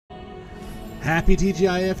Happy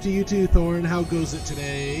TGIF to you too, Thorn. How goes it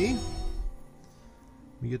today?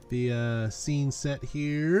 Let me get the scene set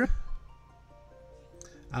here.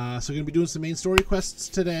 So we're going to be doing some main story quests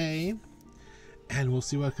today. And we'll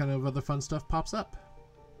see what kind of other fun stuff pops up.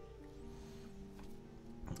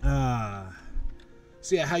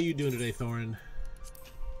 So yeah, how you doing today, Thorn?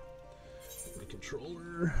 The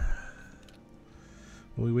controller.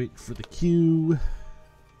 While we wait for the queue.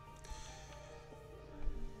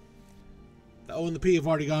 The O and the P have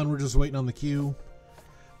already gone. We're just waiting on the queue.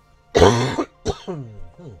 A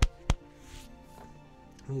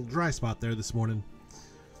little dry spot there this morning.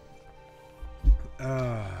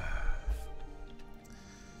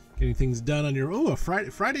 Getting things done on your... Oh,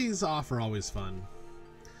 Fridays off are always fun.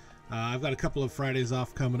 I've got a couple of Fridays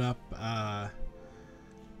off coming up.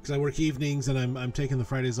 Because I work evenings and I'm taking the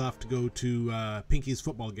Fridays off to go to Pinky's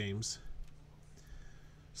football games.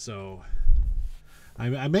 So...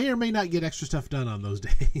 I may or may not get extra stuff done on those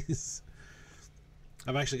days.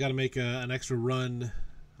 I've actually got to make an extra run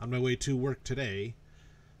on my way to work today,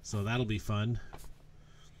 so that'll be fun.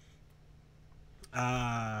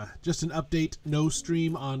 Just an update, no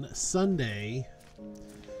stream on Sunday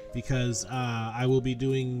because I will be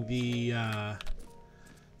doing the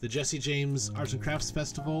Jesse James Arts and Crafts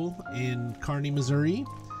Festival in Kearney, Missouri.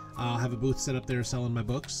 I'll have a booth set up there selling my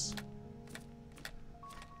books.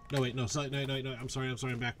 No, wait, no, sorry, no, I'm sorry,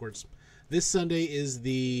 I'm backwards. This Sunday is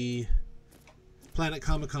the Planet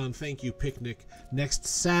Comic-Con Thank You Picnic. Next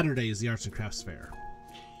Saturday is the Arts and Crafts Fair.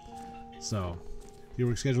 So, your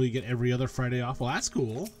work schedule, you get every other Friday off. Well, that's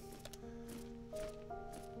cool.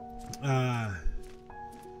 Actually,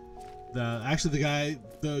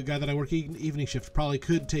 the guy that I work evening shift probably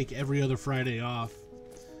could take every other Friday off.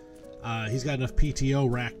 He's got enough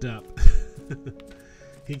PTO racked up.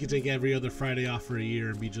 He could take every other Friday off for a year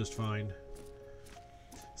and be just fine.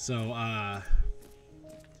 So,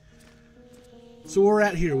 so where we're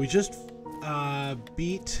at here, we just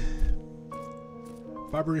beat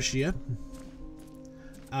Barbaricia.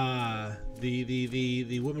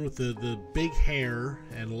 The woman with the big hair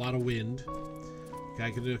and a lot of wind.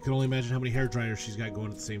 I can only imagine how many hair dryers she's got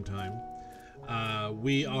going at the same time.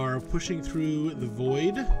 We are pushing through the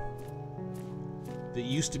void. That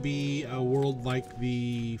used to be a world like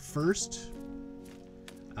the first,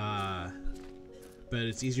 but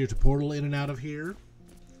it's easier to portal in and out of here.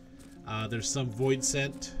 There's some void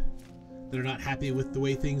sent that are not happy with the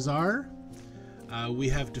way things are. We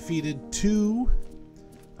have defeated 2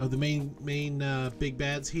 of the main big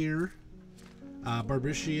bads here,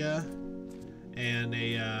 Barbaricia and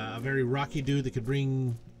a very rocky dude that could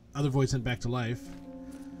bring other void sent back to life.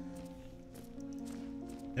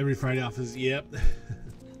 Every Friday off is, yep.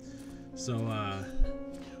 So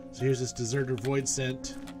here's this deserter void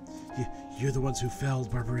sent. You're the ones who felled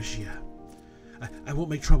Barbaricia. I won't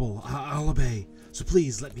make trouble. I'll obey. So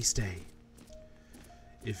please let me stay.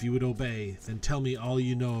 If you would obey, then tell me all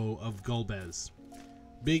you know of Golbez.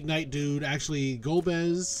 Big knight dude. Actually,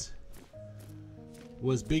 Golbez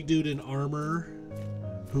was big dude in armor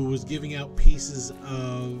who was giving out pieces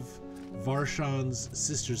of Varshan's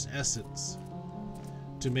sister's essence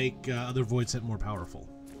to make other void sent more powerful.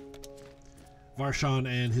 Varshan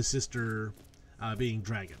and his sister being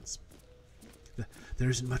dragons. There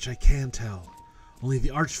isn't much I can tell. Only the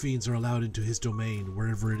archfiends are allowed into his domain,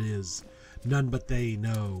 wherever it is. None but they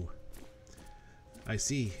know. I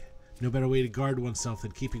see. No better way to guard oneself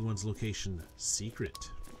than keeping one's location secret.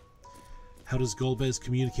 How does Golbez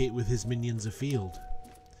communicate with his minions afield?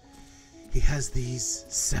 He has these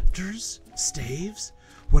scepters? Staves?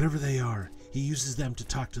 Whatever they are. He uses them to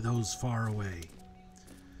talk to those far away.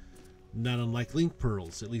 Not unlike link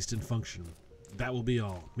pearls, at least in function. That will be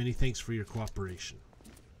all. Many thanks for your cooperation.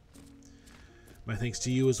 My thanks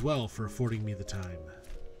to you as well for affording me the time.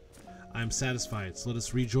 I am satisfied, so let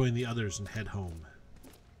us rejoin the others and head home.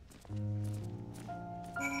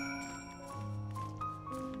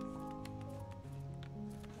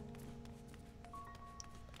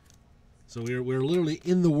 So we're literally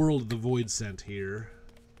in the world of the void sent here.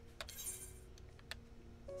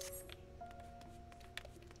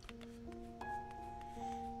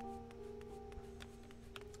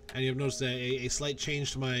 And you've noticed a slight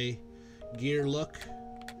change to my gear look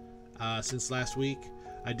since last week.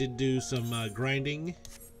 I did do some grinding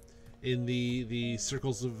in the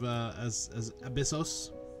circles of as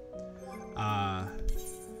Abyssos.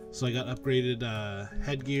 So I got upgraded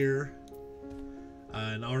headgear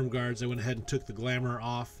and arm guards. I went ahead and took the glamour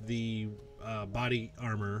off the body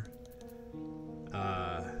armor.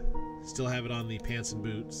 Still have it on the pants and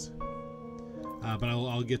boots. But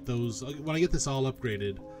I'll get those when I get this all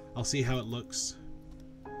upgraded. I'll see how it looks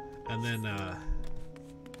and then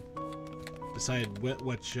decide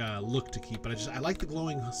which look to keep. But I like the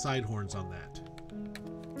glowing side horns on that.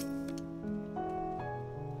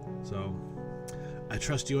 So I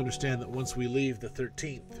trust you understand that once we leave the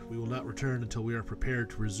 13th, we will not return until we are prepared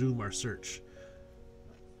to resume our search.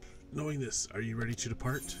 Knowing this, are you ready to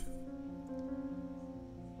depart?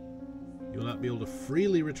 You will not be able to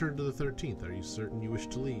freely return to the 13th. Are you certain you wish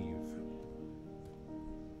to leave?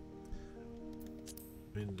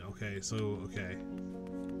 Okay.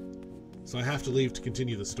 So I have to leave to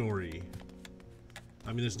continue the story. I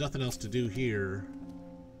mean, there's nothing else to do here.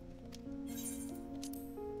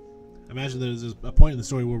 I imagine there's a point in the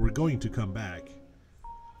story where we're going to come back.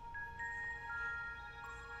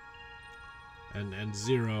 And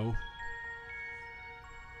Zero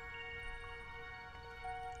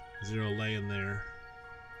laying there.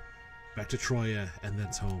 Back to Troya and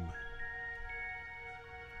thence home.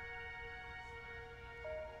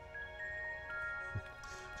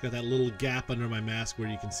 Got that little gap under my mask where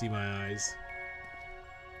you can see my eyes.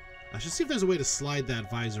 I should see if there's a way to slide that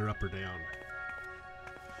visor up or down.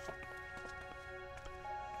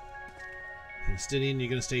 And Stinian, you're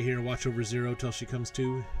gonna stay here and watch over Zero till she comes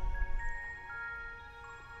to?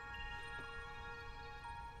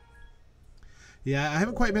 Yeah, I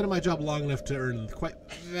haven't quite been at my job long enough to earn quite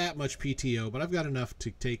that much PTO, but I've got enough to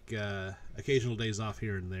take occasional days off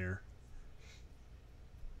here and there.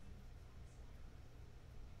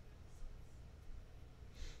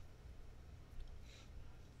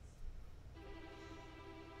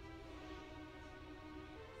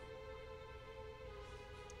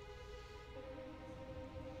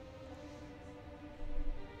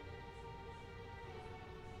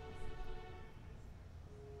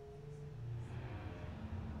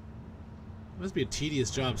 It must be a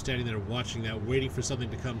tedious job standing there watching that, waiting for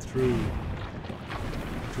something to come through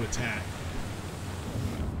to attack.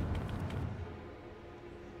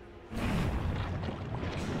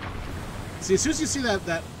 See, as soon as you see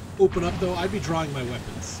that open up, though, I'd be drawing my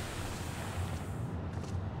weapons.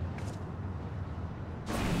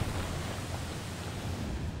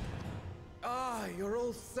 Ah, you're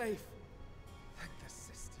all safe. Thank the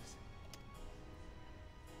sisters.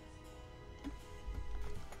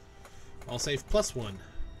 All safe +1.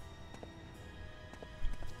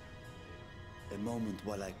 A moment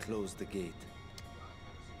while I close the gate.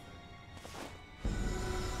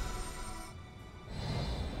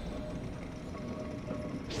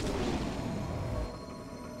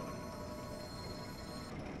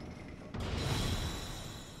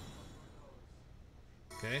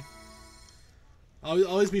 Okay.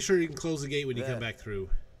 Always be sure you can close the gate when you come back through.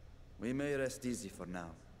 We may rest easy for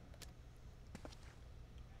now.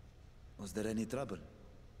 Was there any trouble?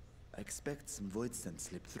 I expect some void scent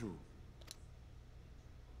slipped through.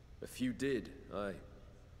 A few did, aye.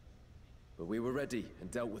 But we were ready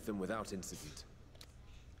and dealt with them without incident.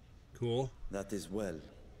 Cool. That is well.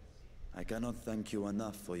 I cannot thank you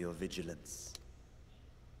enough for your vigilance.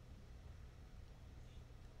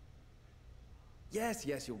 Yes,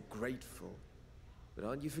 you're grateful. But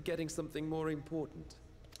aren't you forgetting something more important?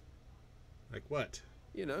 Like what?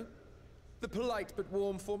 You know, the polite but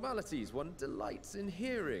warm formalities one delights in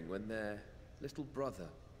hearing when their little brother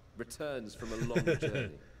returns from a long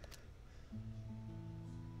journey.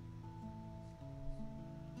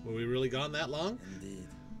 Were we really gone that long? Indeed.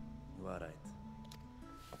 You are right.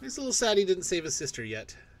 He's a little sad he didn't save his sister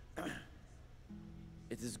yet.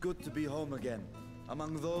 It is good to be home again,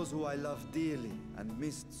 among those who I love dearly and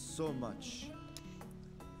missed so much.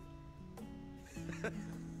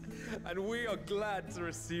 And we are glad to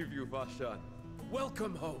receive you, Vashan.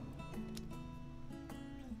 Welcome home.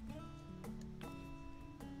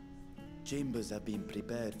 Chambers have been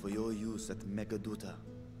prepared for your use at Megaduta.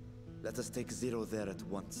 Let us take Zero there at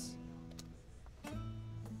once.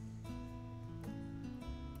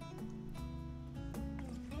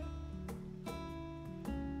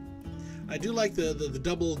 I do like the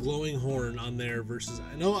double glowing horn on there versus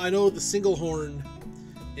I know the single horn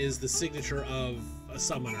is the signature of a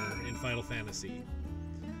summoner in Final Fantasy,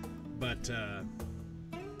 but I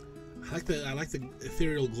like the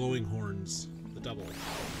ethereal glowing horns, the double.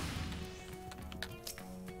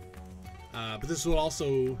 But this would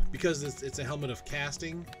also, because it's a helmet of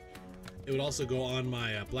casting, it would also go on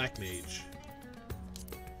my Black Mage.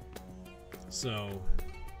 So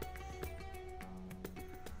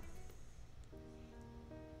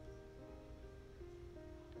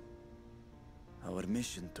our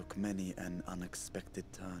mission took many an unexpected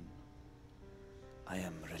turn. I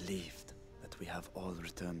am relieved that we have all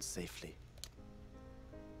returned safely.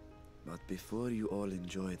 But before you all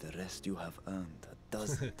enjoy the rest you have earned at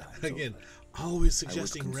dozen times Again, over, always I would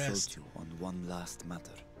suggesting consult rest. you on one last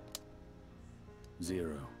matter.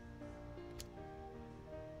 Zero.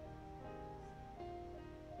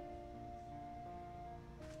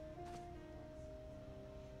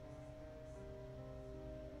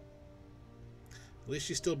 At least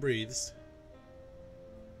she still breathes.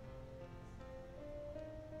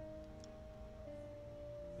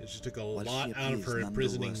 It just took a While lot she out of her appears none the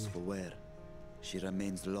imprisoning. worse for wear, she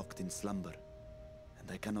remains locked in slumber, and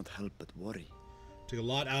I cannot help but worry. Took a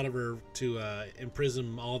lot out of her to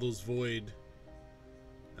imprison all those all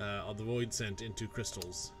the void scent into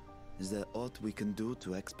crystals. Is there aught we can do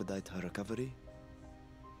to expedite her recovery?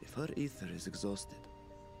 If her ether is exhausted,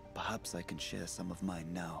 perhaps I can share some of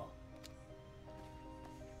mine now.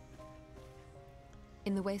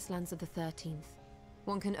 In the wastelands of the 13th,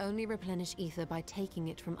 one can only replenish ether by taking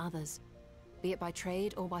it from others, be it by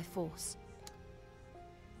trade or by force.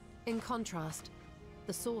 In contrast,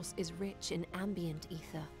 the source is rich in ambient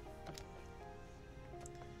ether.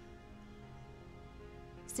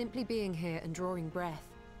 Simply being here and drawing breath,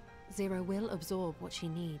 Zero will absorb what she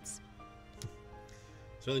needs.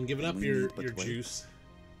 So then, giving up We your need but wait. juice,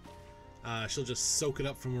 she'll just soak it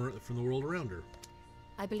up from the world around her.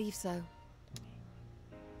 I believe so.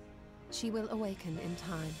 She will awaken in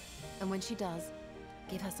time, and when she does,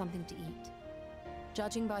 give her something to eat.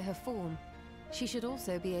 Judging by her form, she should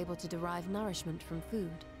also be able to derive nourishment from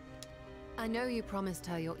food. I know you promised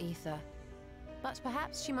her your ether, but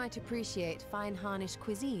perhaps she might appreciate fine harnish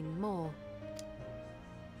cuisine more.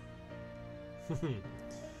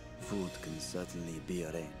 Food can certainly be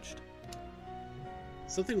arranged.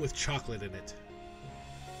 Something with chocolate in it.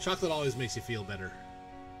 Chocolate always makes you feel better.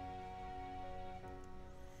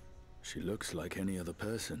 She looks like any other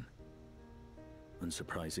person.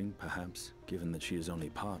 Unsurprising, perhaps, given that she is only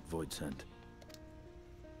part void scent.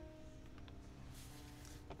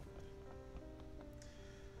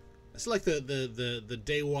 It's like the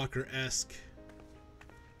Daywalker-esque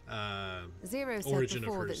Zero said origin of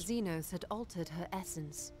before that hers. Xenos had altered her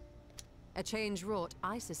essence. A change wrought,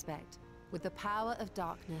 I suspect, with the power of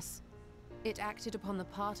darkness. It acted upon the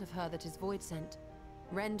part of her that is void scent,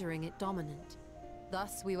 rendering it dominant.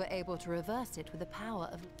 Thus, we were able to reverse it with the power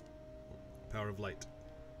of... Power of light.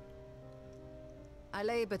 I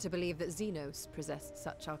labor to believe that Xenos possessed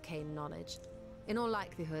such arcane knowledge. In all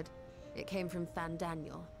likelihood, it came from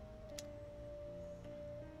Fandaniel.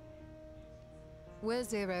 Were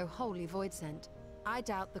Zero wholly void scent, I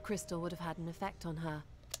doubt the crystal would have had an effect on her.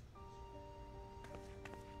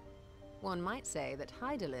 One might say that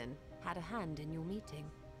Hydaelyn had a hand in your meeting.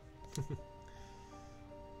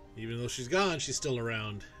 Even though she's gone, she's still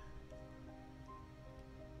around.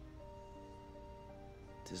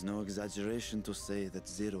 It is no exaggeration to say that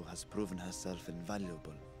Zero has proven herself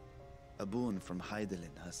invaluable. A boon from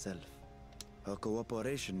Hydaelyn herself. Her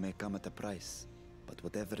cooperation may come at a price, but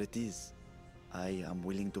whatever it is, I am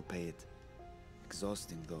willing to pay it.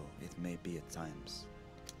 Exhausting though it may be at times.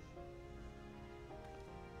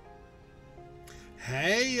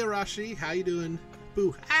 Hey, Arashi, how you doing?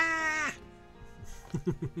 Boo! Ah!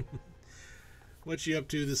 What you up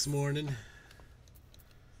to this morning?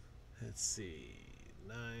 Let's see.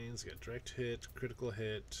 9's got direct hit, critical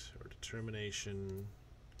hit, or determination.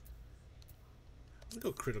 I'm gonna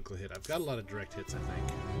go critical hit. I've got a lot of direct hits, I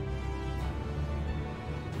think.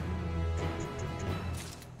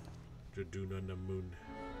 Jaduna on the moon.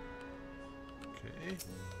 Okay.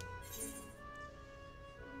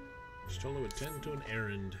 Stola would tend to an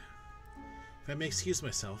errand. If I may excuse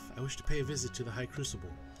myself, I wish to pay a visit to the High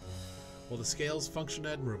Crucible. While the scales function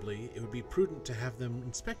admirably, it would be prudent to have them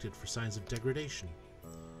inspected for signs of degradation.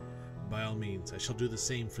 By all means, I shall do the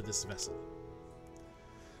same for this vessel.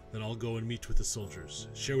 Then I'll go and meet with the soldiers,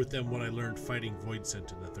 share with them what I learned fighting Void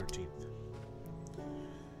Scent in the 13th.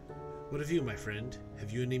 What of you, my friend?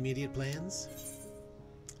 Have you any immediate plans?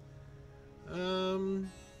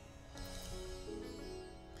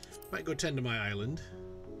 Might go tend to my island.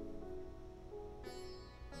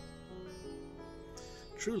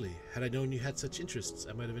 Truly, had I known you had such interests,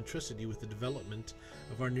 I might have entrusted you with the development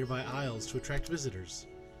of our nearby isles to attract visitors.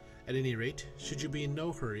 At any rate, should you be in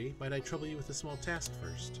no hurry, might I trouble you with a small task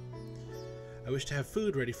first? I wish to have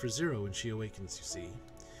food ready for Zero when she awakens, you see.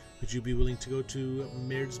 Would you be willing to go to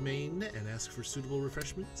Maird's Main and ask for suitable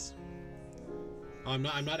refreshments? Oh, I'm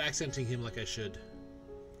not accenting him like I should.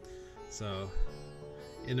 So,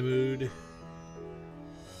 in the mood.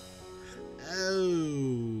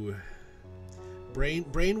 Oh,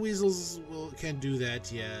 brain weasels can do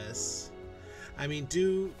that. Yes, I mean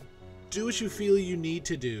do what you feel you need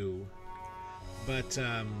to do, but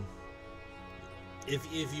If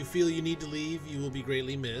you feel you need to leave, you will be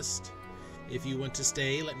greatly missed. If you want to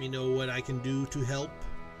stay, let me know what I can do to help.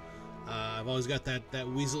 I've always got that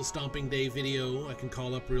Weasel Stomping Day video I can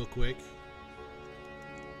call up real quick.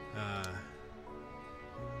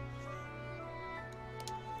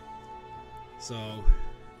 So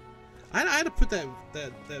I had to put that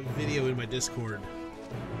video in my Discord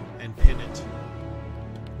and pin it.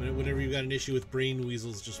 Whenever you've got an issue with brain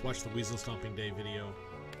weasels, just watch the Weasel Stomping Day video.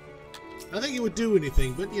 I don't think it would do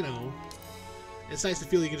anything, but you know, it's nice to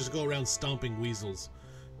feel you can just go around stomping weasels.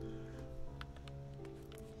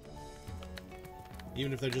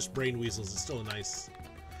 Even if they're just brain weasels, it's still a nice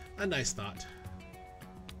thought.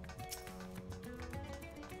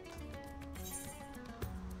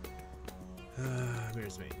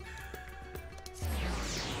 Mayor's Vein.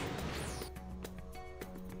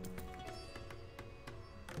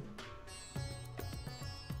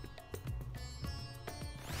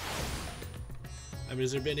 I mean,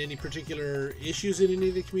 has there been any particular issues in any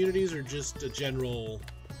of the communities, or just a general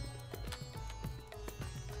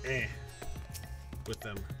with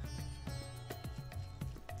them?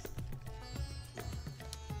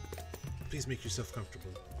 Please make yourself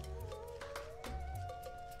comfortable.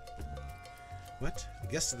 What? The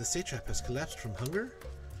guest of the satrap has collapsed from hunger?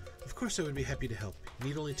 Of course I would be happy to help. You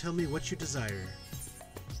need only tell me what you desire.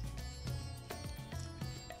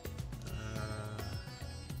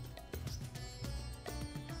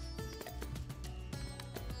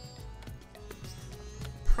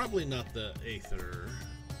 Probably not the Aether.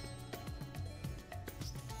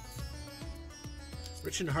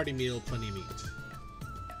 Rich and hearty meal, plenty meat.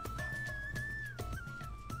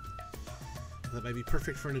 That might be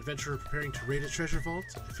perfect for an adventurer preparing to raid a treasure vault.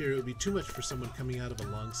 I fear it would be too much for someone coming out of a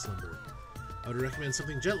long slumber. I would recommend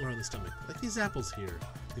something gentler on the stomach, like these apples here.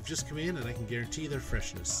 They've just come in and I can guarantee their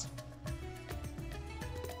freshness.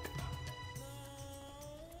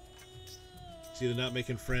 See, they're not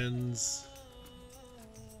making friends.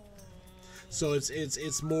 So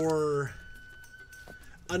it's more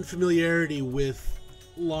unfamiliarity with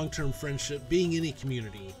long-term friendship, being in a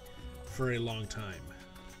community for a long time.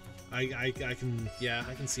 I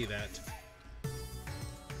can see that.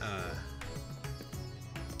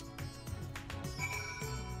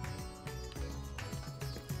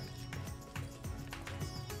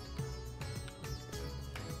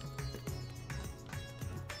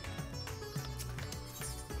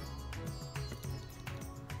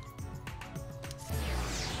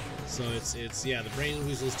 So it's yeah, the brain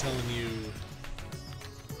weasel's telling you,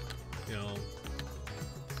 you know,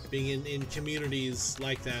 being in communities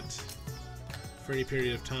like that for any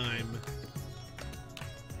period of time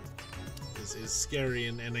is scary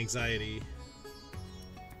and anxiety.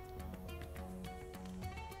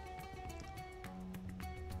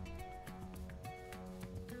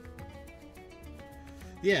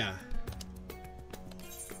 Yeah.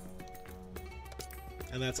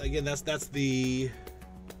 And that's again that's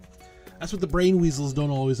what the brain weasels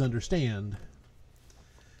don't always understand,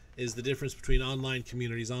 is the difference between online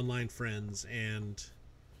communities, online friends, and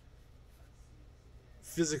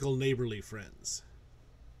physical neighborly friends.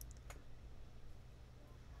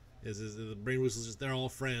 Is the brain weasels just, they're all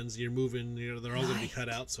friends, you're moving, you know, they're all going to be cut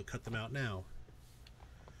out, so cut them out now.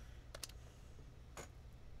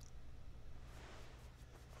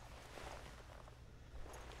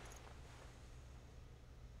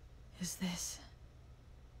 Is this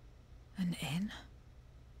an inn?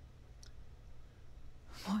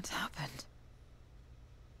 What happened?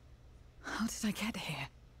 How did I get here?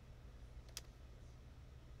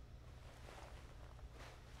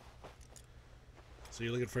 So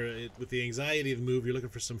you're looking for it with the anxiety of the move. You're looking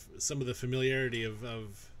for some of the familiarity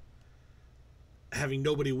of having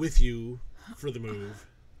nobody with you for the move.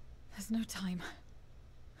 There's no time.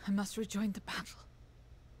 I must rejoin the battle.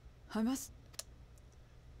 I must.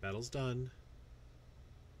 Battle's done.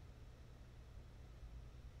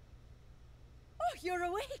 Oh, you're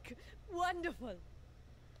awake! Wonderful!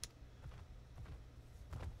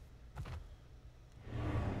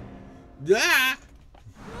 Ah!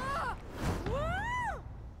 Ah! Ah!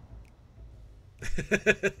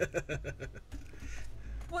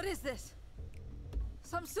 What is this?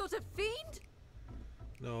 Some sort of fiend?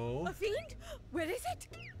 No. A fiend? Where is it?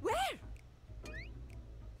 Where?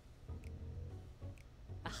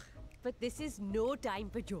 But this is no time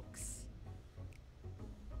for jokes.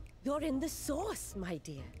 You're in the source, my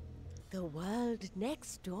dear. The world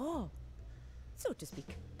next door, so to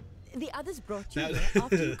speak. The others brought you here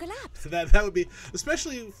after you collapsed. That would be,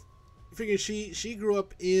 especially figuring she grew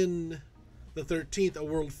up in the 13th, a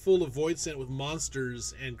world full of void scent with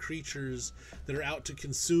monsters and creatures that are out to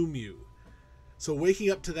consume you. So waking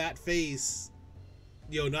up to that face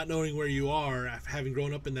you know, not knowing where you are, after having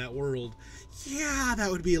grown up in that world, yeah,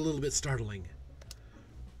 that would be a little bit startling.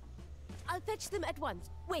 I'll fetch them at once.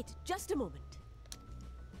 Wait, just a moment.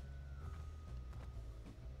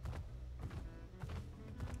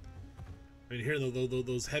 I mean, hear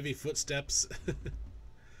those heavy footsteps.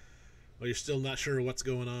 Well, you're still not sure what's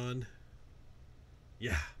going on.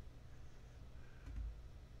 Yeah.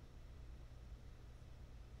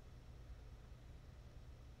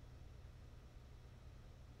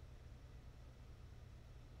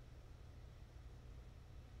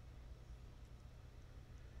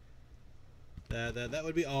 That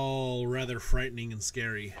would be all rather frightening and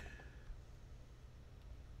scary.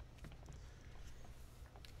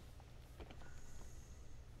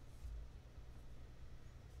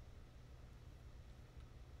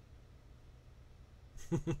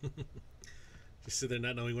 Just sit there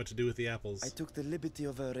not knowing what to do with the apples. I took the liberty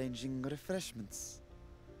of arranging refreshments.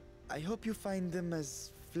 I hope you find them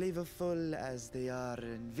as flavorful as they are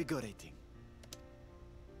invigorating.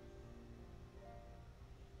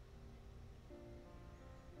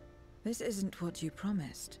 This isn't what you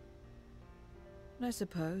promised. But I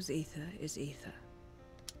suppose ether is ether.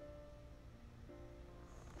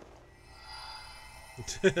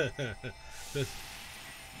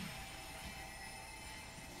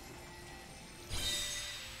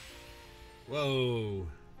 Whoa.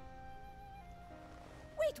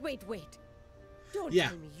 Wait. Don't Yeah.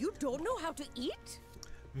 tell me you don't know how to eat?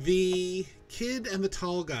 The kid and the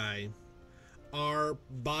tall guy are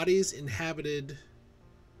bodies inhabited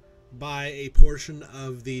by a portion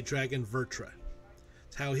of the dragon Vertra.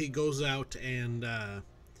 It's how he goes out and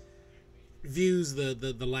views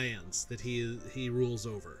the lands that he rules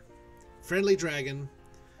over. Friendly dragon,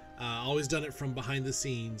 always done it from behind the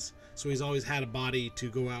scenes, so he's always had a body to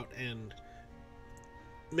go out and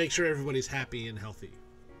make sure everybody's happy and healthy.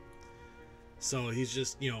 So he's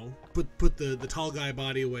just, you know, put the tall guy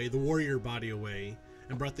body away, the warrior body away,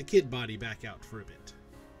 and brought the kid body back out for a bit.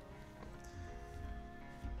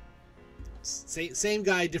 Same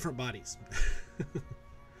guy, different bodies.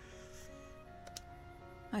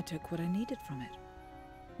 I took what I needed from it.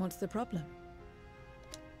 What's the problem?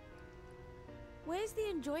 Where's the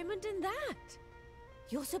enjoyment in that?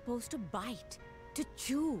 You're supposed to bite, to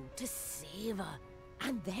chew, to savor,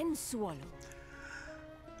 and then swallow.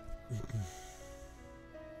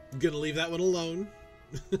 I'm gonna leave that one alone.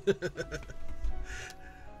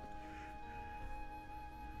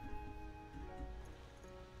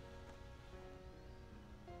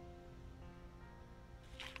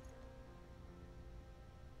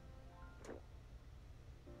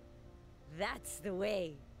 That's the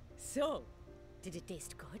way. So, did it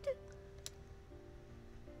taste good?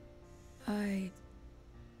 I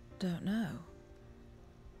don't know.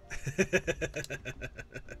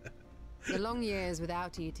 The long years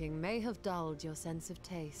without eating may have dulled your sense of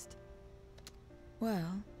taste.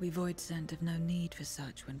 Well, we void scent have no need for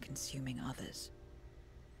such when consuming others.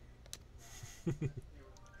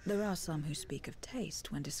 There are some who speak of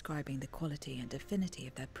taste when describing the quality and affinity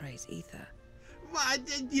of their prey's ether. Well,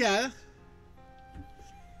 yeah.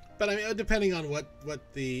 But I mean, depending on what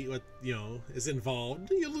you know is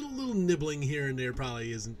involved, a little nibbling here and there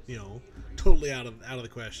probably isn't, you know, totally out of the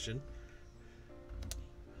question.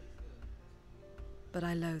 But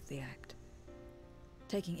I loathe the act.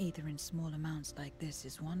 Taking ether in small amounts like this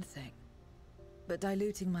is one thing, but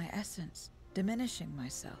diluting my essence, diminishing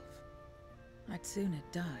myself, I'd sooner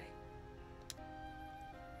die.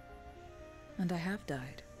 And I have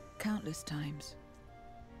died countless times.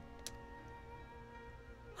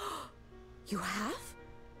 You have?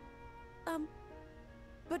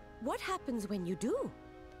 But what happens when you do?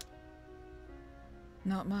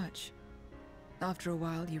 Not much. After a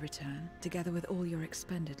while, you return, together with all your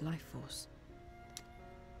expended life force.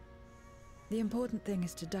 The important thing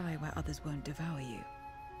is to die where others won't devour you.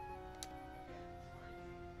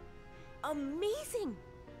 Amazing!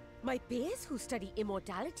 My peers who study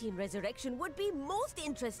immortality and resurrection would be most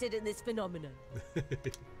interested in this phenomenon.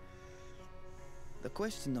 The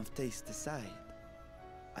question of taste aside,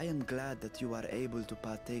 I am glad that you are able to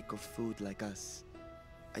partake of food like us.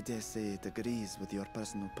 I dare say it agrees with your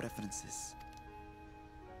personal preferences.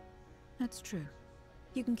 That's true.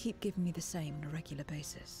 You can keep giving me the same on a regular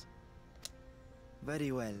basis.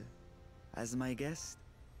 Very well. As my guest,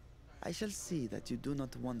 I shall see that you do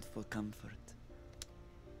not want for comfort.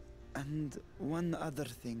 And one other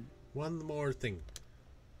thing. One more thing.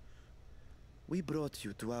 We brought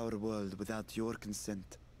you to our world without your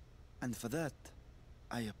consent, and for that,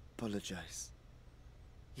 I apologize.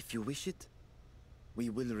 If you wish it, we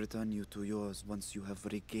will return you to yours once you have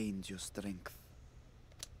regained your strength.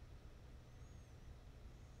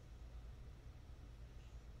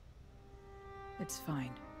 It's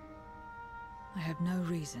fine. I have no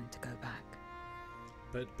reason to go back.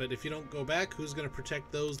 But if you don't go back, who's going to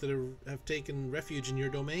protect those that have taken refuge in your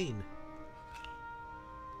domain?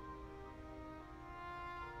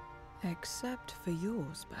 Except for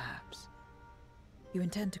yours, perhaps. You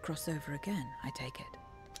intend to cross over again, I take it.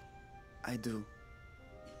 I do.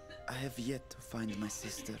 I have yet to find my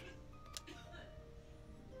sister.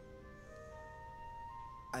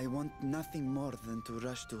 I want nothing more than to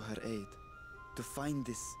rush to her aid, to find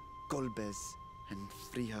this Golbez and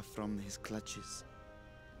free her from his clutches,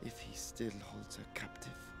 if he still holds her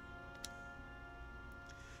captive.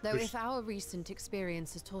 Though if our recent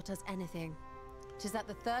experience has taught us anything, it is that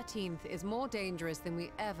the 13th is more dangerous than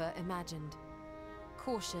we ever imagined.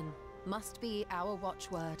 Caution must be our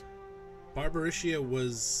watchword. Barbaricia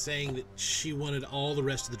was saying that she wanted all the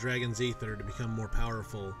rest of the Dragon's Aether to become more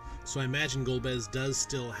powerful, so I imagine Golbez does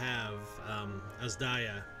still have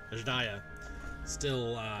Ajdaya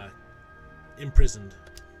still imprisoned.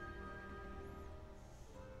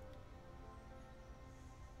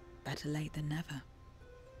 Better late than never.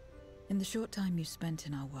 In the short time you spent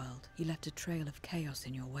in our world, you left a trail of chaos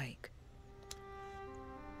in your wake.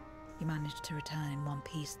 You managed to return in one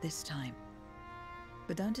piece this time.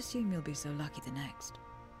 But don't assume you'll be so lucky the next.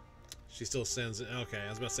 She still sends it. Okay, I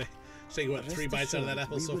was about to say, she's taking what, 3 bites out of that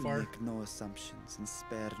apple so far? We will make no assumptions and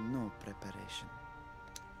spare no preparation.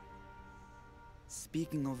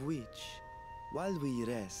 Speaking of which, while we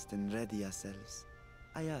rest and ready ourselves,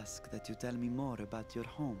 I ask that you tell me more about your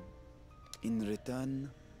home. In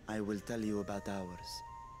return, I will tell you about ours.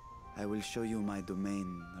 I will show you my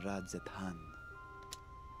domain, Radz at hand.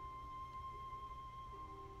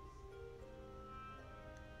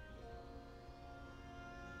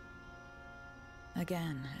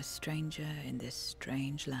 Again, a stranger in this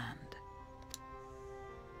strange land.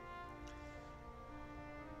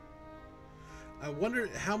 I wonder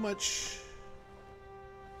how much...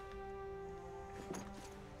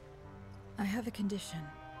 I have a condition.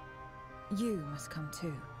 You must come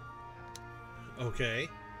too. Okay.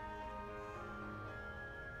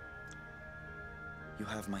 You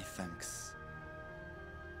have my thanks.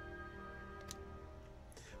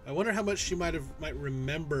 I wonder how much she might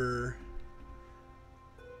remember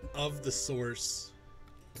of the source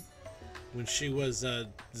when she was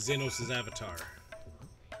Xenos' avatar.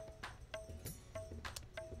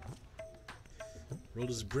 The world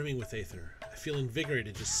is brimming with aether. I feel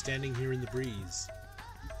invigorated just standing here in the breeze.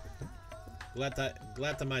 Glad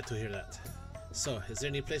am I to hear that. So, is there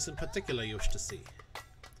any place in particular you wish to see?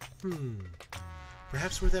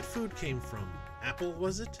 Perhaps where that food came from. Apple,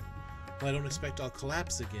 was it? Well, I don't expect I'll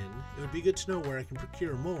collapse again. It would be good to know where I can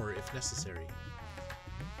procure more if necessary.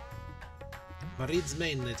 Marid's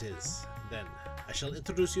Main it is, then. I shall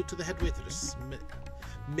introduce you to the head waitress,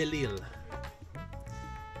 Melil.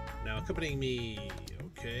 Now, accompanying me...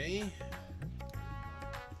 okay...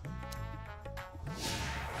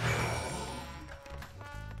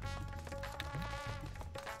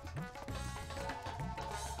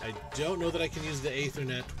 I don't know that I can use the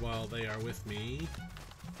Aethernet while they are with me.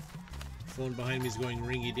 Phone behind me is going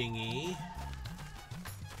ringy-dingy.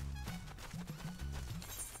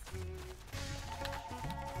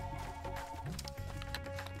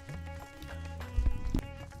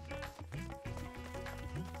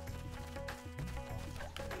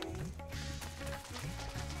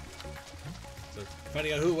 So,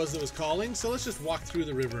 finding out who it was that was calling, so let's just walk through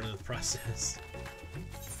the river in the process.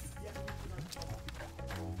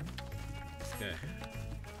 Okay.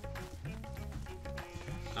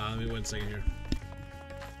 Let me 1 second here.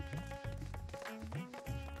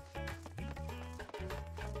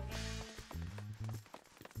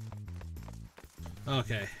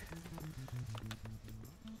 Okay.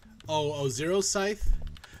 Oh, Zero Scythe?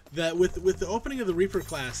 That with the opening of the Reaper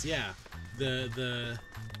class, yeah. The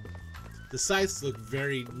scythes look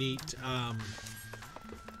very neat. A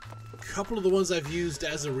couple of the ones I've used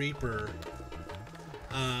as a Reaper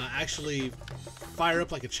actually fire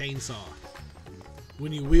up like a chainsaw.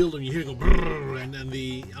 When you wield them, you hear it go brrrr, and then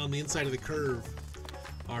on the inside of the curve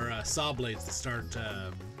are saw blades that start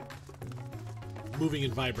moving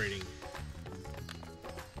and vibrating.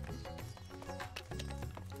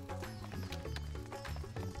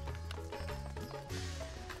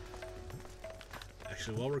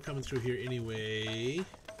 Actually, while we're coming through here anyway... As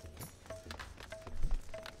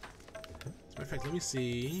a matter of fact, let me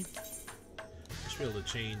see... I should be able to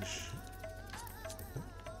change...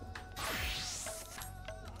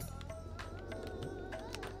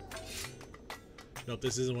 Nope,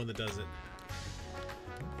 this isn't one that does it.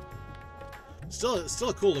 Still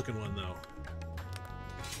a cool looking one though.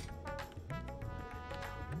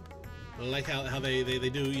 I like how they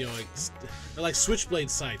do, you know, like, they're like switchblade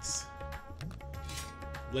sights.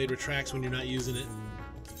 Blade retracts when you're not using it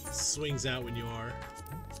and swings out when you are.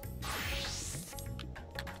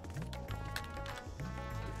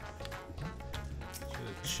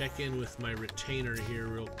 Check in with my retainer here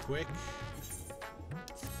real quick.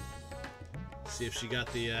 See if she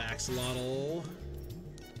got the axolotl.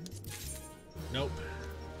 Nope.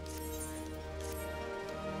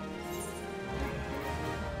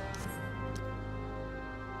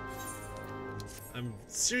 I'm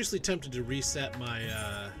seriously tempted to reset my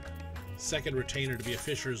second retainer to be a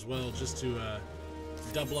fisher as well, just to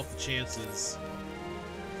double up the chances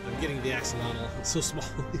of getting the axolotl. It's so small.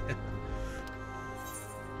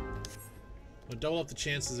 I'll double up the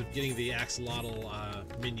chances of getting the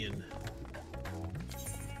axolotl minion.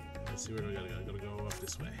 Let's see where we gotta go. Gotta go up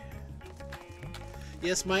this way.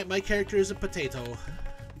 Yes, my character is a potato.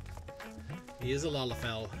 He is a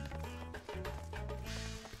Lalafell.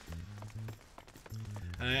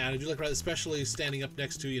 And I do like, especially standing up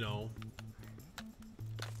next to, you know,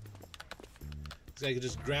 this guy could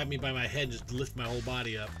just grab me by my head and just lift my whole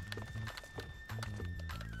body up.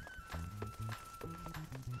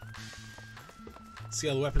 See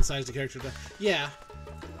how the weapon size the character does? Yeah.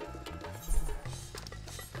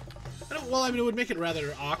 Well, I mean, it would make it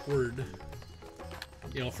rather awkward,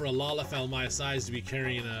 you know, for a Lalafell my size to be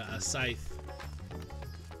carrying a scythe.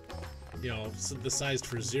 You know, the size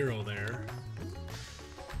for Zero there.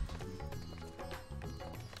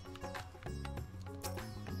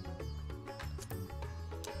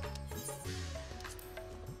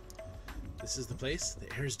 This is the place.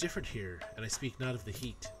 The air is different here, and I speak not of the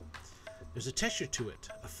heat. There's a texture to it,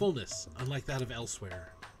 a fullness, unlike that of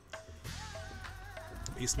elsewhere.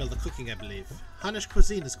 You smell the cooking, I believe. Hannish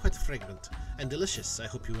cuisine is quite fragrant and delicious, I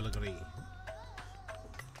hope you will agree.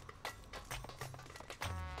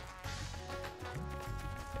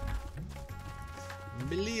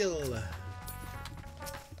 Melil.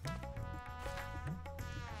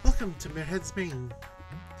 Welcome to Merhead's Main.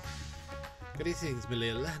 Greetings,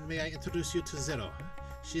 Melil, and may I introduce you to Zero.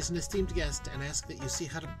 She is an esteemed guest, and ask that you see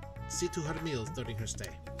to her meals during her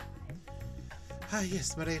stay. Ah,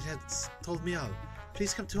 yes, Merhead has told me all.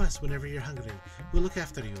 Please come to us whenever you're hungry. We'll look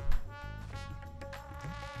after you.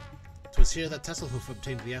 'Twas here that Tasselhoof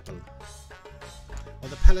obtained the apple. While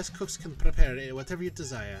the palace cooks can prepare whatever you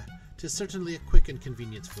desire, 'tis certainly a quick and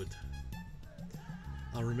convenient food.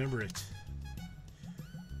 I'll remember it.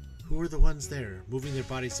 Who are the ones there, moving their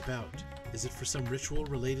bodies about? Is it for some ritual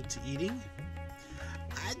related to eating?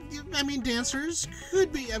 I mean, dancers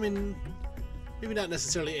could be, I mean, maybe not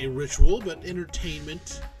necessarily a ritual, but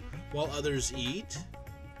entertainment while others eat.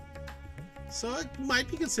 So it might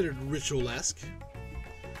be considered ritual-esque.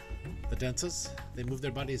 The dancers, they move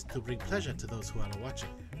their bodies to bring pleasure to those who are watching.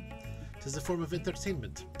 It is a form of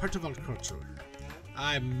entertainment, part of our culture.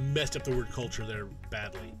 I messed up the word culture there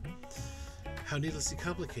badly. How needlessly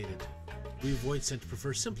complicated. We Void Scent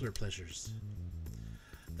prefer simpler pleasures.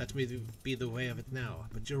 That may be the way of it now,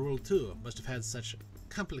 but your world too must have had such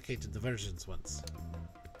complicated versions once.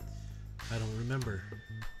 I don't remember.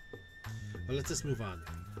 Well, let us move on.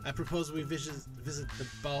 I propose we visit the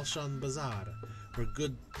Balshan Bazaar, where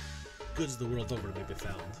goods the world over may be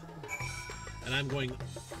found. And I'm going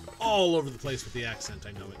all over the place with the accent,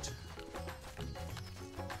 I know it.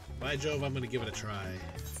 By Jove, I'm going to give it a try.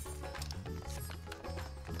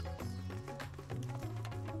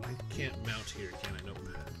 I can't mount here, can I? Nope.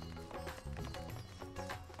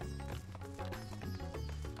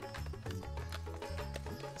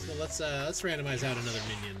 So let's randomize out another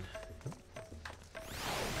minion.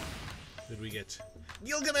 Who did we get?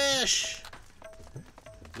 Gilgamesh!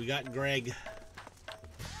 We got Greg.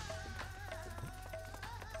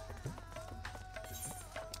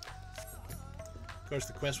 Of course,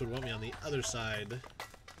 the quest would want me on the other side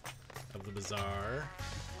of the bazaar.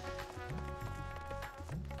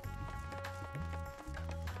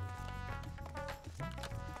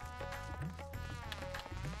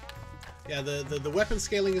 Yeah, the weapon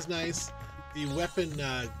scaling is nice. The weapon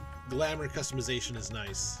glamour customization is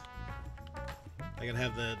nice. I can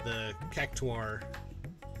have the Cactuar,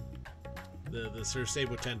 the Sir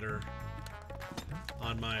Sabo Tender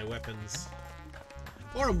on my weapons.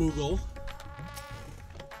 Or a Moogle.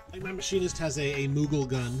 Like my machinist has a Moogle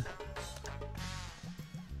gun.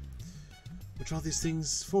 What are all these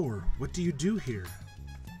things for? What do you do here?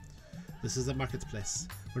 This is a marketplace,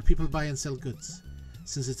 where people buy and sell goods.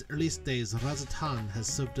 Since its earliest days, Razatan has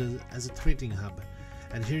served as a trading hub,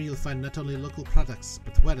 and here you'll find not only local products,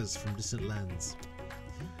 but wares from distant lands.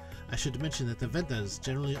 I should mention that the vendors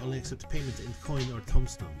generally only accept payment in coin or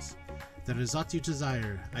tombstones. There is aught you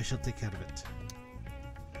desire, I shall take care of it.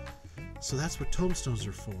 So that's what tombstones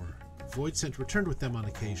are for. Voidsent returned with them on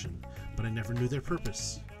occasion, but I never knew their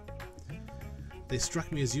purpose. They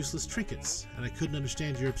struck me as useless trinkets, and I couldn't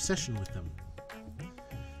understand your obsession with them.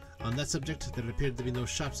 On that subject, there appeared to be no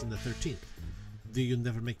shops in the 13th. Do you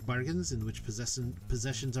never make bargains in which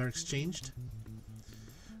possessions are exchanged?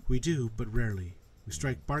 We do, but rarely. We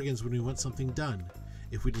strike bargains when we want something done.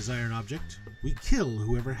 If we desire an object, we kill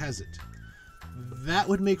whoever has it. That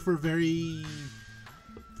would make for a very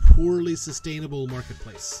poorly sustainable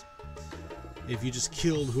marketplace. If you just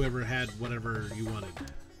killed whoever had whatever you wanted.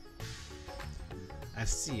 I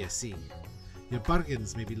see, I see. Your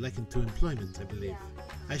bargains may be likened to employment, I believe.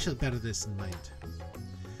 I shall bear this in mind.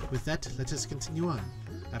 With that, let us continue on.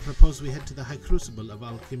 I propose we head to the High Crucible of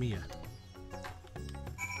Alchemia.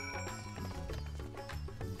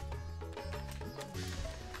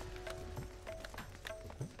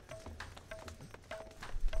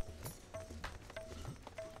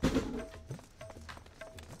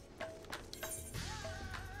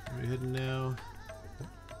 Where are we heading now?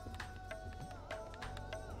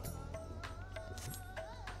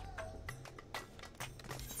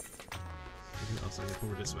 Also, get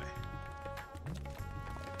over this way.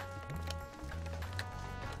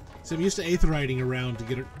 So I'm used to aetheriding around to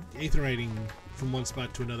get aetheriding from one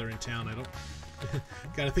spot to another in town. I don't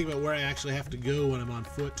gotta think about where I actually have to go when I'm on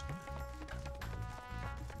foot.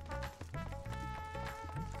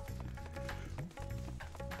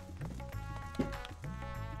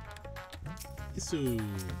 Isu.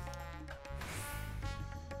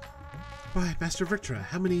 Why, Master Vertra,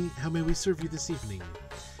 how may we serve you this evening?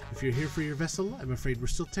 If you're here for your vessel, I'm afraid we're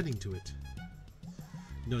still tending to it.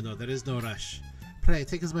 No, there is no rush. Pray,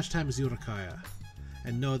 take as much time as you require,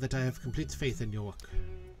 and know that I have complete faith in your work.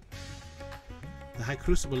 The High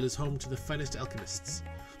Crucible is home to the finest alchemists.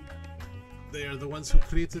 They are the ones who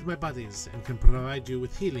created my bodies, and can provide you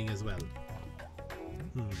with healing as well.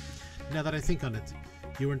 Now that I think on it,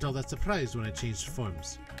 you weren't all that surprised when I changed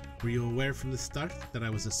forms. Were you aware from the start that I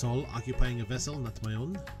was a soul occupying a vessel not my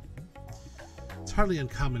own? It's hardly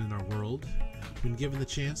uncommon in our world. When given the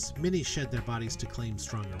chance, many shed their bodies to claim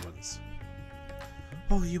stronger ones.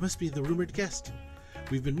 Oh, you must be the rumored guest.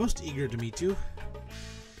 We've been most eager to meet you.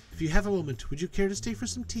 If you have a moment, would you care to stay for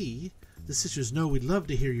some tea? The sisters know we'd love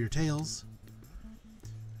to hear your tales.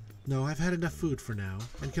 No, I've had enough food for now,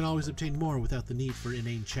 and can always obtain more without the need for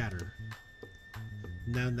inane chatter.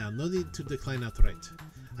 Now, no need to decline outright.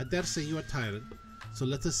 I dare say you are tired, so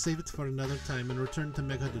let us save it for another time and return to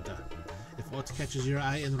Megaduta. If aught catches your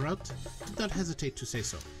eye en route, do not hesitate to say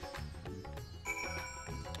so.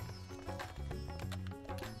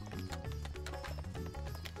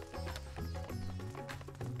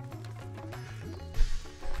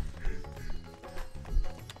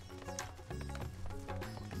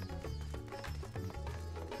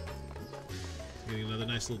 Getting another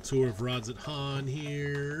nice little tour of Rods at Han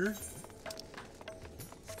here.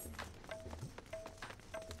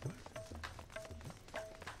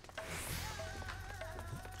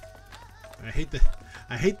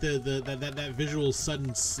 I hate that visual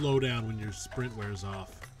sudden slowdown when your sprint wears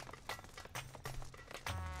off.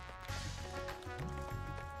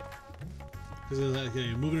 Because okay,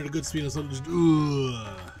 you're moving at a good speed and suddenly just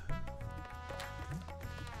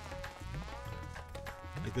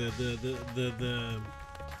like the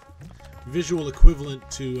visual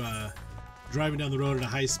equivalent to driving down the road at a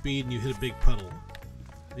high speed and you hit a big puddle.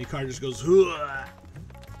 And your car just goes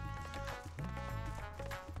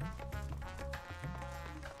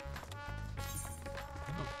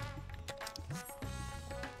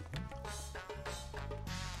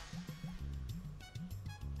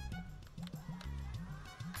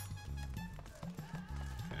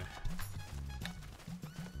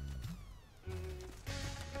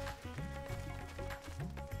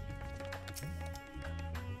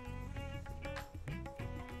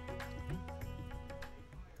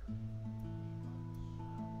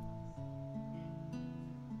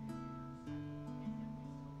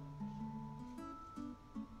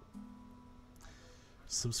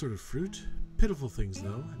Some sort of fruit? Pitiful things,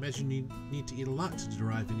 though. Imagine you need to eat a lot to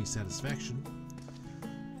derive any satisfaction.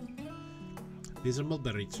 These are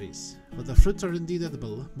mulberry trees. But the fruits are indeed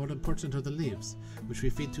edible. More important are the leaves, which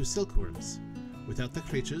we feed to silkworms. Without the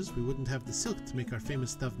creatures, we wouldn't have the silk to make our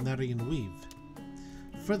famous stuff Narian weave.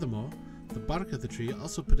 Furthermore, the bark of the tree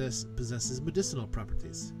also possesses medicinal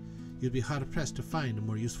properties. You'd be hard-pressed to find a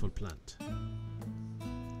more useful plant.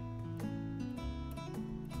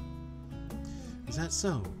 Is that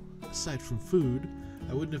so? Aside from food,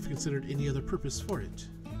 I wouldn't have considered any other purpose for it.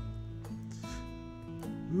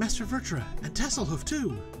 Master Vertra, and Tasselhoof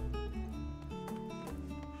too!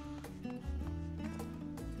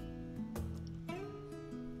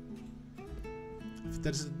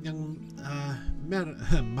 That is young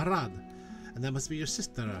Marad, and that must be your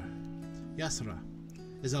sister, Yasra.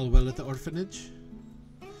 Is all well at the orphanage?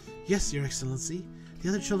 Yes, Your Excellency. The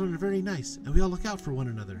other children are very nice, and we all look out for one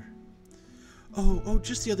another. Oh,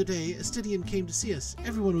 just the other day, Estidian came to see us.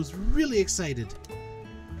 Everyone was really excited.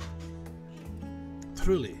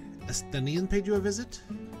 Truly, Estinian paid you a visit?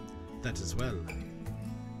 That as well.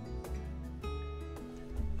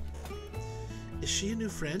 Is she a new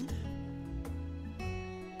friend?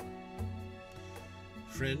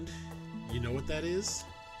 Friend, you know what that is?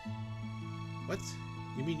 What?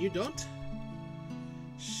 You mean you don't?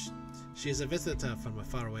 She is a visitor from a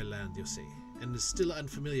faraway land, you see, and is still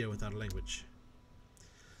unfamiliar with our language.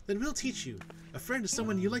 Then we'll teach you. A friend is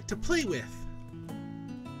someone you like to play with.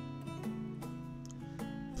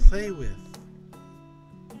 Play with.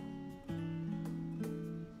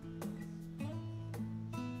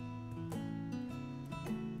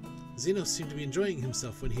 Xenos seemed to be enjoying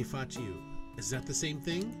himself when he fought you. Is that the same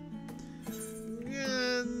thing?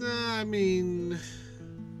 I mean...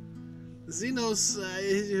 Xenos...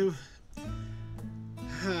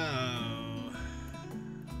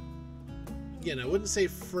 You know, I wouldn't say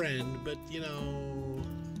friend, but, you know...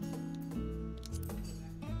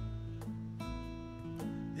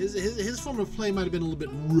 His form of play might have been a little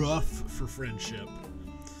bit rough for friendship.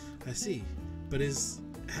 I see. But is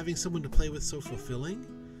having someone to play with so fulfilling?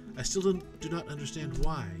 I still do not understand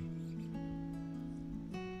why.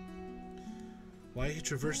 Why he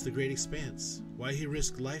traversed the great expanse. Why he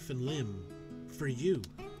risked life and limb. For you.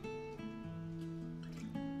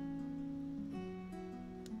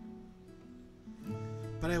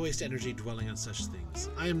 But I waste energy dwelling on such things.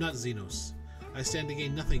 I am not Xenos. I stand to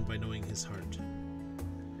gain nothing by knowing his heart.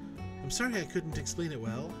 I'm sorry I couldn't explain it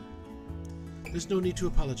well. There's no need to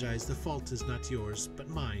apologize. The fault is not yours, but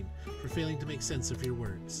mine, for failing to make sense of your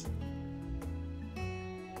words.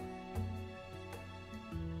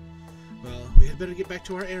 Well, we had better get back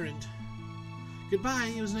to our errand.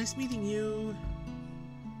 Goodbye, it was nice meeting you.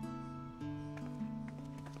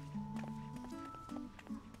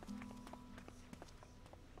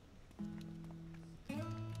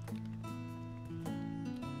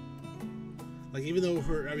 Like, even though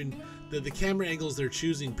the camera angles they're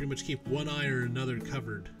choosing pretty much keep one eye or another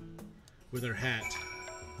covered with her hat.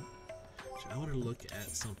 I want to look at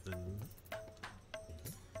something.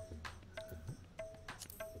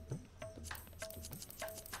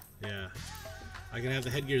 Yeah. I can have the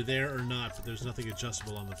headgear there or not, but there's nothing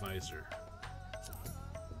adjustable on the visor.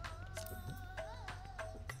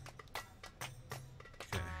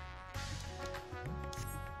 Okay.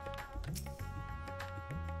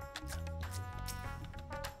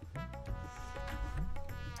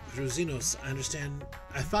 Xenos,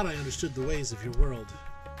 I thought I understood the ways of your world.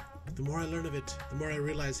 The more I learn of it, the more I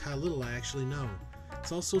realize how little I actually know.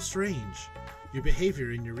 It's all so strange. Your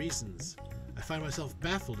behavior and your reasons. I find myself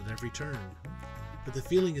baffled at every turn. But the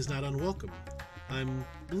feeling is not unwelcome. I'm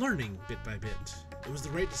learning bit by bit. It was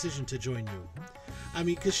the right decision to join you. I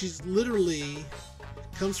mean, because she's literally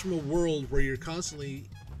comes from a world where you're constantly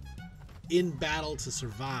in battle to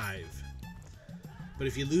survive. But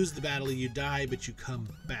if you lose the battle, you die, but you come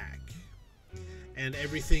back. And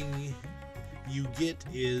everything you get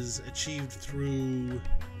is achieved through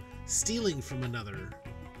stealing from another.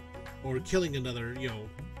 Or killing another, you know,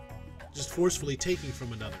 just forcefully taking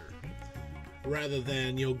from another. Rather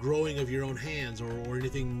than, you know, growing of your own hands or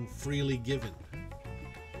anything freely given.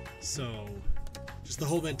 So, just the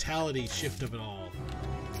whole mentality shift of it all.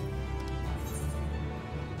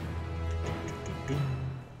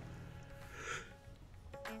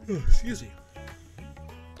 Oh, excuse me.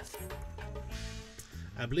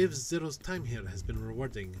 I believe Zero's time here has been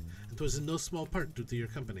rewarding, and was in no small part due to your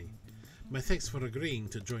company. My thanks for agreeing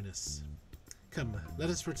to join us. Come,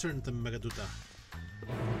 let us return to Magaduta.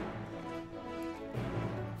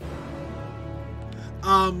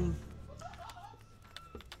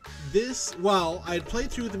 Well, I had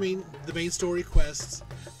played through the main story quests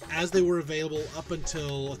as they were available up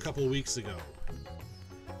until a couple weeks ago.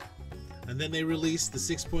 And then they released the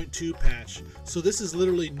 6.2 patch. So this is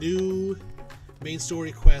literally new main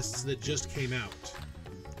story quests that just came out.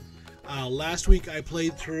 Last week I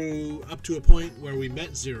played through up to a point where we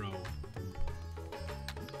met Zero.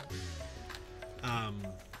 And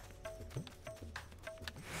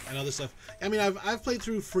other stuff. I mean, I've played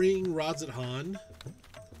through Freeing Rods at Han.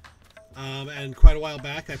 And quite a while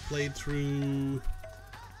back I played through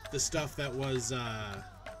the stuff that was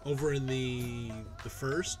over in the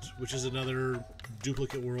first, which is another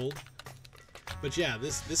duplicate world. But yeah,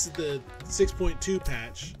 this is the 6.2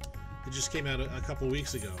 patch that just came out a couple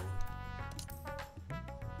weeks ago.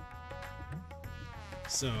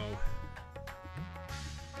 So,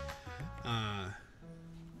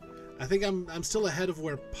 I think I'm still ahead of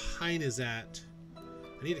where Pine is at.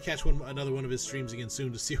 I need to catch another one of his streams again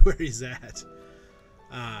soon to see where he's at.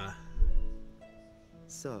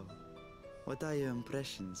 So, what are your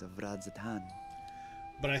impressions of Radz-at-Han?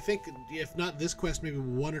 But I think if not this quest, maybe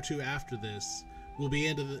one or two after this will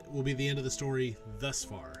be the end of the story thus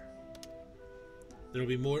far. There will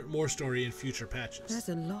be more story in future patches. There's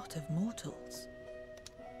a lot of mortals.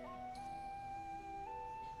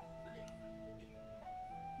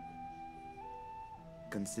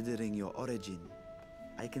 Considering your origin,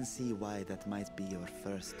 I can see why that might be your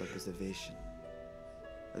first observation.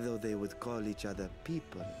 Though they would call each other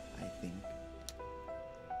people, I think.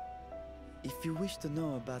 If you wish to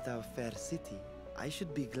know about our fair city, I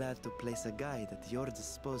should be glad to place a guide at your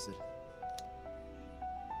disposal.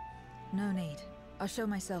 No need. I'll show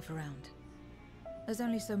myself around. There's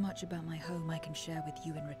only so much about my home I can share with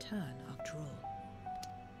you in return, after all.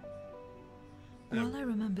 While I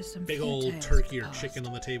remember some big few old tales turkey of or the chicken past,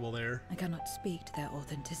 on the table there. I cannot speak to their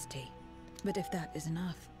authenticity. But if that is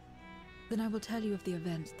enough, then I will tell you of the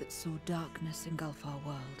events that saw darkness engulf our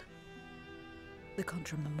world. The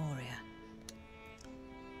Contra Memoria.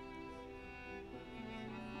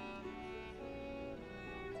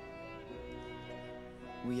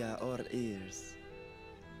 We are all ears.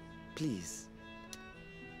 Please.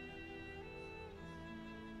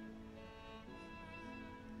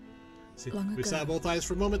 See, Long we ago, saw both eyes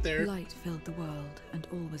for a moment there. Light filled the world, and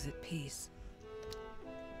all was at peace.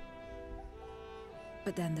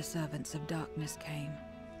 But then the servants of darkness came,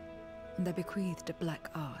 and they bequeathed a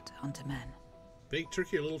black art unto men. Big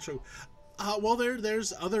turkey or little choke? Well,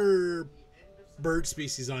 there's other bird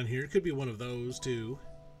species on here. It could be one of those too.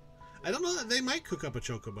 I don't know that they might cook up a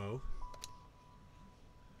chocobo.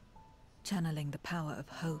 Channeling the power of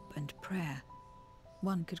hope and prayer,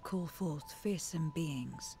 one could call forth fearsome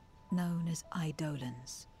beings known as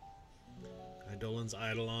Eidolons. Eidolons,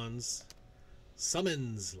 Eidolons.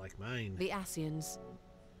 Summons like mine. The Asians.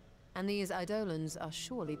 And these Eidolons are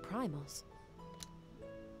surely primals.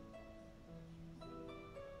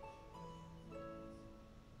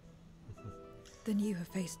 Then you have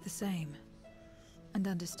faced the same, and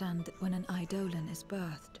understand that when an Eidolon is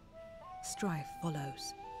birthed, strife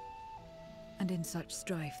follows. And in such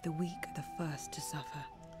strife, the weak are the first to suffer.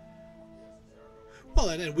 Well,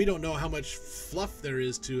 and we don't know how much fluff there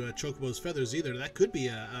is to a chocobo's feathers either. That could be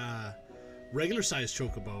a regular-sized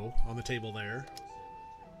chocobo on the table there.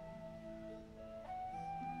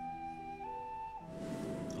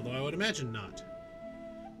 Although I would imagine not.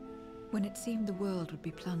 When it seemed the world would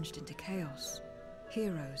be plunged into chaos,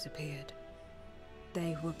 heroes appeared.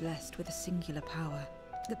 They who were blessed with a singular power,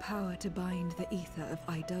 the power to bind the ether of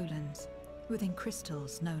Eidolons within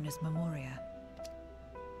crystals known as Memoria.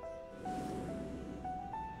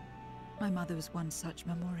 My mother was one such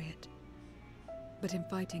Memoriate, but in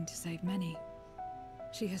fighting to save many,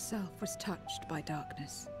 she herself was touched by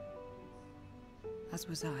darkness, as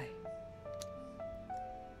was I.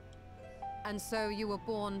 And so you were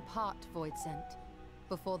born part Void Sent,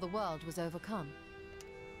 before the world was overcome.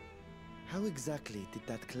 How exactly did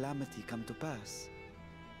that calamity come to pass?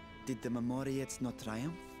 Did the Memoriates not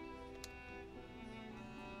triumph?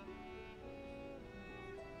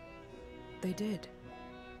 They did.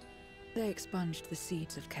 They expunged the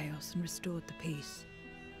seeds of chaos and restored the peace,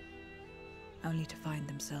 only to find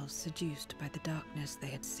themselves seduced by the darkness they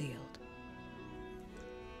had sealed.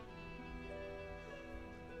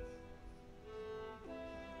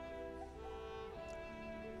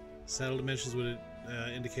 Saddle dimensions would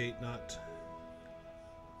indicate not.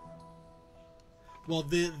 Well,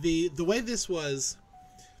 the way this was,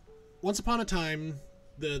 once upon a time,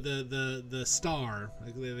 the star,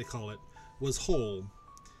 like they call it, was whole.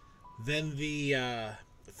 Then the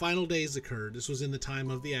final days occurred. This was in the time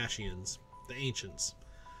of the Ashians, the ancients,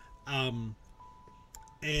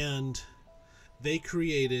 and they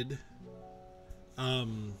created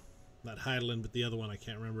not Heidelin, but the other one. I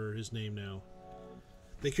can't remember his name now.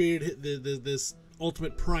 They created this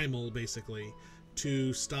ultimate primal, basically,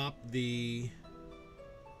 to stop the.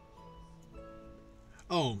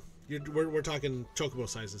 Oh, we're talking chocobo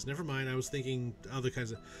sizes. Never mind. I was thinking other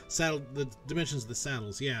kinds of saddle. The dimensions of the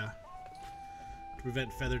saddles. Yeah. To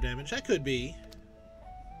prevent feather damage. That could be.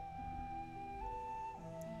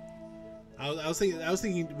 I was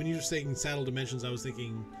thinking when you were saying saddle dimensions, I was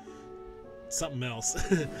thinking something else.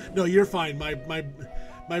 No, you're fine. My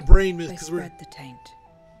brain They because we're spread the taint,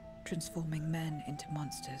 transforming men into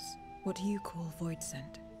monsters, what you call void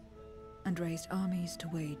sent, and raised armies to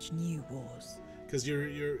wage new wars. Because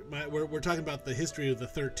we're talking about the history of the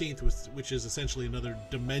 13th, which is essentially another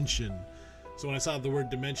dimension. So when I saw the word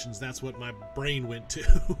dimensions, that's what my brain went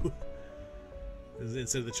to.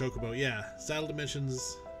 Instead of the chocobo. Yeah, saddle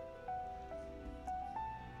dimensions.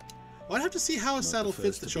 Well, I'd have to see how a saddle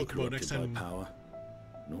fits the chocobo next time power,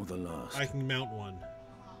 nor the last. I can mount one.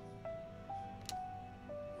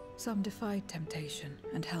 Some defied temptation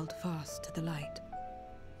and held fast to the light.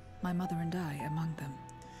 My mother and I among them.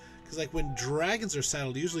 Because like when dragons are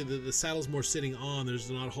saddled, usually the saddle's more sitting on. There's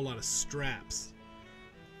not a whole lot of straps.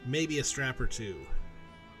 Maybe a strap or two.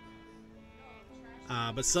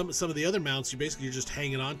 But some of the other mounts, you're just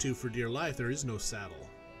hanging on to for dear life. There is no saddle.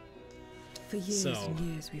 For years and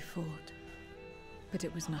years we fought, but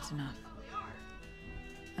it was not enough.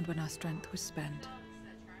 And when our strength was spent,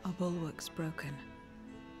 our bulwarks broken,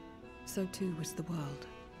 so too was the world.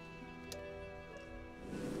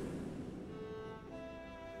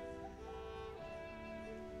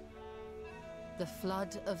 The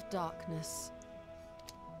flood of darkness.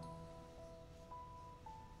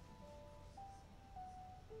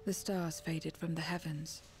 The stars faded from the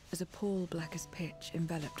heavens as a pall black as pitch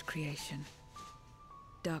enveloped creation.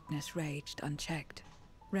 Darkness raged unchecked,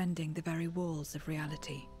 rending the very walls of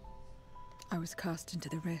reality. I was cast into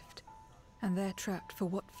the rift, and there trapped for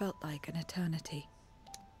what felt like an eternity.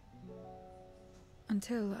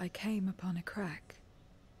 Until I came upon a crack.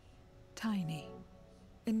 Tiny,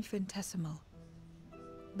 infinitesimal,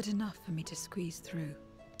 but enough for me to squeeze through.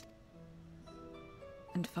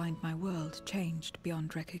 And find my world changed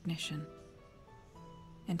beyond recognition,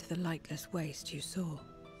 into the lightless waste you saw.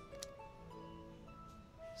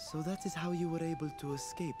 So that is how you were able to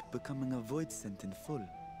escape becoming a void scent in full.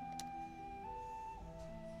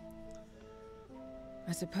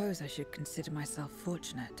 I suppose I should consider myself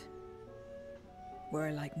fortunate. Were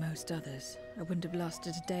I like most others, I wouldn't have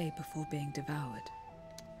lasted a day before being devoured.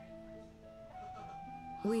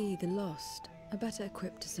 We, the lost, are better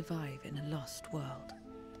equipped to survive in a lost world.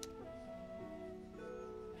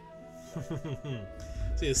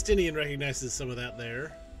 See, Estinian recognizes some of that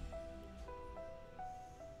there.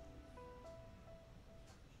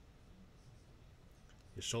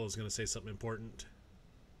 Yashol's going to say something important.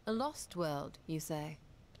 A lost world, you say?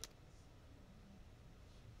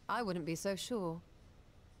 I wouldn't be so sure.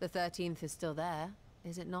 The 13th is still there,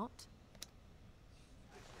 is it not?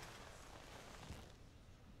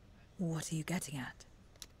 What are you getting at?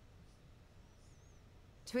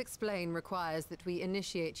 To explain requires that we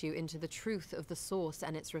initiate you into the truth of the source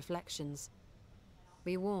and its reflections.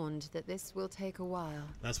 We warned that this will take a while.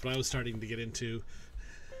 That's what I was starting to get into.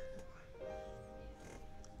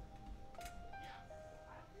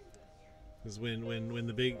 Because when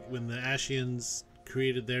the Ashians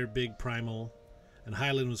created their big primal, and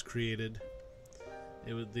Highland was created,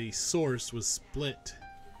 the source was split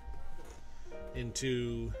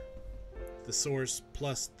into the source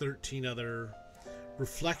plus 13 other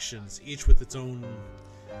reflections, each with its own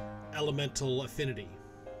elemental affinity.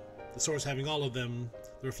 The source having all of them,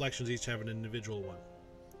 the reflections each have an individual one.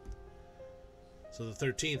 So the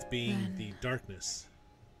 13th being Then, the darkness.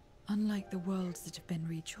 unlike the worlds that have been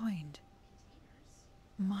rejoined,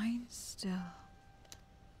 mine still...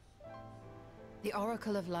 The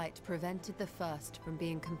Oracle of Light prevented the first from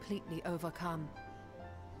being completely overcome.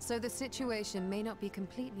 So the situation may not be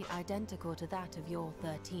completely identical to that of your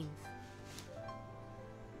 13th.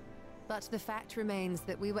 But the fact remains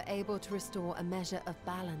that we were able to restore a measure of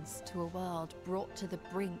balance to a world brought to the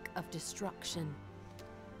brink of destruction.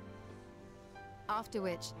 After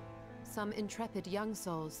which, some intrepid young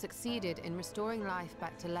souls succeeded in restoring life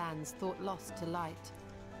back to lands thought lost to light.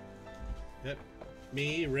 Yep.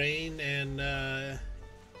 Me, Rain, and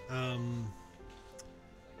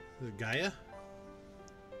Gaia?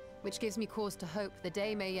 Which gives me cause to hope the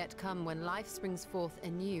day may yet come when life springs forth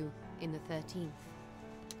anew in the 13th.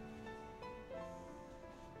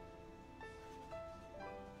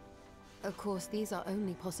 Of course, these are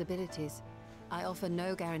only possibilities. I offer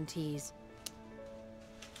no guarantees.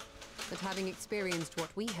 But having experienced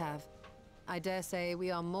what we have, I dare say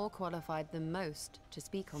we are more qualified than most to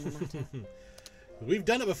speak on the matter. We've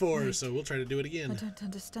done it before, so we'll try to do it I again. don't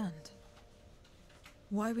understand.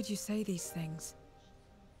 Why would you say these things?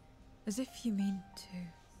 As if you mean to...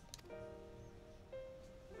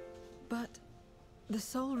 But the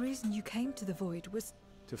sole reason you came to the Void was...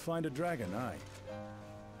 To find a dragon, aye.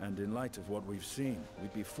 And in light of what we've seen,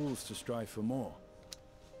 we'd be fools to strive for more.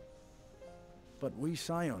 But we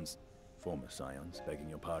Scions, former Scions, begging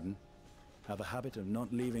your pardon, have a habit of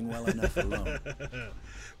not leaving well enough alone.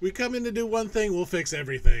 We come in to do one thing, we'll fix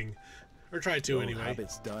everything. Or try to, Old anyway.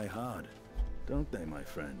 habits die hard, don't they, my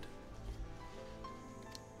friend?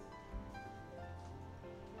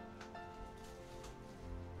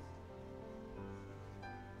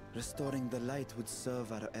 Restoring the light would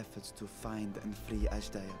serve our efforts to find and free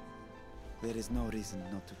Ashdaya. There is no reason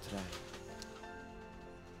not to try.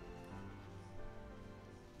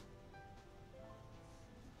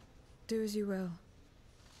 Do as you will.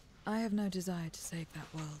 I have no desire to save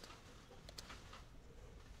that world.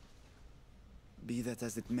 Be that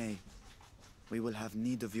as it may, we will have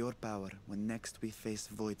need of your power when next we face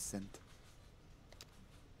Voidsent.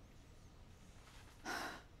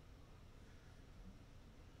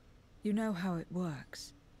 You know how it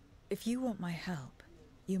works. If you want my help,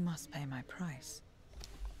 you must pay my price.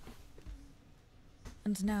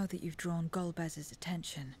 And now that you've drawn Golbez's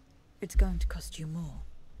attention, it's going to cost you more.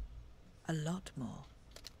 A lot more.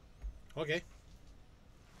 Okay.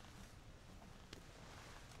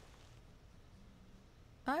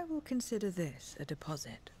 I will consider this a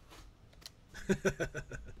deposit.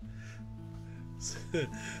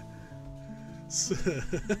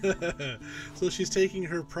 So she's taking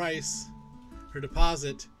her price, her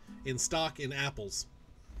deposit, in stock in apples.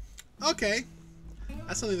 Okay.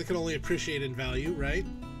 That's something that can only appreciate in value, right?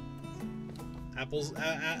 Apples,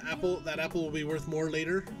 that apple will be worth more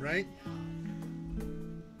later, right?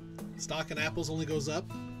 Stock in apples only goes up.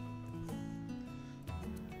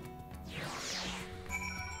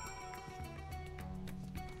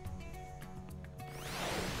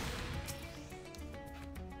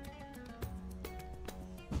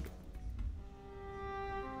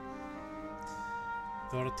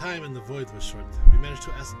 Though our time in the void was short, we managed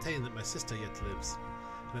to ascertain that my sister yet lives,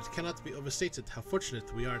 and it cannot be overstated how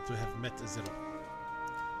fortunate we are to have met Zero.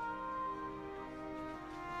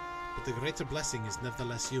 But the greater blessing is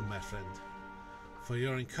nevertheless you, my friend, for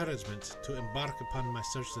your encouragement to embark upon my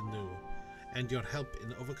search anew, and your help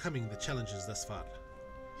in overcoming the challenges thus far.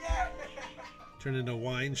 Turn into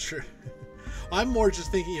wine, sure. I'm more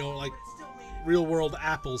just thinking, you know, like real world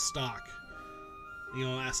Apple stock. You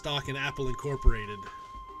know, stock in Apple Incorporated.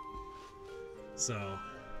 So,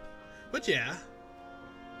 but yeah,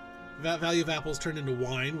 value of apples turned into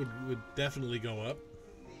wine would definitely go up.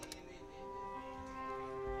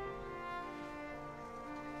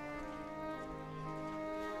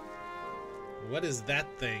 What is that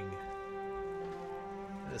thing?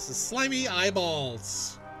 This is slimy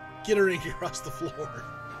eyeballs skittering across the floor.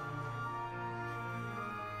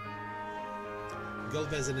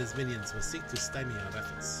 Golbez and his minions will seek to stymie our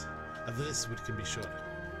efforts. Of this we can be sure.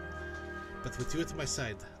 But with you at my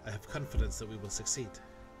side, I have confidence that we will succeed.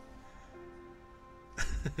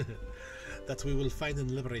 That we will find and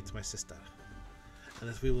liberate my sister, and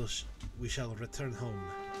that we shall return home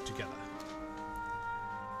together.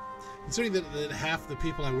 Considering that half the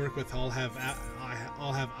people I work with all have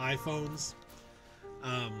iPhones,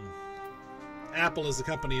 Apple as a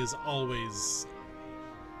company is always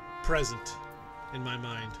present in my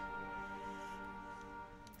mind.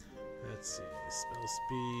 Let's see. Spell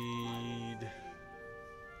speed,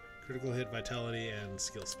 critical hit, vitality, and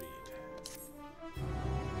skill speed.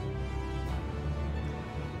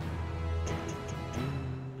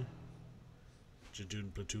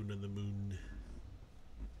 Jadoon platoon in the moon.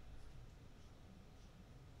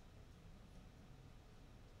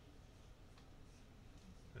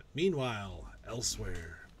 Meanwhile,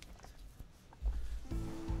 elsewhere,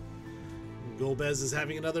 Golbez is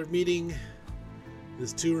having another meeting.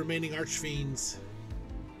 There's 2 remaining archfiends.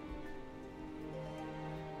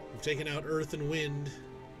 We've taken out earth and wind.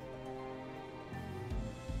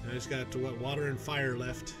 I just got to what, water and fire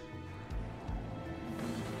left.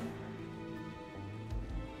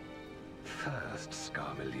 First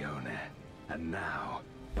Scarmiglione, and now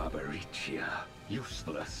Barbariccia.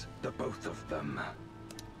 Useless, the both of them.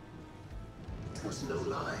 It was no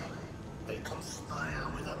lie. They conspire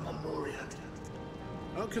with a Memoriat.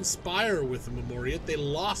 I don't conspire with the Memoriat. They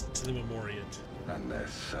lost to the Memoriat. And their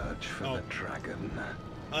search for the dragon.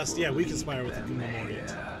 Us, yeah, we conspire with the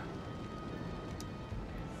Memoriat.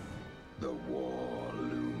 The war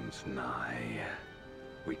looms nigh.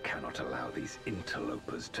 We cannot allow these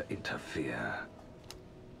interlopers to interfere.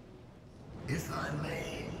 If I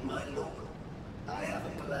may, my lord, I have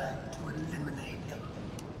a plan to eliminate them.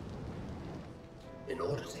 In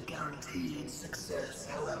order to guarantee its success,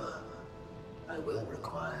 however, I will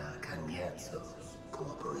require Cagnezzo's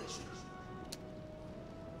cooperation.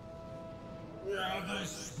 Yeah, there's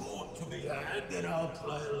sport to be had, then I'll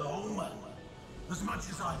play along. As much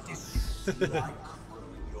as I dislike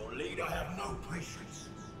following your lead, I have no patience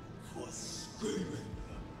for scheming.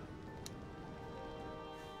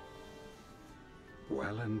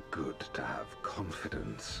 Well and good to have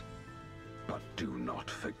confidence, but do not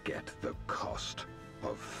forget the cost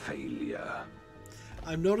of failure.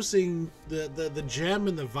 I'm noticing the gem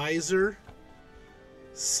in the visor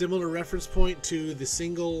similar reference point to the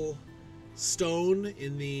single stone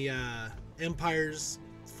in the Empire's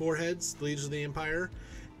foreheads, the leaders of the Empire,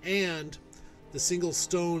 and the single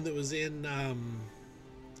stone that was in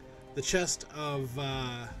the chest of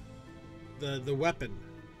the weapon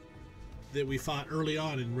that we fought early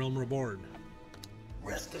on in Realm Reborn.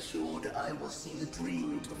 Rest assured, I will see the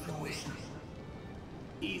dream to fruition.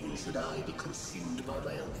 Even should I be consumed by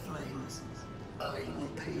my own flames, I will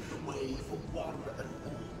pave the way for one and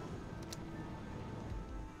all.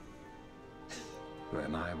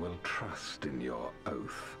 Then I will trust in your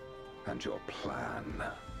oath and your plan.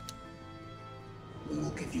 We will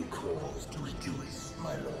give you cause to rejoice,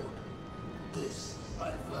 my lord. This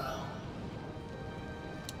I vow.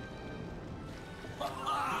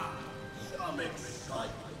 Ha-ha! Some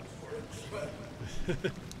excitement for a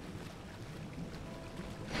change.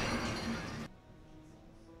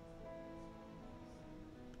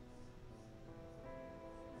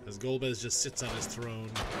 As Golbez just sits on his throne.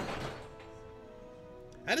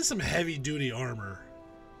 That is some heavy-duty armor.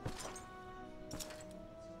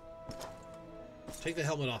 Take the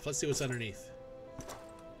helmet off. Let's see what's underneath.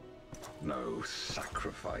 No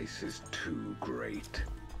sacrifice is too great.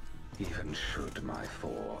 Even should my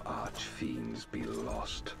 4 archfiends be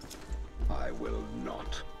lost, I will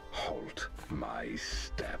not halt my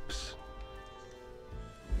steps.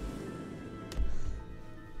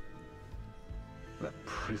 The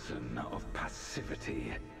prison of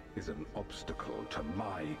passivity is an obstacle to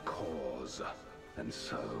my cause, and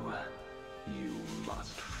so you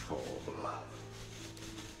must fall.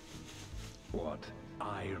 What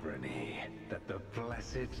irony that the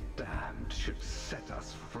blessed damned should set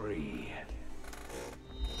us free.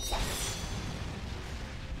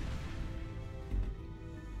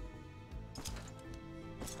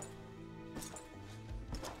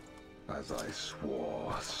 As I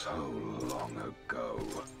swore so long ago.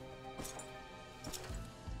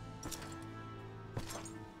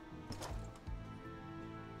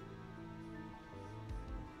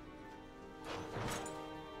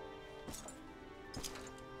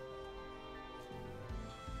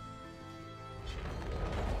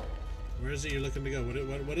 Where is it you're looking to go?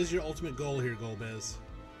 What is your ultimate goal here, Golbez?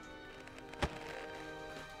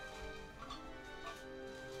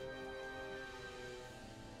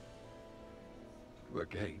 The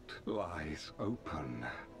gate lies open.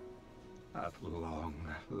 At long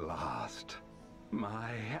last,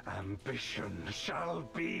 my ambition shall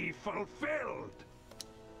be fulfilled.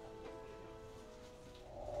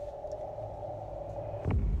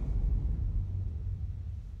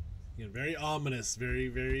 You know, very ominous,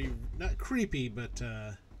 very not creepy, but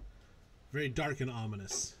very dark and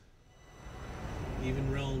ominous.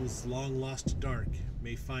 Even realms long lost to dark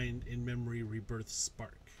may find in memory rebirth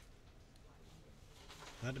spark.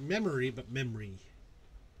 Not memory, but memory.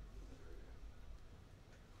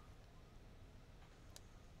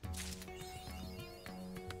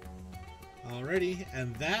 Alrighty,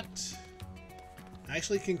 and that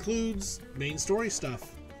actually concludes main story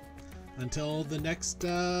stuff until the next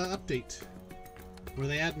update, where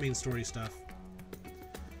they add main story stuff,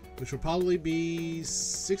 which will probably be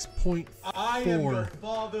 6.4. I am your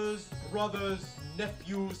father's brother's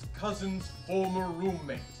nephew's cousin's former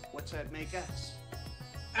roommate. What's that make us?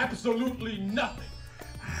 Absolutely nothing.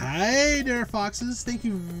 Hi there, Foxes. Thank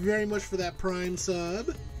you very much for that Prime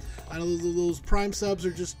sub. I know those Prime subs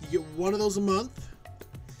are just, you get one of those a month.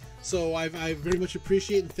 So I very much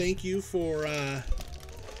appreciate and thank you for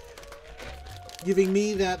giving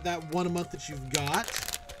me that one a month that you've got.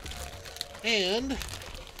 And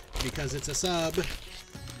because it's a sub,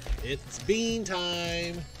 it's bean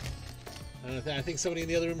time. I think somebody in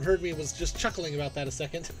the other room heard me and was just chuckling about that a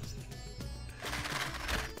second.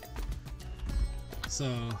 So,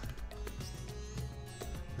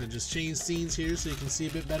 I just change scenes here so you can see a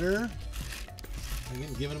bit better.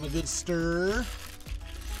 Again, giving them a good stir.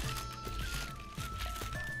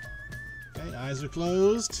 Okay, eyes are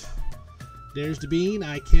closed. There's the bean.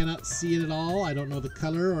 I cannot see it at all. I don't know the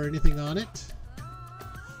color or anything on it.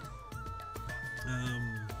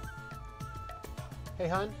 Hey,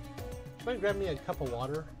 hon, do you mind grabbing me a cup of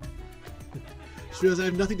water? Just realized I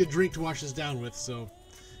have nothing to drink to wash this down with, so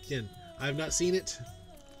again, I have not seen it.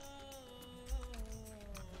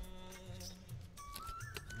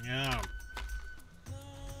 Yeah.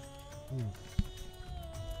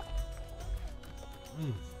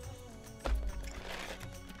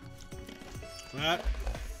 That.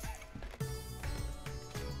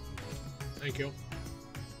 Thank you.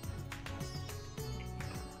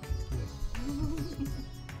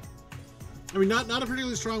 I mean, not a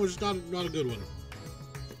particularly strong one, just not a good one.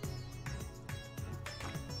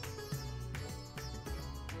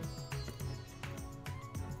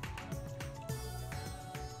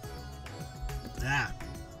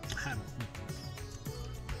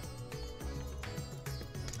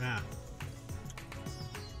 Ah.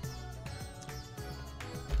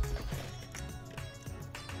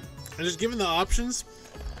 And just given the options,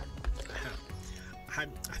 I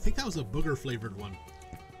think that was a booger flavored one.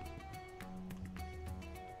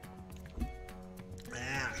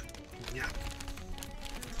 Ah, yeah.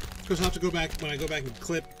 Of course, I'll have to go back when I go back and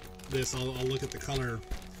clip this. I'll look at the color,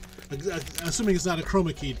 assuming it's not a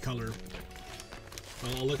chroma keyed color.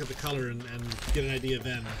 I'll look at the color and get an idea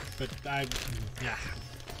then. But yeah.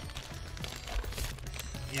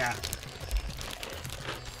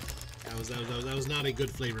 That was not a good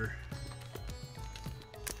flavor.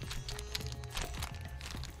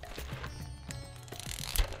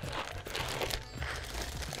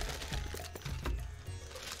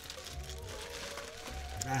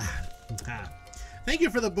 Thank you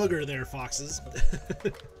for the booger there, Foxes.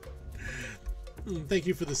 Thank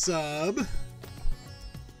you for the sub.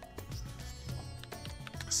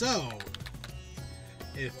 So,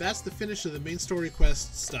 if that's the finish of the main story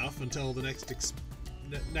quest stuff until the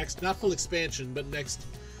next not full expansion, but next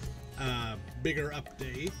bigger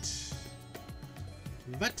update,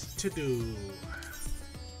 what to do?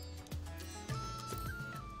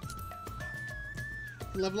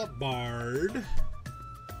 Level up Bard.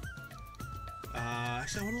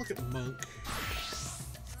 Actually, I want to look at Monk.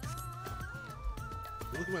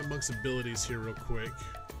 Look at my Monk's abilities here real quick.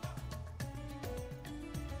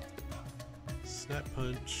 Snap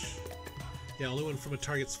Punch. Yeah, only one from a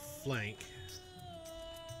target's flank.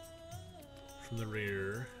 From the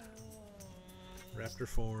rear. Raptor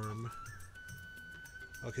form.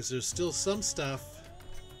 Okay, so there's still some stuff.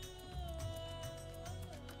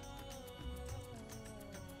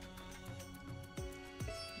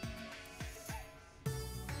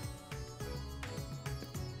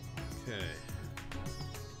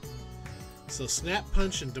 So Snap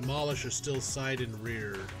Punch and Demolish are still side and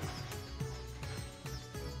rear.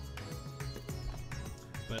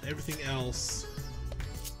 But everything else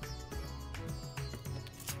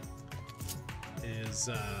is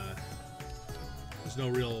there's no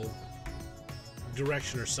real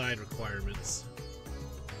direction or side requirements.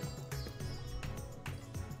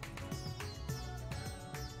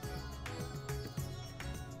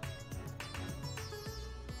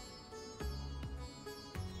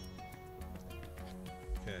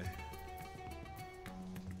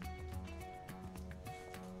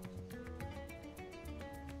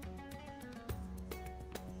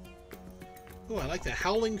 Oh, I like the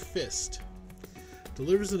Howling Fist.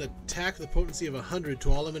 Delivers an attack with a potency of 100 to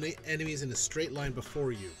all enemies in a straight line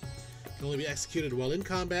before you. Can only be executed while in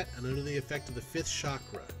combat and under the effect of the 5th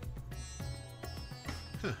chakra.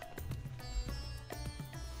 Huh.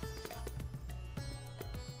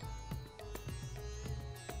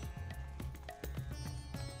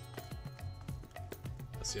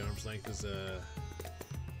 Let's see, arm's length is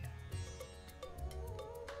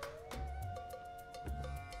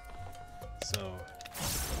so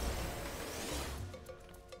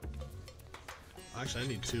actually I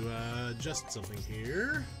need to adjust something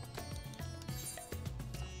here.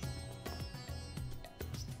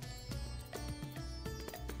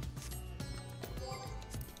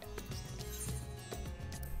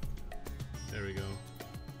 There we go.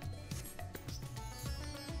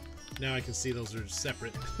 Now I can see those are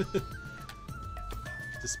separate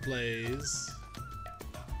displays.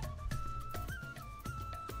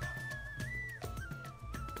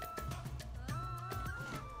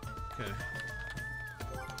 Okay.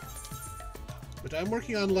 But I'm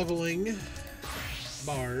working on leveling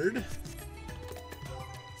Bard.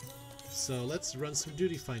 So let's run some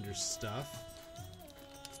Duty Finder stuff.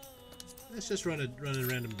 Let's just run a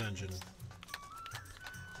random dungeon.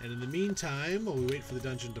 And in the meantime, while we wait for the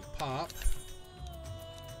dungeon to pop,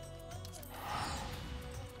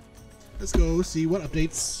 let's go see what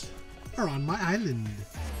updates are on my island.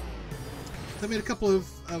 I made a couple of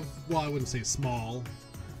well, I wouldn't say small,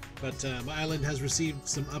 but my island has received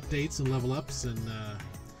some updates and level ups and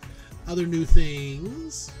other new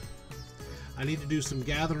things. I need to do some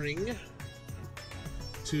gathering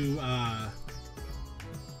to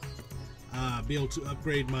be able to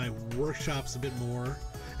upgrade my workshops a bit more.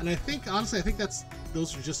 And I think, honestly, I think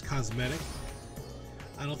those are just cosmetic.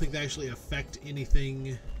 I don't think they actually affect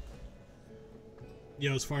anything, you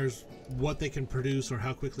know, as far as what they can produce or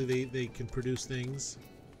how quickly they can produce things.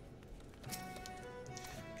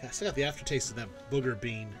 Okay, I still got the aftertaste of that booger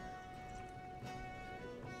bean.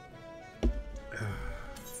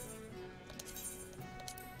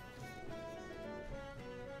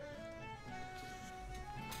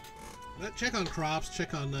 Check on crops,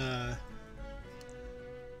 check on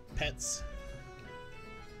pets.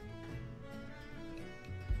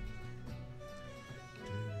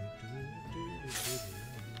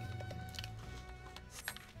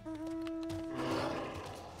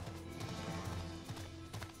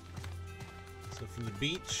 from the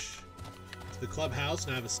beach to the clubhouse.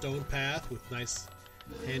 Now I have a stone path with nice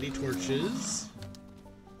handy torches.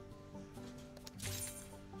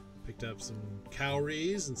 Picked up some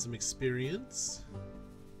cowries and some experience.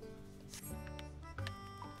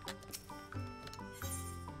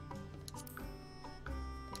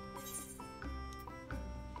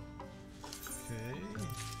 Okay.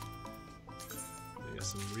 We got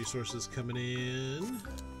some resources coming in.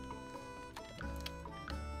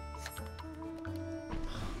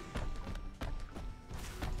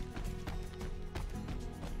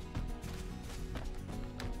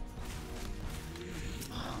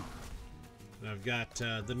 I've got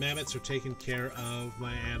the mammoths are taking care of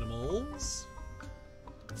my animals.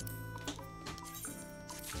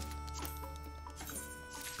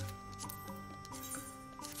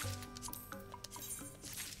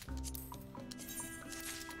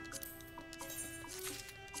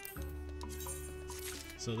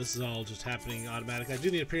 So this is all just happening automatic. I do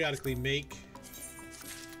need to periodically make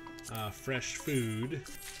fresh food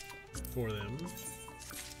for them.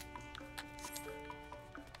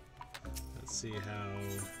 See how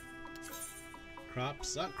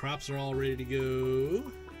crops are all ready to go.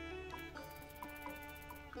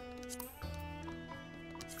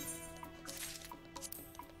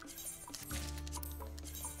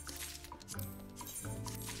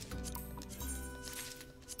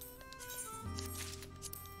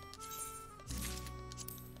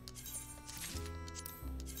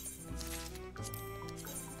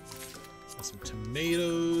 Got some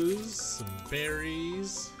tomatoes, some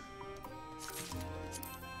berries.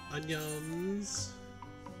 Onions.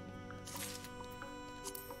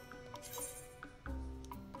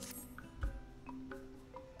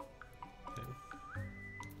 Okay.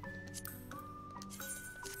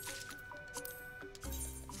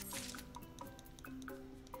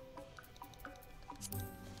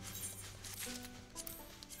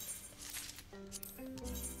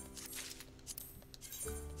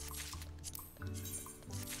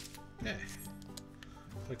 Okay.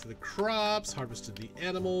 Collected the crops, harvested the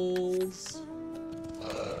animals.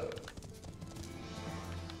 I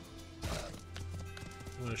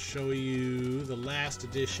want to show you the last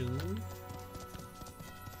addition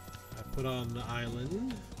I put on the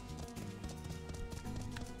island.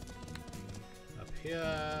 Up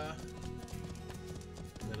here.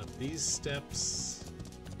 Then up these steps.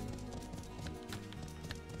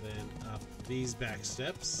 Then up these back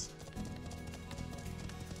steps.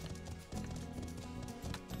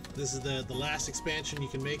 This is the last expansion you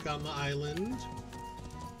can make on the island.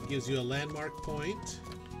 It gives you a landmark point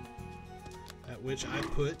at which I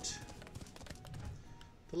put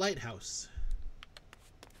the lighthouse.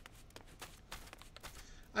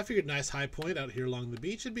 I figured nice high point out here along the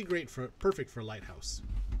beach would be perfect for a lighthouse.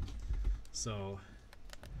 So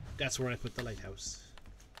that's where I put the lighthouse.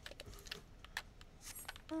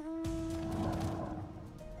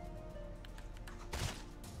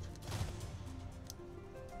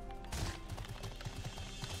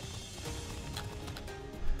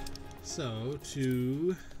 So,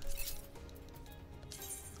 to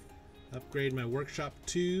upgrade my workshop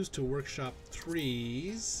 2s to workshop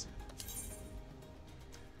 3s,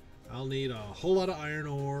 I'll need a whole lot of iron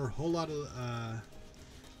ore, a whole lot of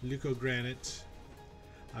leucogranite.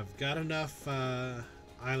 I've got enough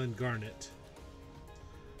island garnet.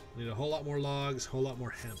 Need a whole lot more logs, a whole lot more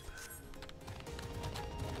hemp.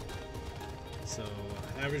 So,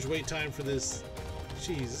 average wait time for this.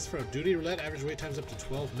 Jeez, this is for a duty roulette. Average wait time's up to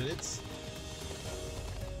 12 minutes.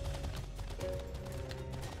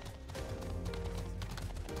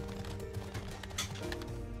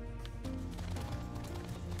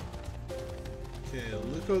 Okay,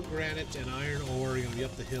 leucogranite and iron ore are going to be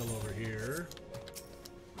up the hill over here.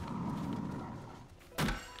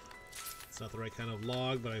 It's not the right kind of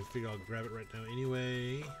log, but I figure I'll grab it right now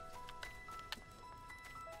anyway.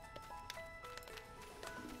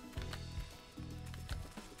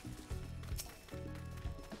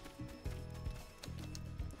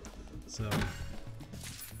 So,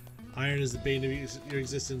 iron is the bane of your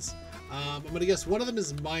existence. I'm going to guess one of them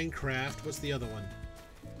is Minecraft. What's the other one?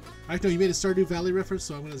 Alright, no, you made a Stardew Valley reference,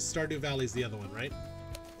 so I'm going to Stardew Valley is the other one, right?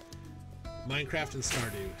 Minecraft and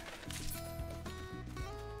Stardew.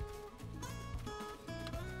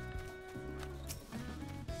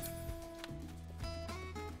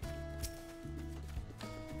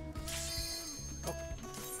 Oh.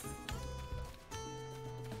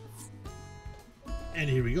 And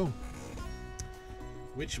here we go.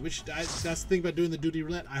 That's the thing about doing the duty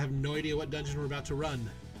roulette. I have no idea what dungeon we're about to run.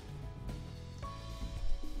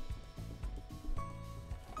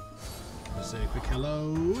 I'll say a quick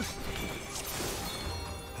hello.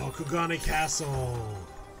 Hokugane Castle.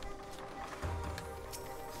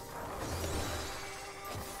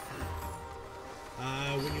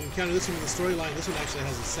 When you encounter this one in the storyline, this one actually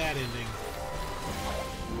has a sad ending.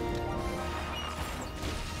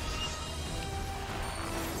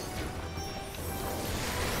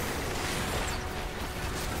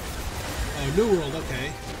 Oh, New World,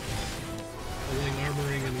 okay. Leveling,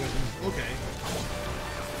 armoring, and weapons. Okay.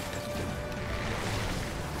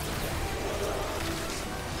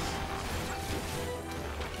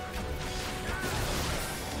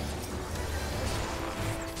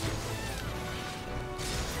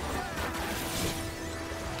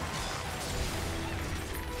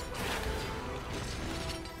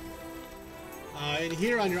 And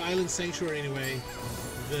here on your island sanctuary, anyway,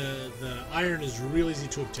 the iron is real easy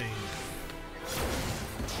to obtain.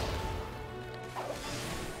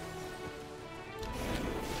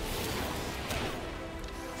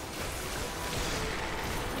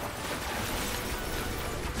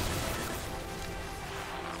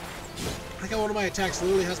 I got one of my attacks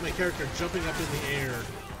literally has my character jumping up in the air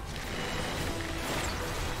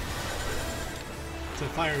to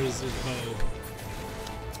fire his bow.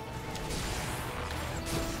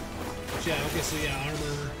 Yeah, okay, so yeah,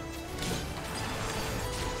 armor.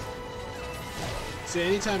 So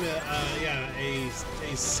anytime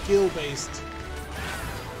a skill-based,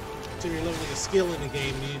 so you're leveling a skill in the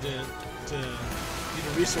game, you need a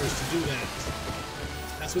resource to do that.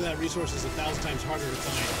 That's why that resource is 1,000 times harder to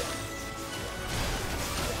find.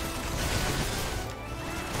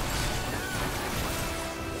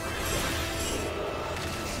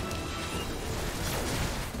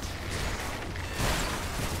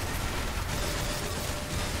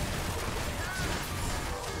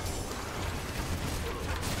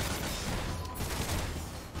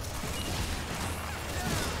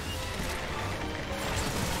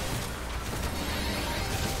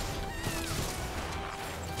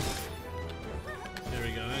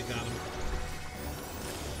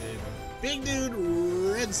 Big dude,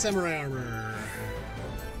 red samurai armor.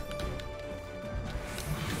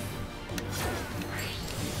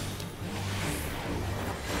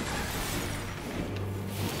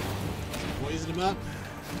 Poison him up.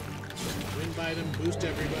 Wind bite him, boost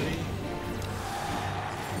everybody.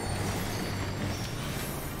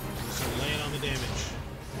 Start laying on the damage.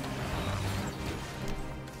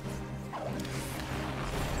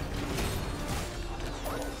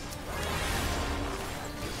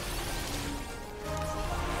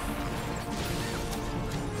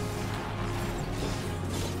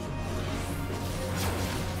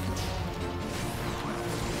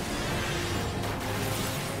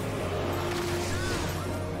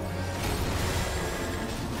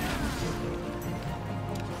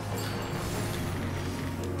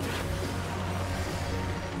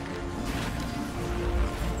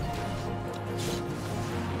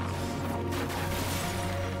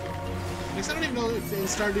 I don't even know if in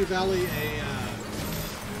Stardew Valley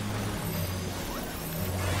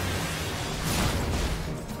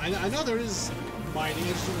I know there is mining, I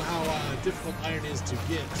just don't know how difficult iron is to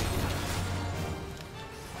get.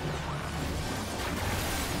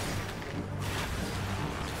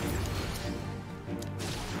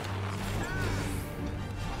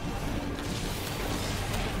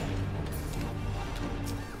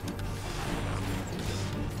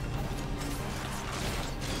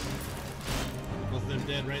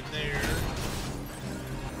 Dead right there.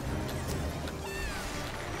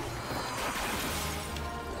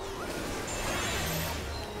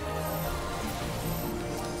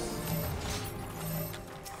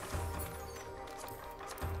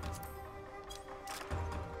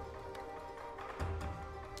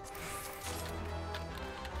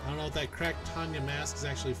 I don't know what that cracked Tanya mask is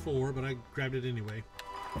actually for, but I grabbed it anyway.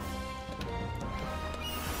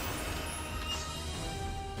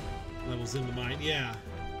 Levels in the mine, yeah.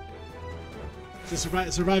 Just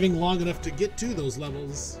surviving long enough to get to those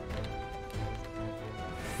levels,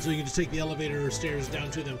 so you can just take the elevator or stairs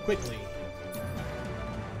down to them quickly.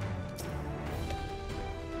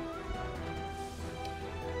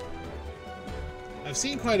 I've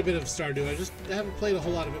seen quite a bit of Stardew, I haven't played a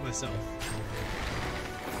whole lot of it myself.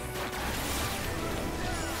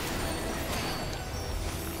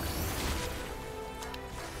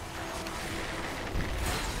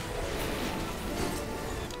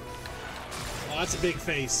 That's a big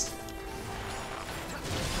face.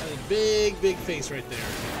 That's a big, big face right there.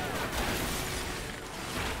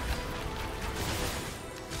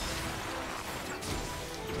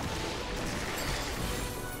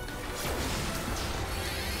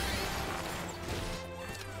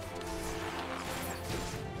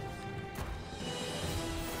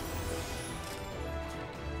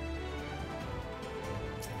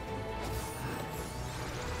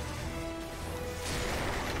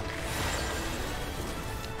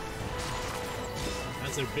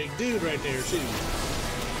 That's a big dude right there, too.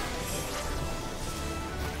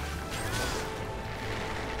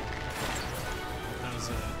 That was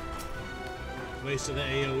a waste of the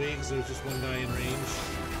AoE because there was just one guy in range.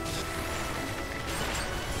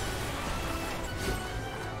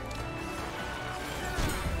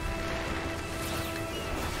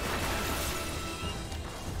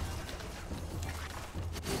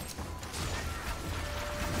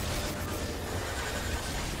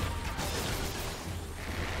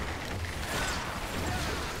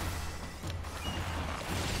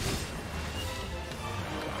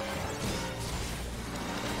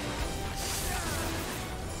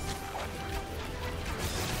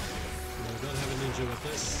 With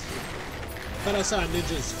this. Thought I saw a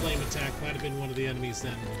ninja's flame attack. Might have been one of the enemies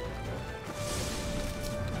then.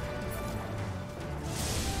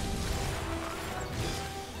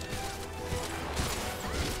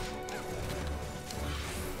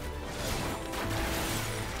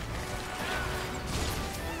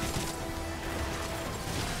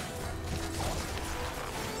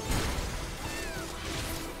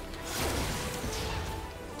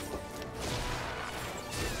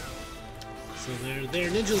 So their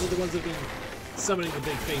ninjas are the ones that have been summoning the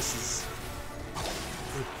big faces.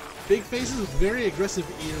 The big faces with very aggressive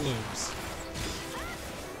earlobes.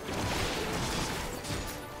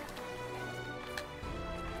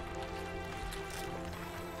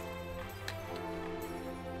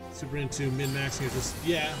 Super into min-maxing it, just,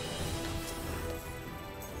 yeah.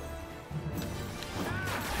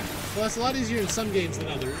 Well, it's a lot easier in some games than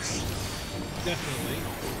others. Definitely.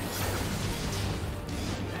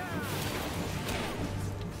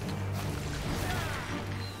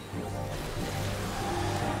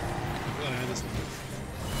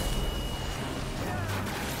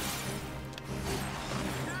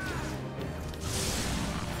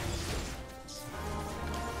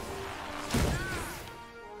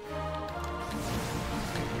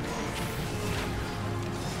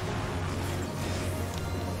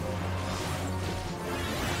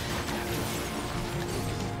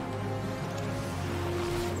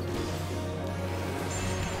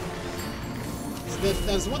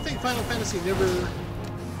 That's one thing Final Fantasy never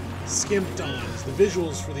skimped on, is the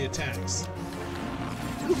visuals for the attacks.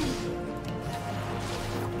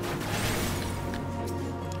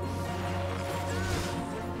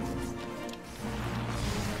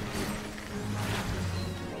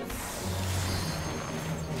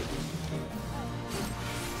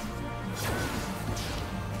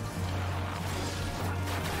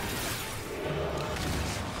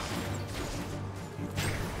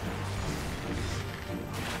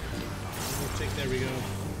 There we go.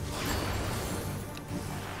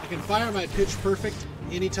 I can fire my pitch perfect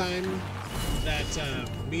anytime that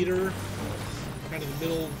meter, kind of the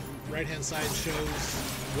middle right-hand side, shows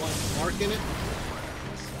one mark in it.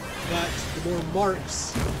 But the more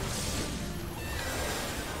marks,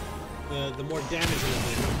 the more damage it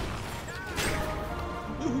will do.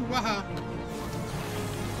 Woohoo! Waha!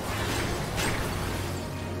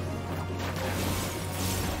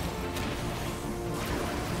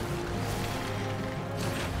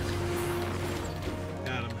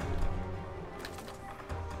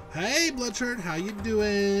 Hey, Bloodshirt, how you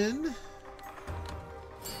doing?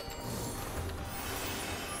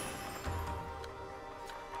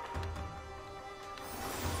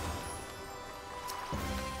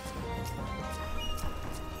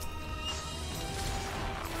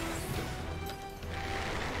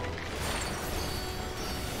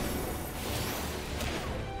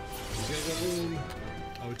 He's gonna go boom.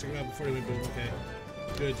 Oh, we took him out before he went boom. Okay,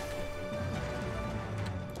 good.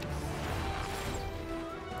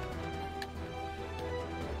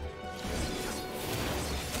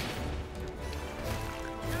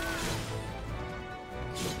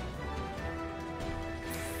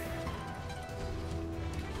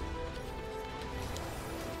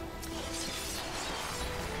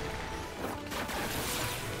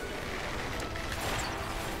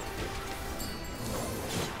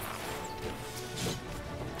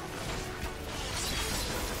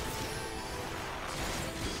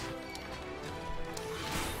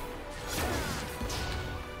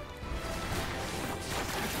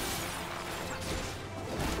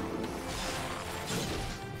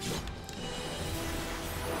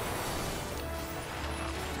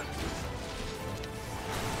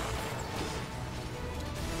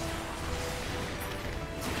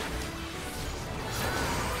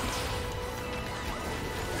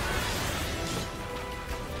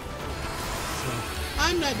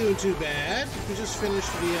 I'm not doing too bad. We just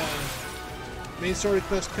finished the main story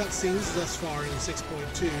quest cutscenes thus far in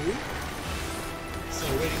 6.2.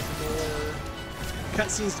 So waiting for more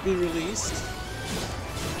cutscenes to be released.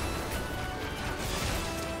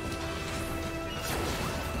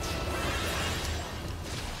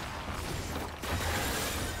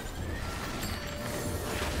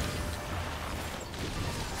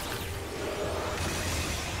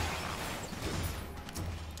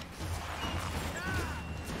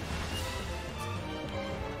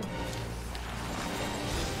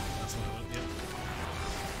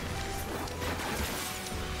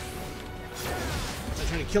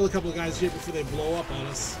 Trying to kill a couple of guys here before they blow up on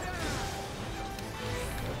us.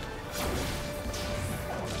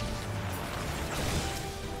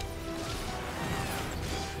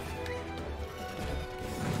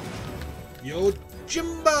 Yo,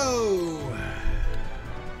 Jimbo!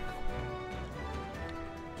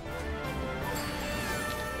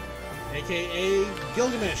 AKA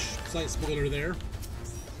Gilgamesh. Slight spoiler there.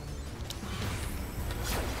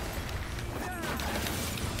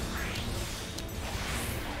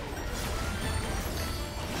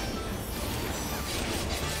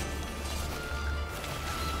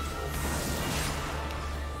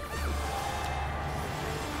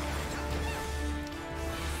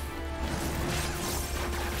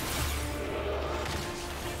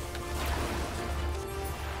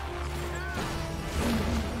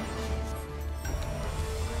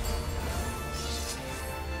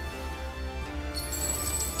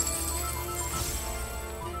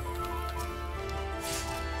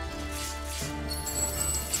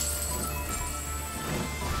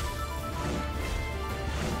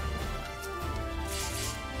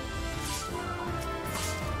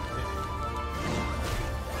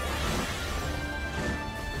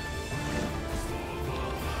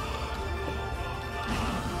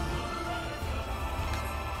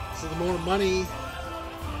 So the more money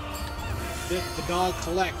that the dog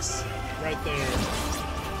collects right there,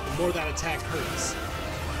 the more that attack hurts.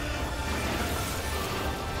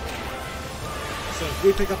 So if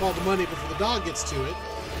we pick up all the money before the dog gets to it,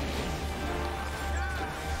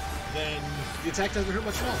 then the attack doesn't hurt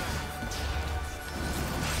much at all.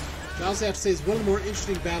 I also have to say it's one of the more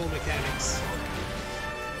interesting battle mechanics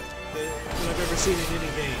that I've ever seen in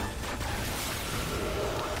any game.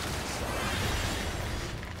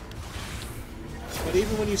 But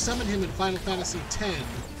even when you summon him in Final Fantasy X,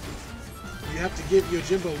 you have to give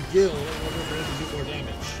Yojimbo Gil in order for him to do more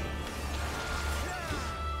damage.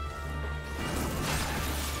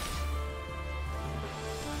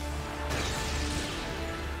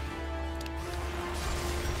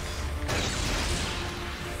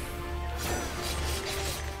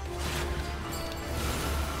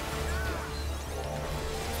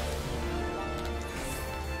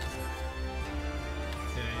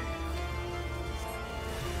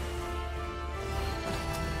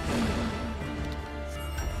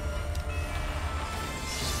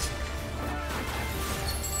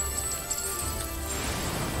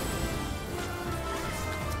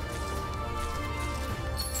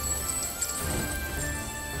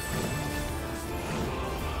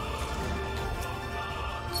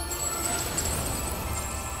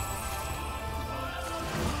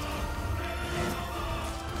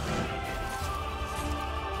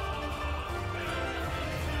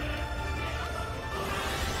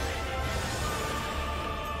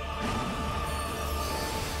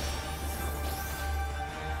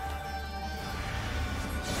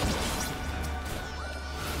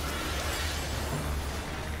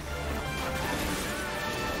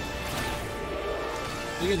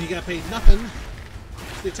 Again, he got paid nothing.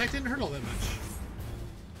 The attack didn't hurt all that much.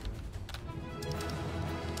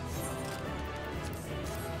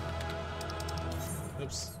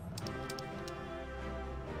 Oops.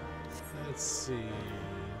 Let's see.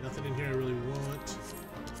 Nothing in here I really want.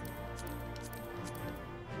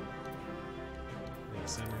 Yeah,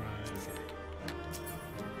 samurai. Okay.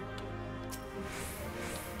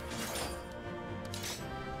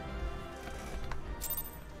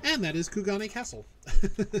 And that is Kugane Castle.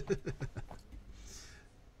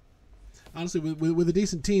 Honestly, with a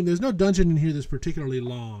decent team, there's no dungeon in here that's particularly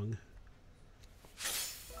long.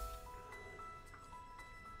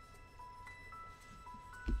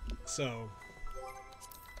 So,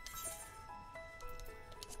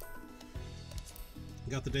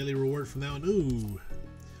 got the daily reward from that one. Ooh,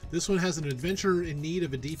 this one has an adventure in need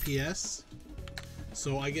of a DPS,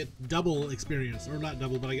 so I get double experience, or not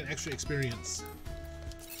double, but I get extra experience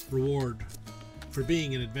reward for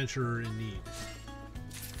being an adventurer in need.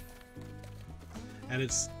 And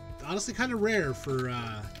it's honestly kind of rare for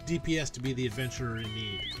DPS to be the adventurer in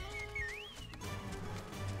need.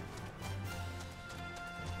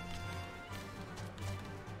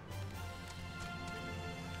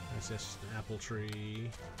 That's just an apple tree.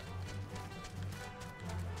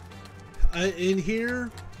 In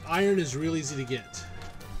here, iron is real easy to get.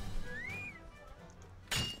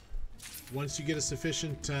 Once you get a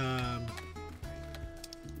sufficient, a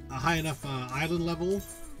high enough island level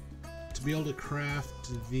to be able to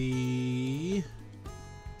craft the,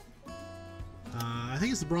 I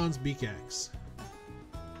think it's the bronze beak axe.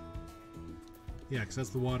 Yeah, because that's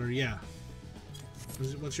the water, yeah.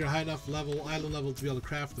 Once you're high enough level, island level to be able to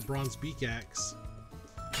craft the bronze beak axe,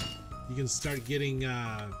 you can start getting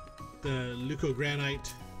the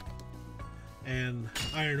leucogranite and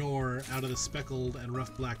iron ore out of the speckled and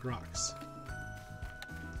rough black rocks.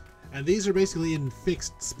 And these are basically in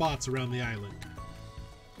fixed spots around the island.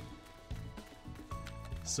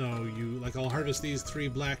 So I'll harvest these 3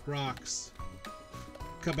 black rocks,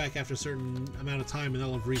 come back after a certain amount of time, and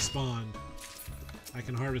they'll have respawned. I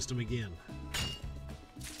can harvest them again.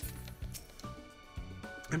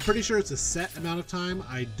 I'm pretty sure it's a set amount of time.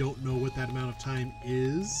 I don't know what that amount of time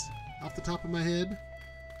is off the top of my head.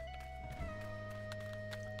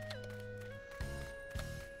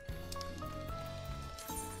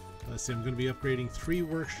 Let's see, I'm going to be upgrading 3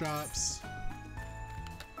 workshops.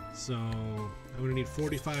 So I'm going to need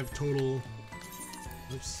 45 total.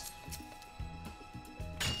 Oops.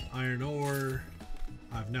 Iron ore.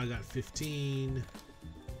 I've now got 15.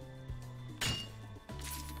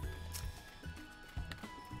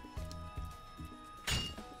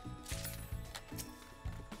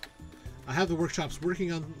 I have the workshops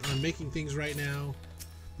working on making things right now,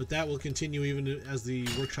 but that will continue even as the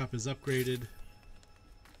workshop is upgraded.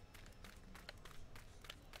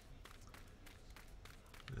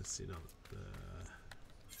 Let's see, no,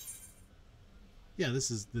 yeah,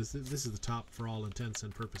 this is the top for all intents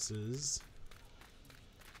and purposes.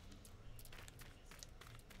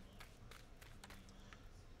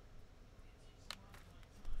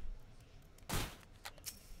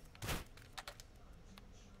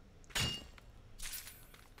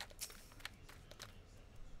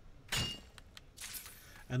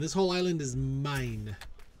 And this whole island is mine.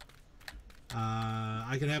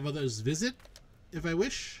 I can have others visit if I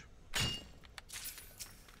wish.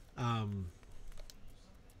 So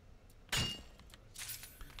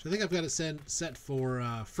I think I've got it set for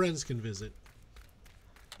friends can visit.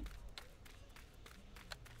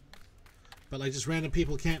 But like just random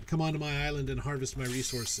people can't come onto my island and harvest my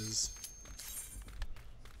resources.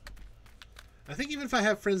 I think even if I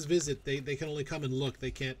have friends visit, they can only come and look.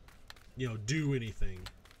 They can't, you know, do anything.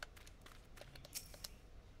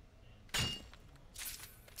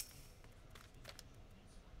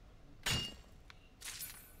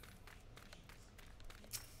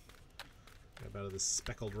 Out of this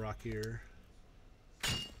speckled rock here.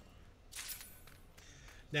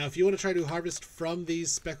 Now if you want to try to harvest from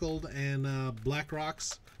these speckled and black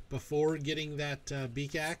rocks before getting that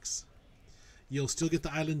beak axe, you'll still get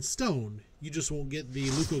the island stone. You just won't get the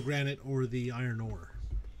leucogranite or the iron ore.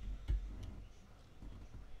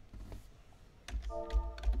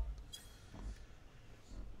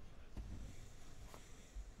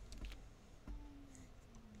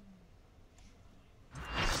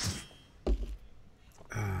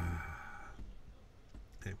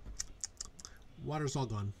 Water's all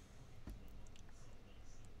gone.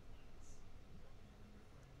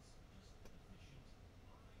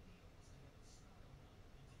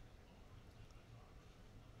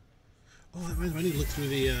 Oh, I need to look through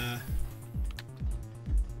the I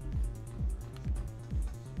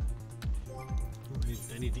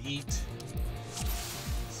need to eat.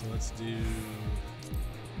 So let's do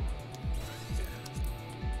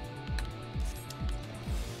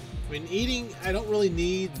I mean, eating, I don't really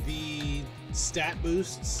need the stat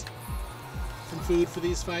boosts from food for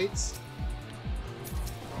these fights,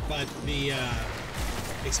 but the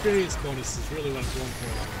experience bonus is really what I'm going for.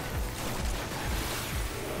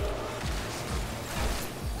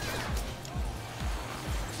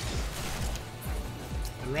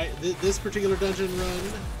 And right, this particular dungeon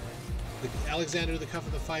run, Alexander the Cuff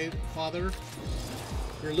of the Father,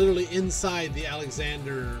 we're literally inside the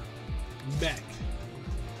Alexander mech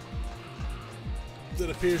that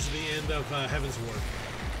appears at the end of Heaven's Ward.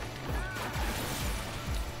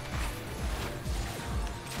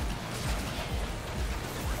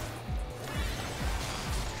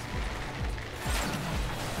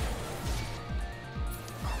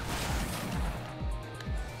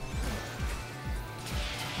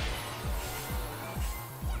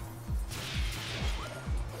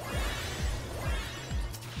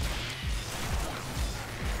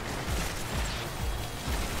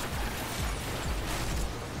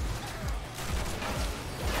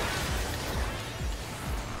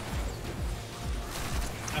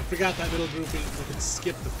 I forgot that middle group we could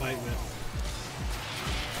skip the fight with.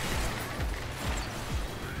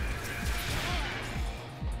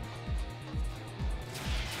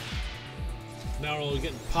 Now we're all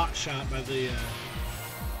getting pot shot by the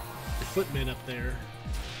footmen up there.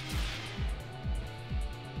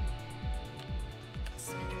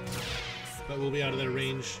 But we'll be out of their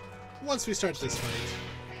range once we start this fight.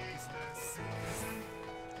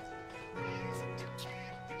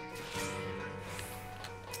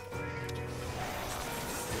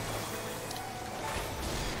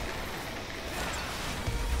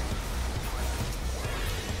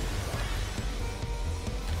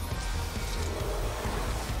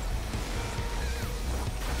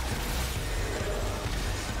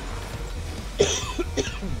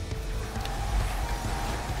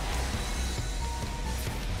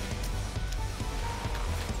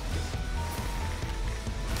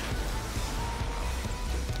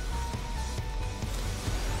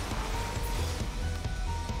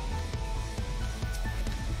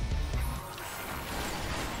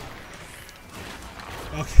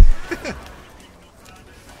 Okay.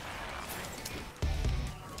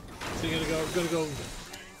 So you're gonna go.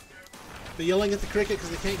 They're yelling at the cricket because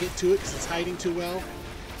they can't get to it because it's hiding too well.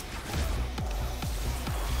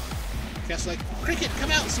 Cat's like, cricket,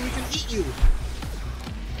 come out so we can eat you.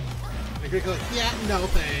 And the cricket like, yeah, no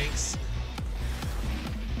thanks.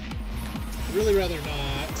 I'd really rather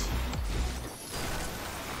not.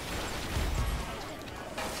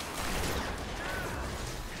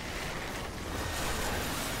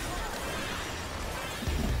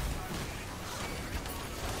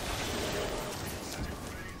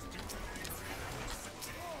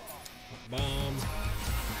 Bomb.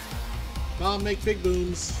 Bomb, make big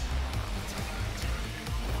booms.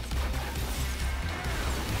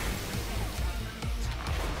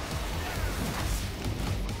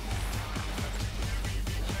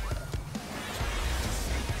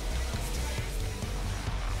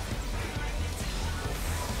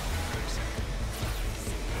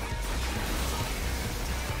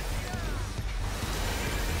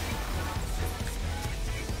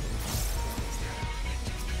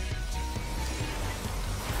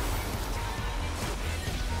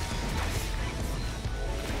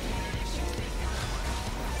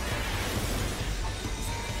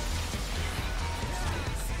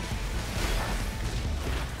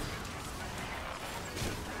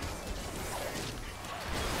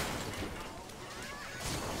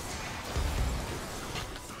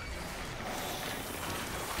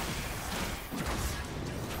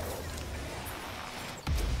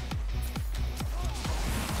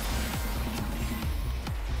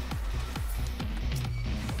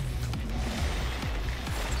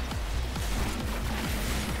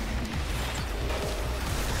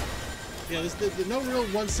 Yeah, there's no real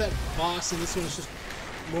one-set boss, and this one is just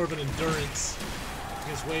more of an endurance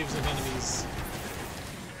against waves of enemies.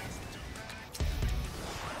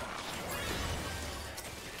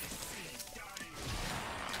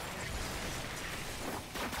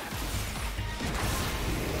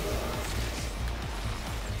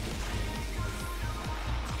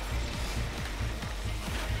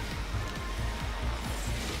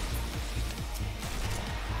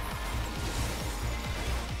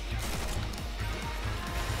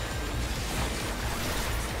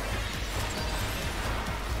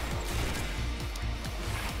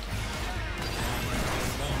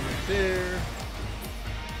 There.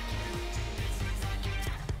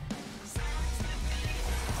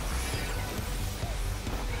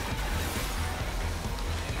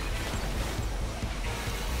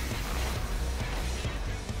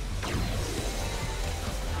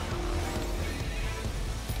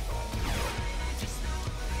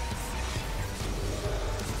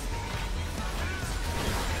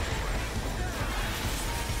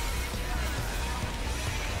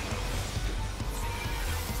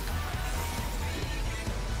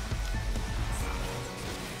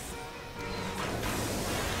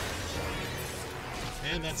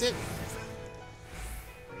 And that's it.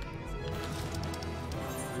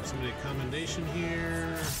 Give somebody a commendation here.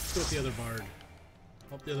 Let's go with the other bard.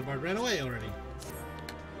 Hope the other bard ran away already.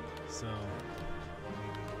 So.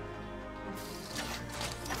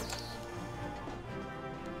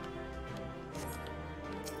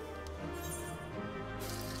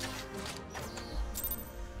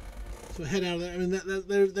 So head out of there. I mean,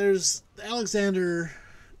 there's Alexander.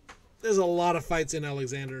 There's a lot of fights in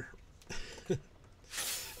Alexander.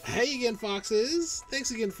 Hey again, Foxes.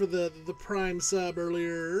 Thanks again for the Prime sub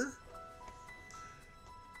earlier.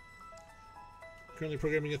 Currently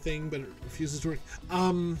programming a thing, but it refuses to work.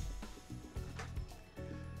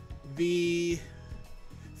 The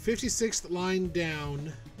 56th line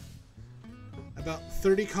down, about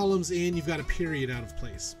 30 columns in, you've got a period out of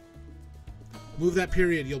place. Move that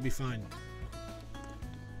period, you'll be fine.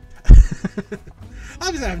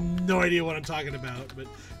 Obviously, I have no idea what I'm talking about, but...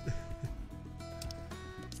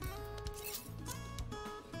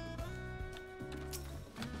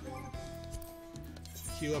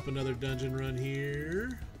 Queue up another dungeon run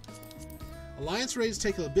here. Alliance raids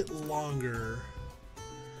take a bit longer,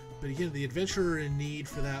 but again, the adventurer in need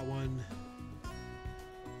for that one.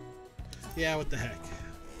 Yeah, what the heck.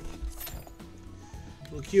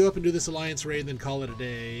 We'll queue up and do this alliance raid and then call it a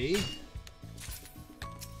day.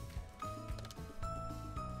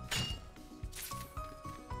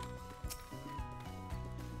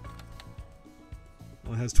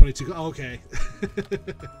 Well, it has 22. Oh, okay.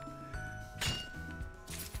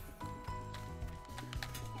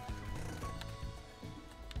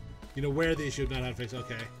 You know where the issue, not how to fix.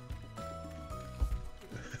 Okay.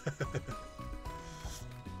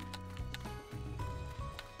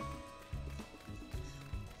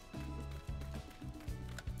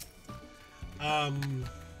 Are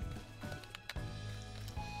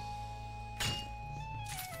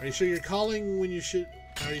you sure you're calling when you should?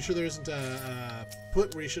 Are you sure there isn't a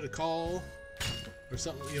put where you should have called or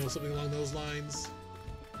something? You know, something along those lines.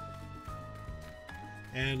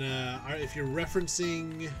 And if you're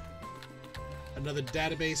referencing another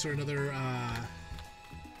database or another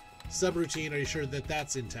subroutine, are you sure that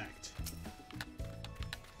that's intact?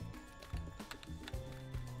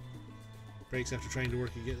 Breaks after trying to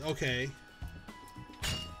work again. Okay.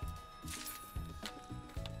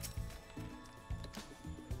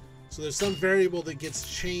 So there's some variable that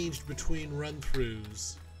gets changed between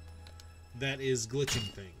run-throughs that is glitching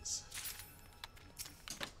things.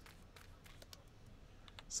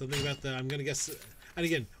 Something about the, I'm going to guess, and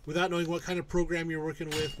again, without knowing what kind of program you're working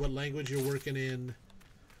with, what language you're working in,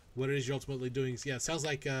 what it is you're ultimately doing. Yeah, it sounds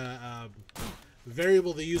like a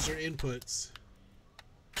variable the user inputs,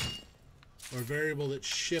 or a variable that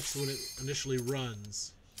shifts when it initially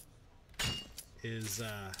runs, is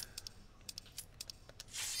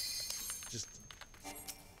just...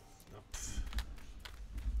 Oh,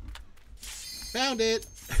 found it!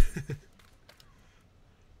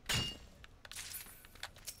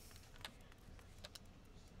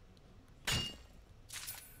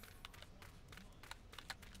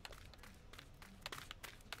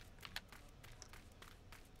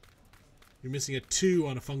 You're missing a 2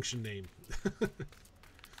 on a function name.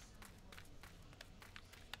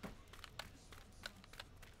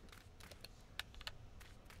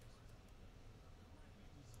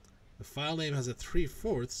 The file name has a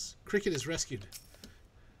 3/4. Cricket is rescued.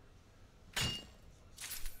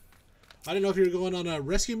 I don't know if you're going on a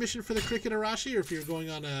rescue mission for the cricket, Arashi, or if you're going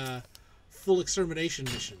on a full extermination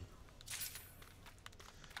mission.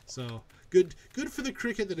 So, good for the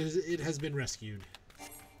cricket that it has been rescued.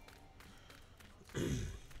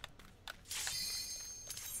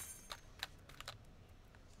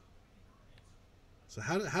 So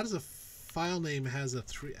how does a file name have a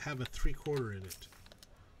 3/4 in it?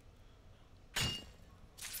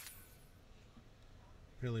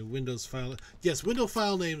 Apparently Windows file... Yes, Windows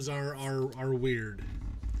file names are weird.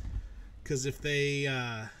 Because if they...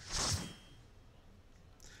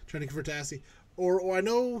 trying to convert to ASCII... Or I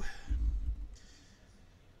know...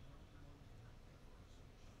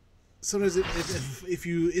 Sometimes if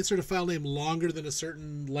you insert a file name longer than a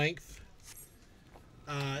certain length,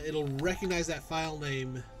 it'll recognize that file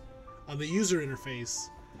name on the user interface,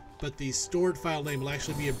 but the stored file name will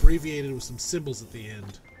actually be abbreviated with some symbols at the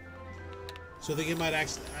end. So I think it might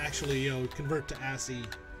actually, you know, convert to ASCII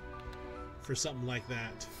for something like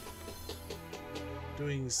that.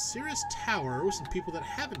 Doing Cirrus Tower with some people that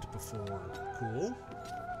haven't before. Cool.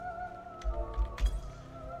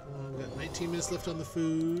 Well, we've got 19 minutes left on the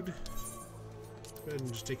food. Let's go ahead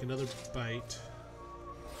and just take another bite.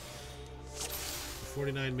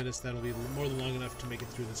 49 minutes, that'll be more than long enough to make it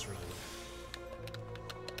through this run.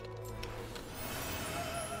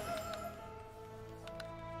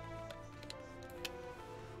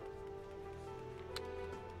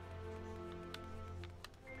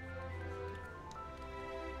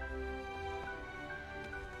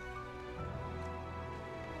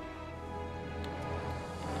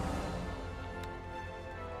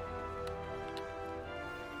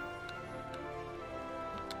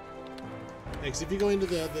 Because if you go into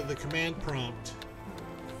the command prompt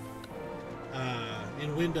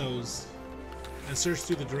in Windows and search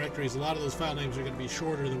through the directories, a lot of those file names are going to be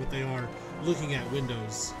shorter than what they are looking at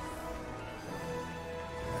Windows.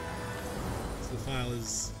 So the file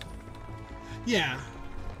is... Yeah.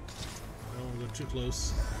 I don't want to go too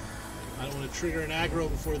close. I don't want to trigger an aggro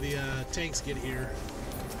before the tanks get here.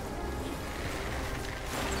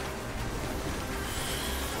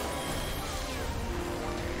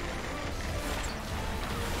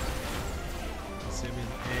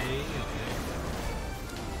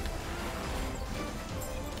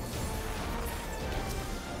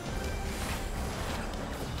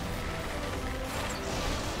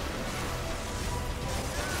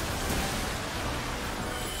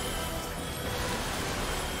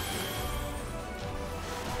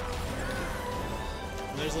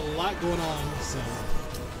 There's a lot going on, so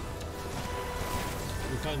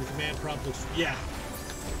we find the command prompt looks, yeah.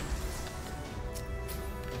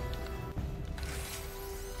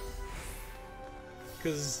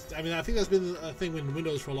 Because, I mean, I think that's been a thing in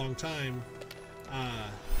Windows for a long time.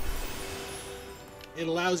 It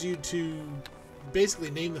allows you to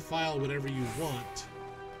basically name the file whatever you want,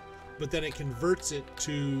 but then it converts it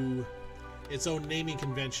to its own naming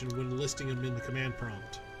convention when listing them in the command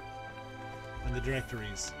prompt. And the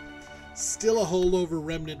directories. Still a holdover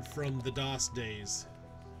remnant from the DOS days.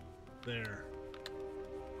 There.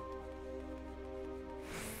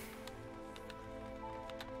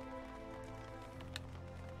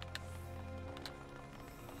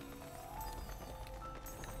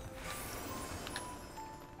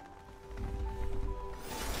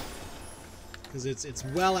 because it's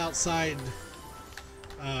well outside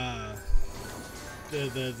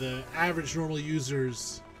the average normal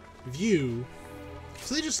user's view,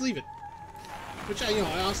 so they just leave it. Which I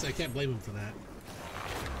honestly I can't blame them for that.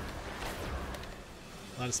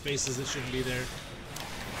 A lot of spaces that shouldn't be there.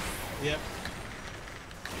 Yep.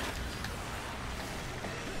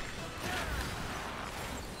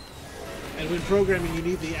 And when programming, you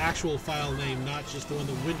need the actual file name, not just the one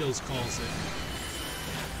that Windows calls it.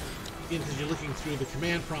 Again, because you're looking through the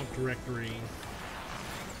command prompt directory,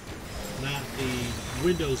 not the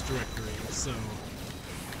Windows directory, so...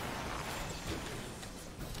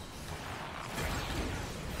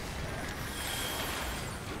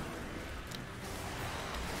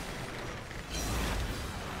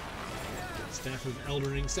 Staff of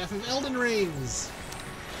Elden Ring. Staff of Elden Rings!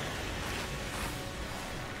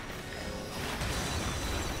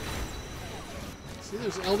 See,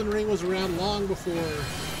 there's Elden Ring was around long before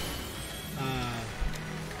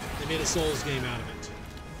they made a Souls game out of it.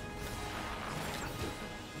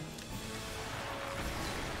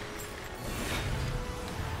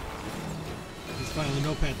 He's finally the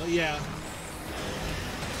notepad. Oh, yeah.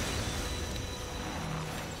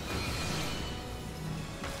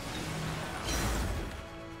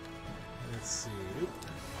 Let's see. Oop.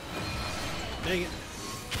 Dang it.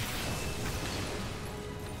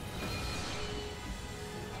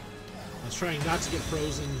 I was trying not to get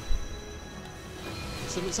frozen.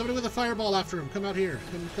 Somebody with a fireball after him. Come out here.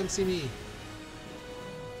 Come see me.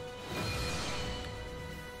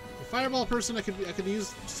 The fireball person I could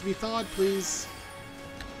use to be thawed, please.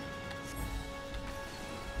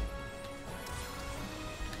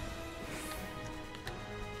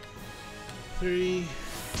 Three,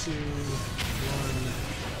 2, 1.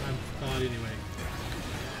 I'm thawed anyway.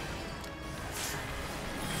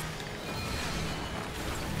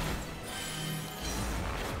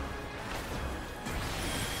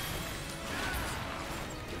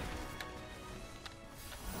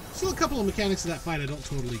 Still a couple of mechanics of that fight I don't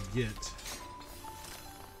totally get.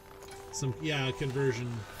 Some, yeah, conversion.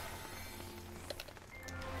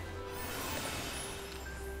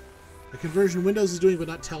 The conversion Windows is doing but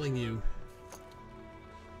not telling you.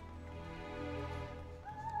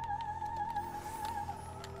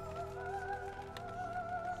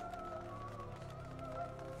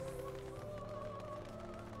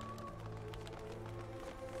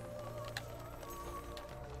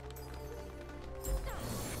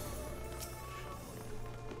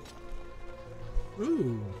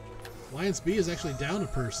 Ooh, Alliance B is actually down a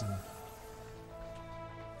person.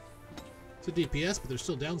 It's a DPS, but they're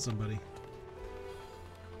still down somebody.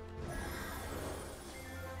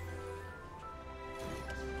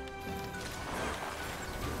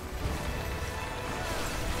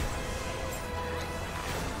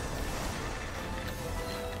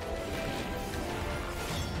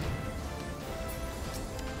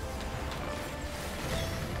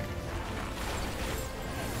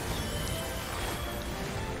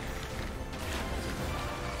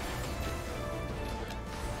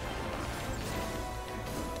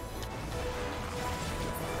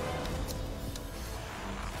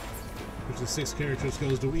 The 6 characters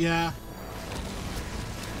goes to, yeah.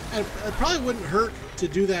 And it probably wouldn't hurt to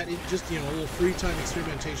do that in just, a little free time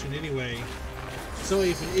experimentation anyway. So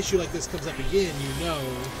if an issue like this comes up again, you know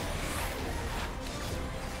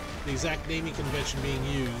the exact naming convention being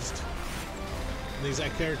used, and the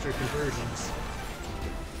exact character conversions.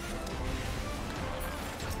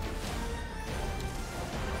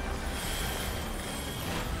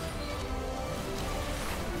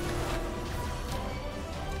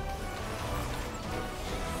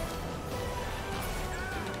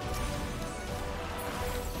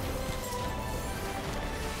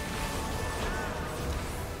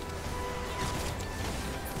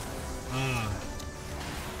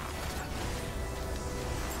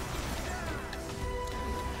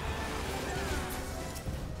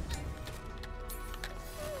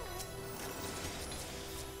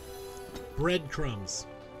 Breadcrumbs.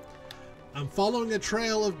 I'm following a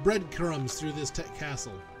trail of breadcrumbs through this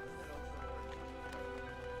castle.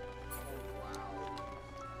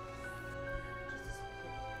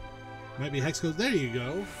 Might be hex code. There you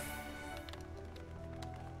go.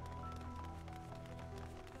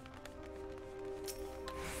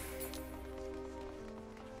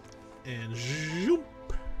 And zoop.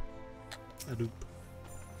 Adoop.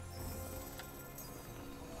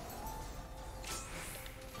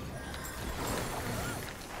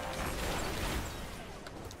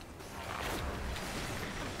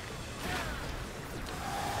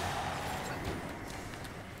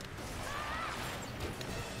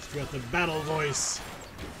 Got the battle voice.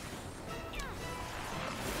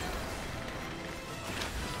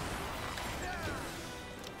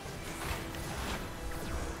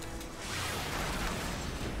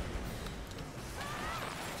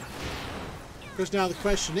 course, now the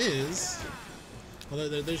question is, well,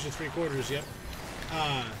 there's your 3/4. Yep.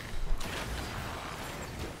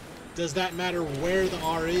 Does that matter where the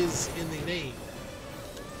R is in the name?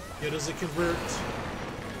 You know, does it convert?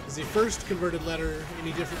 Is the first converted letter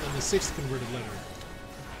any different than the 6th converted letter?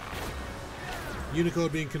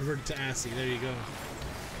 Unicode being converted to ASCII. There you go.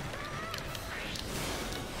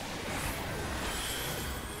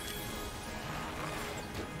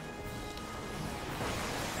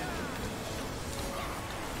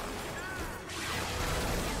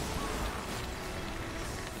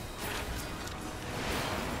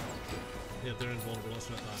 Yeah, they're invulnerable. That's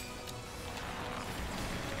what I thought.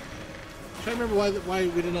 I'm trying to remember why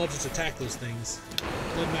we didn't all just attack those things.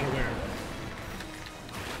 Doesn't matter where.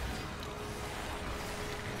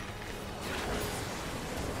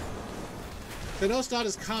 I know it's not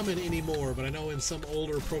as common anymore, but I know in some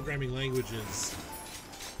older programming languages,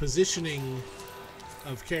 positioning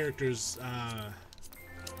of characters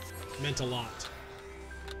meant a lot.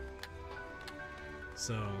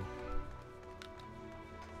 So,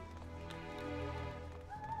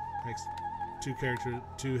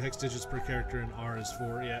 two hex digits per character, and R is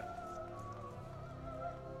 4. Yeah.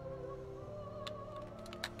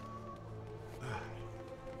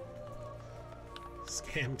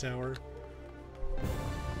 Scam tower.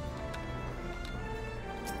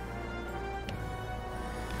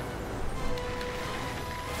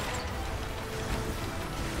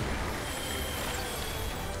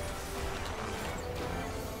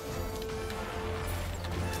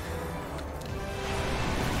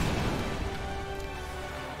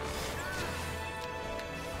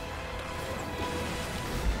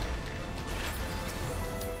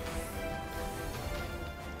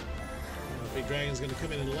 Big Dragon's going to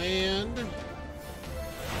come in and land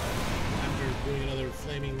after doing another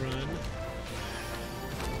flaming run.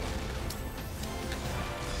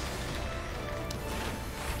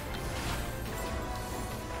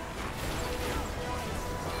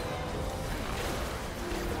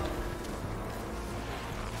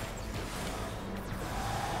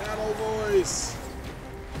 Battle Voice!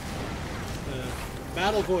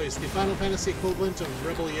 Battle Voice, the Final Fantasy equivalent of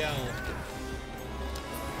Rebel Yell.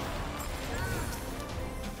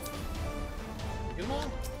 Get them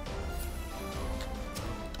all?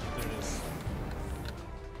 There it is.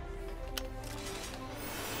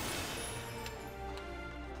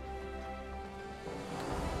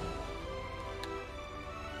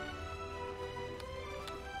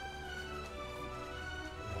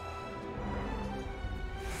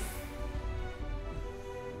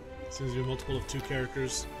 Seems to be a multiple of 2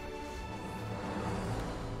 characters.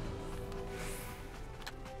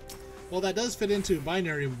 Well, that does fit into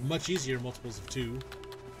binary much easier, multiples of 2.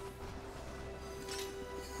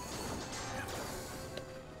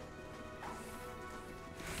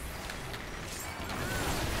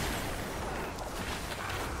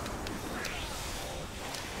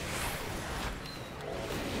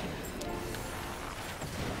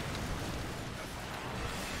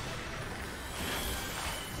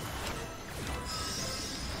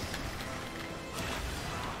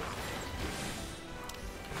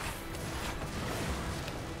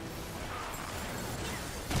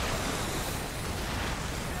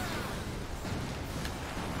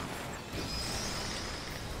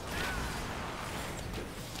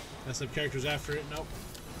 Some characters after it. Nope.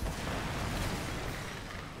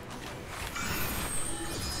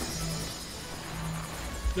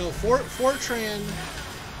 No, Fortran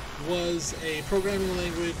was a programming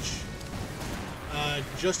language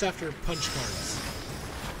just after punch cards.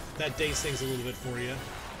 That dates things a little bit for you.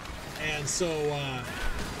 And so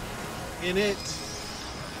in it,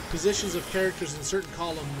 positions of characters in certain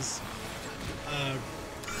columns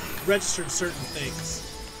registered certain things.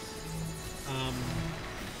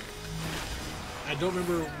 I don't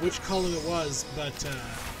remember which column it was, but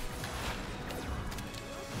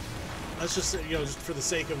let's just say, just for the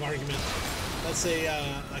sake of argument, let's say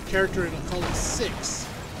a character in a column 6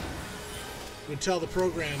 would tell the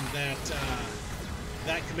program that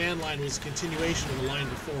that command line was a continuation of the line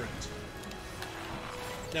before it.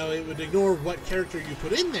 Now it would ignore what character you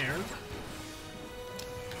put in there,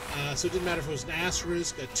 so it didn't matter if it was an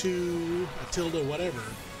asterisk, a 2, a tilde, whatever.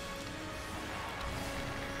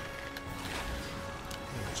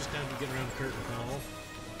 Just down to get around the curtain call.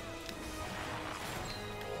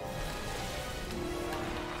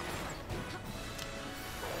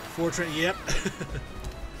 Fortran, yep.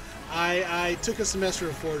 I took a semester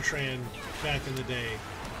of Fortran back in the day.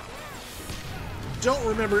 Don't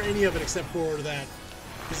remember any of it except for that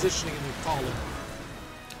positioning in the column.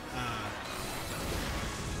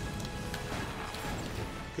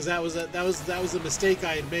 Because that was a mistake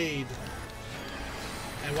I had made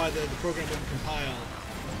and why the program didn't compile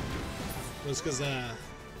was because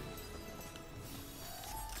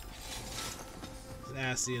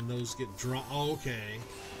Assy and those get drawn. Oh, okay.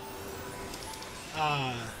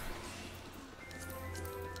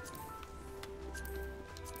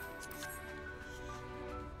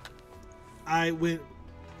 I went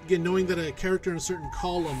again knowing that a character in a certain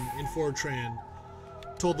column in Fortran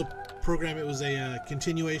told the program it was a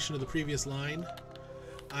continuation of the previous line.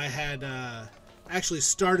 I had actually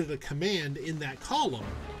started a command in that column,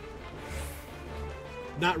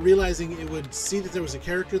 not realizing it would see that there was a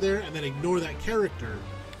character there and then ignore that character.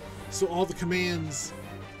 So all the commands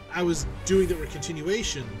I was doing that were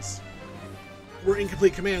continuations were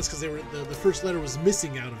incomplete commands because they were the first letter was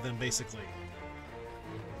missing out of them, basically.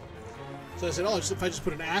 So I said, oh, if I just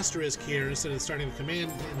put an asterisk here instead of starting the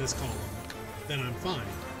command in this column, then I'm fine.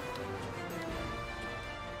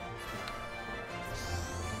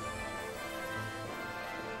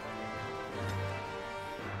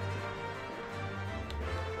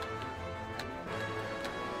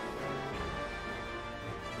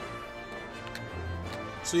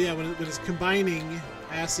 So yeah, when it's combining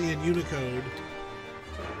ASCII and Unicode,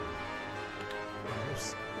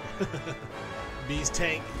 oops. B's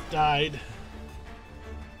tank died.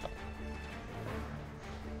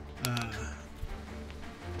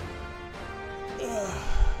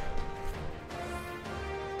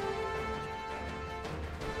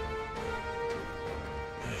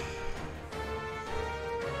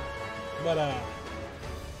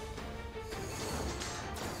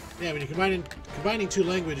 Yeah, when you're combining two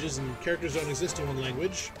languages and characters don't exist in one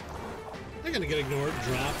language, they're gonna get ignored,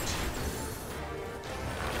 dropped.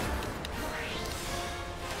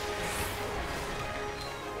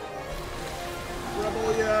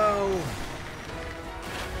 Rebel-yo!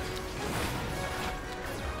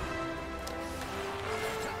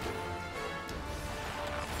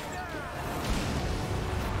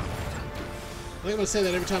 I think I'm gonna say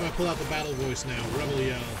that every time I pull out the battle voice now.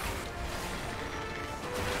 Rebel-yo.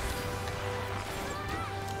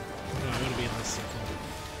 No, I want to be in this circle.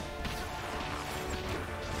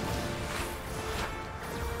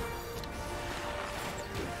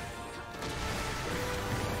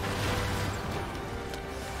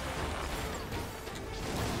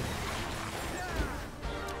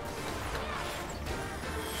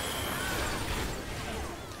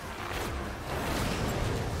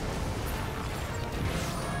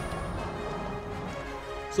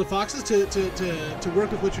 So Foxes, to work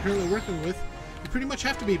with what you're currently working with, you pretty much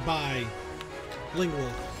have to be bilingual.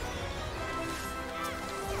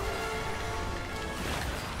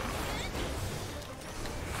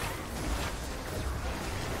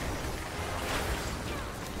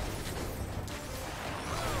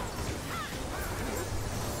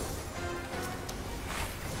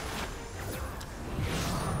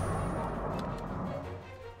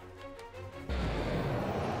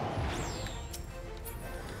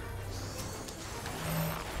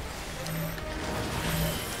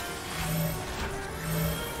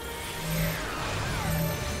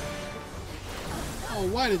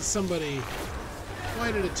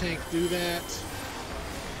 Why did a tank do that?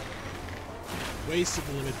 Wasted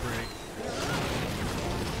the limit break.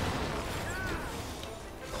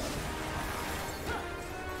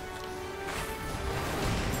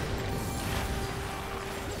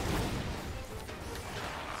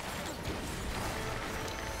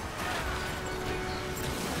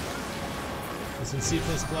 It's in C++,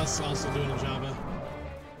 also doing in Java.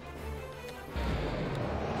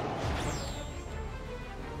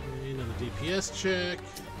 DPS check.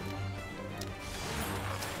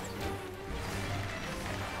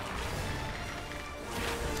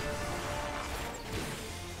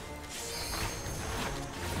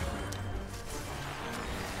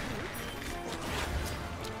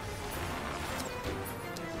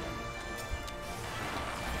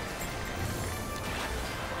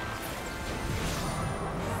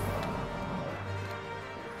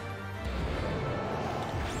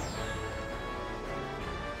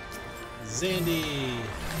 Zandy.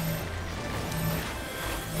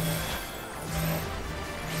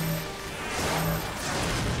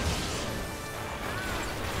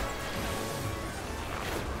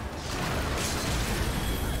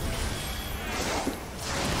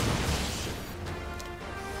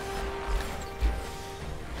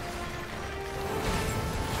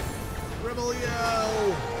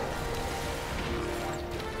 Rebel-yo!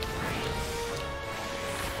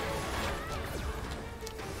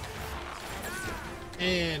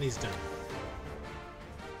 And he's done.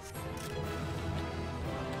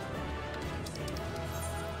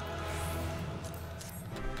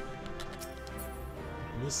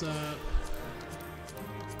 This up.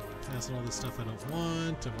 Cancel all this stuff I don't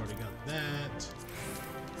want. I've already got that.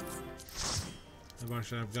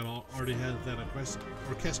 I've got already had that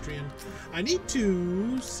orchestrion. I need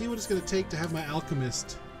to see what it's going to take to have my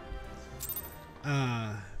alchemist.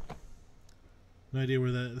 No idea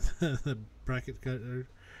where the bracket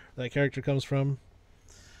that character comes from.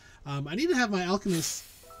 I need to have my alchemist.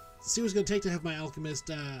 See what it's going to take to have my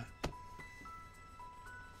alchemist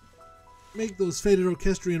make those faded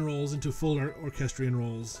orchestrion rolls into full orchestrion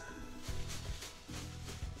rolls.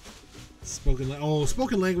 Spoken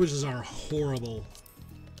languages are horrible.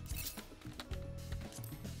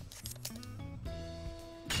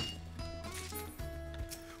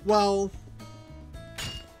 Well,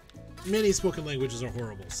 many spoken languages are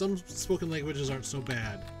horrible. Some spoken languages aren't so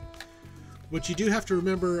bad. What you do have to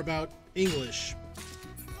remember about English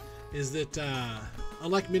is that,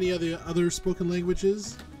 unlike many other spoken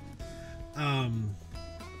languages,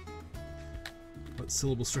 what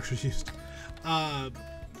syllable structure is used?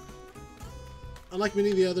 Unlike many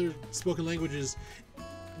of the other spoken languages,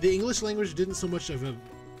 the English language didn't so much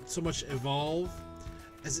evolve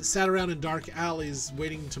as it sat around in dark alleys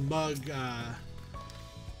waiting to mug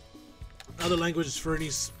other languages for any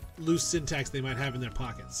loose syntax they might have in their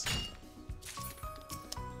pockets.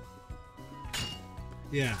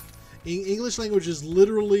 Yeah, English language is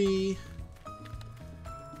literally,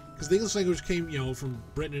 because the English language came, from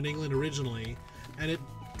Britain and England originally, and it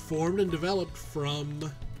formed and developed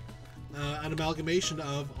from an amalgamation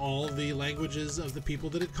of all the languages of the people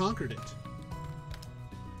that had conquered it.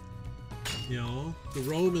 The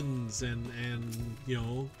Romans and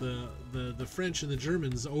the French and the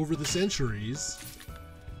Germans over the centuries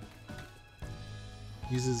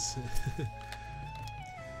uses.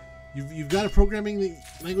 You've got a programming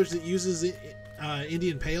language that uses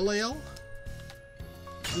Indian Pale Ale.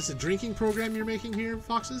 Is this a drinking program you're making here,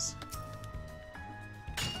 Foxes?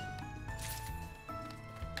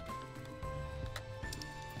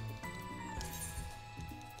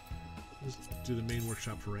 Let's do the main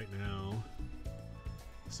workshop for right now.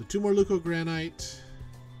 So 2 more leucogranite,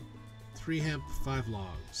 3 hemp, 5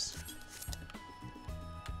 logs.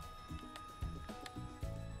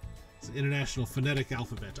 It's an international phonetic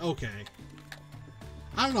alphabet. Okay.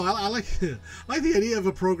 I don't know. I like I like the idea of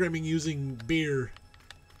a programming using beer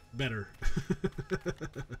better.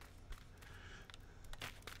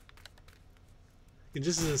 And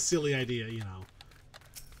just as a silly idea,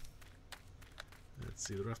 Let's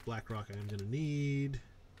see, the rough black rock I am going to need.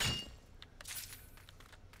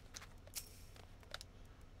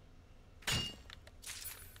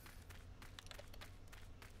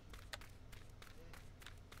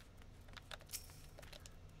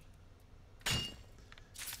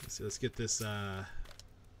 Let's get this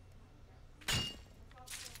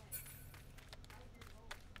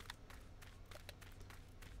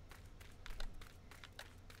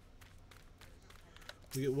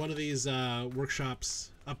we get one of these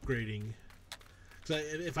workshops upgrading. So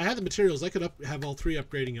if I had the materials, I could have all 3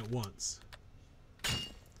 upgrading at once.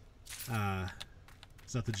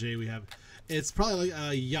 It's not the J we have. It's probably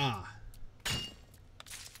like ya.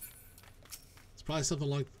 It's probably something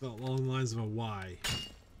along the lines of a Y.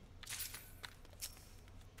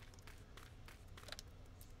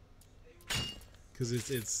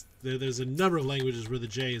 Because there's a number of languages where the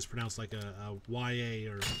J is pronounced like a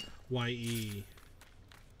YA or YE.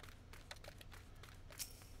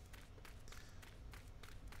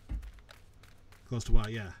 Close to Y,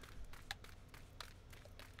 yeah.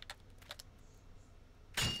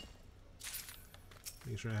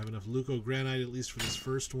 Make sure I have enough leucogranite at least for this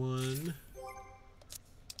first one.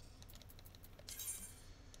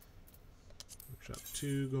 Workshop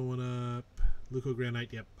 2 going up.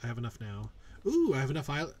 Leucogranite, yep, I have enough now. Ooh, I have enough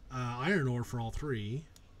iron ore for all 3.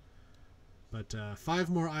 But 5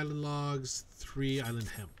 more island logs, 3 island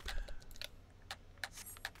hemp.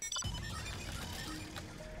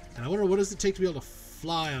 And I wonder, what does it take to be able to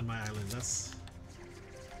fly on my island? That's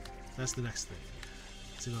the next thing.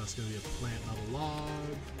 Let's see, no, it's going to be a plant, not a log.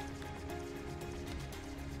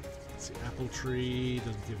 Let's see, apple tree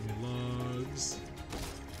doesn't give me logs.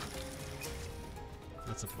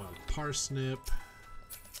 That's a wild parsnip.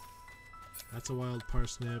 That's a wild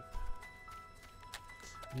parsnip.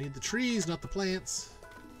 I need the trees, not the plants.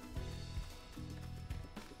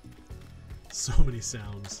 So many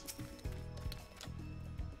sounds.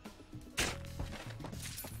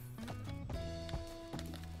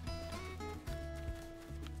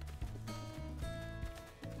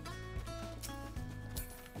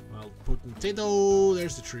 Wild potato,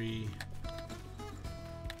 there's the tree.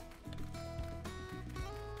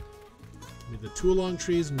 The tuolong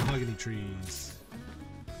trees and mahogany trees.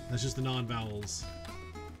 That's just the non-vowels.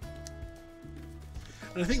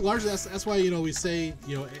 And I think largely that's why, you know, we say,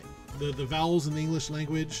 you know, the vowels in the English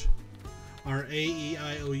language are A, E,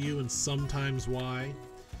 I, O, U, and sometimes Y,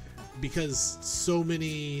 because so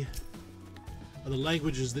many of the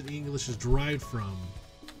languages that English is derived from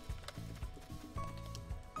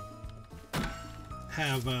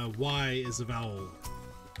have Y as a vowel.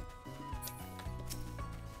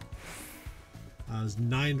 There's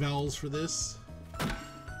 9 vowels for this.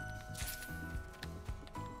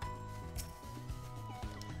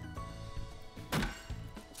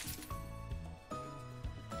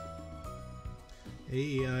 A,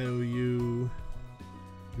 E, I, O, U,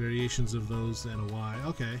 variations of those, and a Y.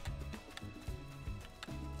 Okay.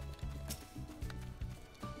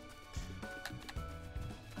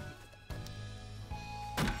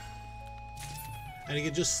 And you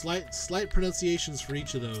get just slight pronunciations for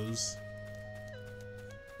each of those.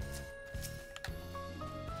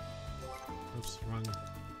 Oops, wrong.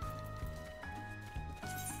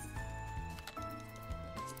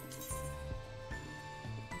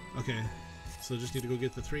 Okay. So just need to go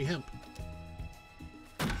get the 3 hemp.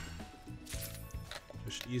 I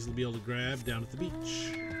should easily be able to grab down at the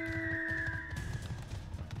beach.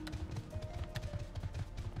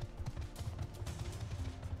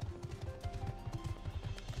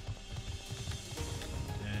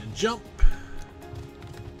 And jump.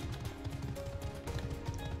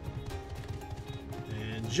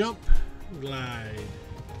 And jump. Glide.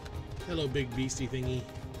 Hello, big beastie thingy.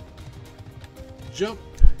 Jump.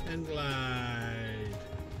 And glide.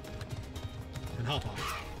 And hop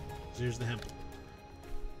off. So here's the hemp.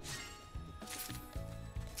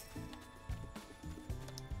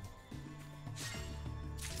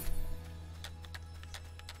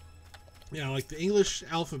 Yeah, like the English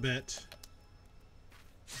alphabet,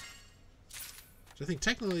 which I think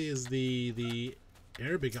technically is the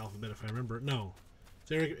Arabic alphabet, if I remember. No,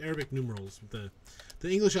 it's Arabic numerals. The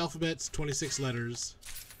English alphabet's 26 letters.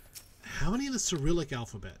 How many in the Cyrillic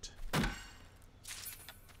alphabet?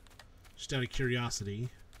 Just out of curiosity.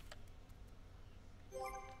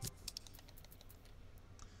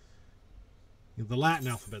 The Latin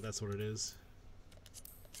alphabet, that's what it is.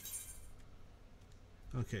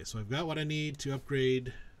 Okay, so I've got what I need to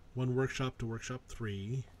upgrade one workshop to workshop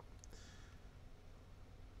 3.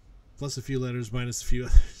 Plus a few letters, minus a few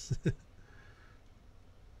others.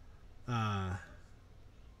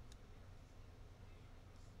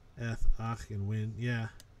 Eth, ach, and win. Yeah.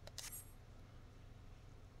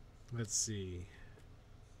 Let's see.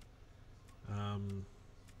 Let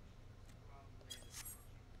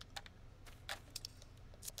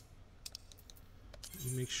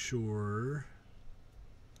me make sure.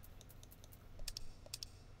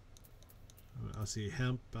 I'll see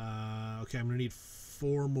hemp. Okay, I'm gonna need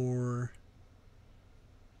 4 more.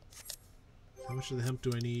 How much of the hemp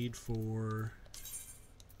do I need for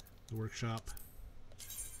the workshop?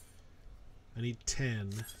 I need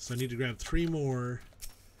 10, so I need to grab 3 more,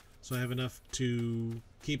 so I have enough to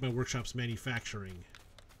keep my workshops manufacturing.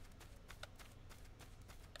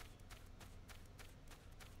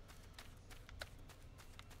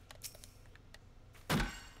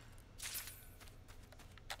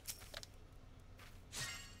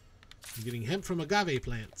 I'm getting hemp from agave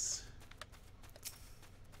plants.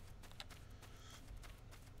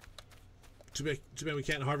 Too bad we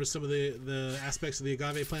can't harvest some of the aspects of the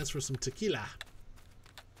agave plants for some tequila.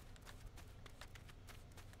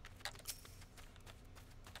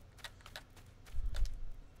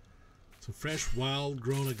 Some fresh,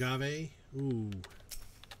 wild-grown agave. Ooh.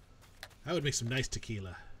 That would make some nice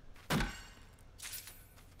tequila.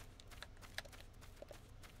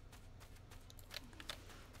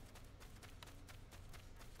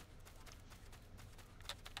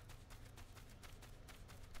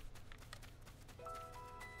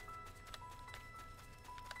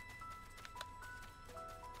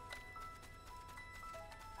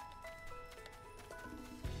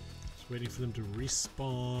 Waiting for them to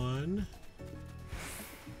respawn.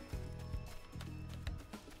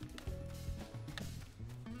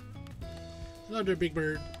 Hello there, big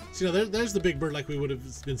bird. See, now there's the big bird like we would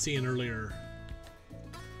have been seeing earlier.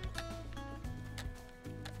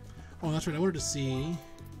 Oh, that's right. I wanted to see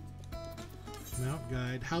mount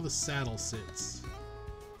guide how the saddle sits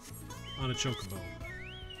on a chocobo.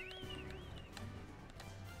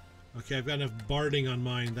 Okay, I've got enough barding on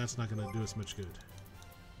mine. That's not going to do us much good.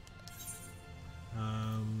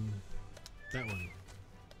 That one.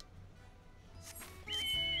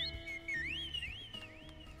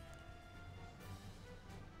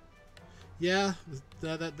 Yeah,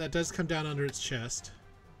 that does come down under its chest.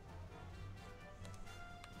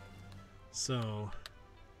 So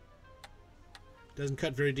Doesn't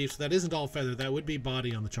cut very deep, so that isn't all feather. That would be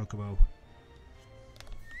body on the chocobo.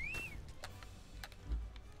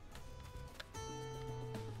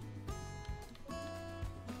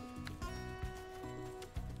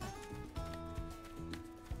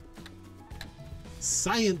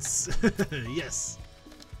 Science! Yes!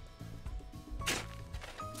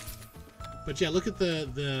 But yeah, look at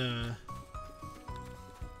the...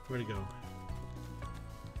 Where'd it go?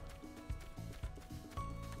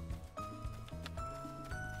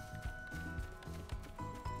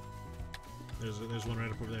 There's one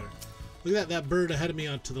right up over there. Look at that bird ahead of me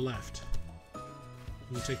to the left. Let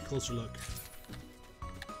me take a closer look.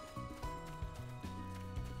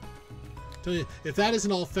 Tell you, if that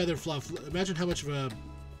isn't all feather fluff, imagine how much of a,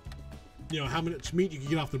 how much meat you can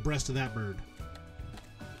get off the breast of that bird.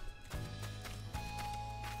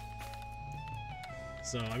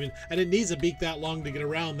 So, I mean, and it needs a beak that long to get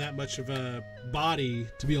around that much of a body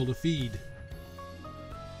to be able to feed.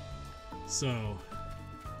 So...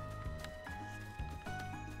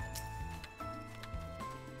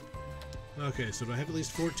 Okay, so do I have at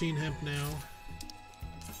least 14 hemp now?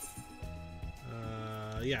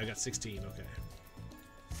 Yeah, I got 16, okay.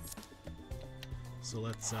 So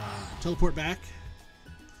let's teleport back.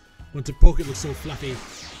 Want to poke it, looks so fluffy.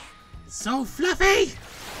 So fluffy!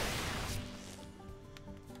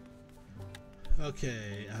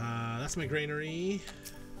 Okay, that's my granary.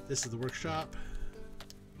 This is the workshop.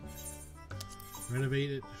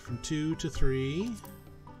 Renovate it from 2 to 3.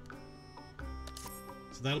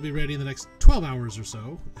 So that'll be ready in the next 12 hours or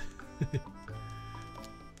so.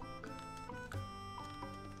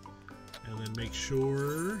 And then make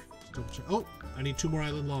sure... Oh, I need 2 more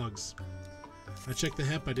island logs. I checked the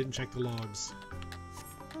hemp, I didn't check the logs.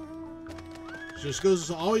 Just goes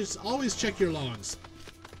to always check your logs.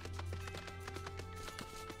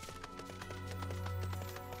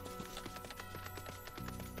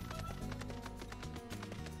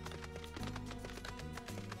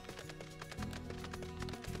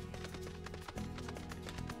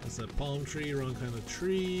 That's a palm tree, wrong kind of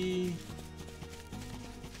tree.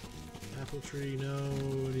 Apple tree, no.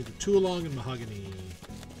 I need a 2 along and mahogany.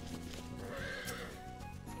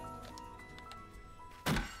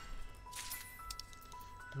 How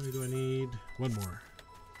many do I need? 1 more.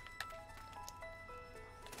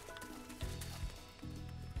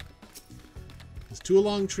 These 2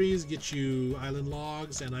 along trees get you island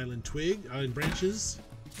logs and island branches.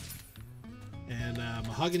 And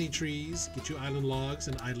mahogany trees get you island logs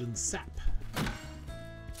and island sap.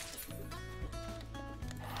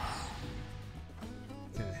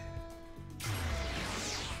 Okay.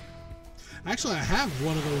 Actually, I have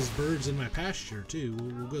one of those birds in my pasture too.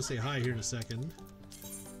 We'll go say hi here in a second.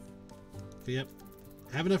 Okay, yep.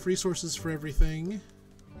 Have enough resources for everything.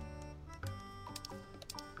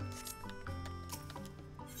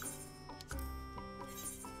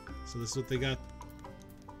 So this is what they got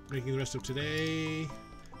making the rest of today.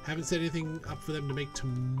 Haven't set anything up for them to make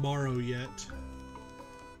tomorrow yet.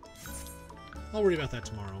 I'll worry about that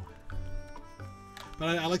tomorrow.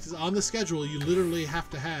 But I like this. On the schedule, you literally have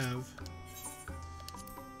to have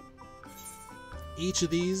each of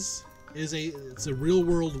these it's a real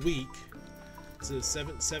world week. It's a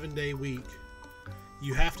seven day week.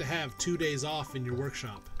 You have to have 2 days off in your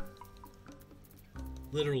workshop.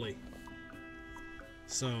 Literally.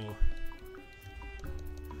 So,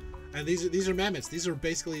 and these are mammoths. These are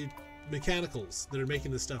basically mechanicals that are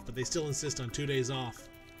making this stuff, but they still insist on 2 days off.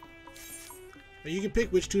 And you can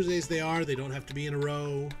pick which 2 days they are. They don't have to be in a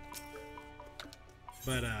row.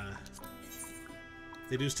 But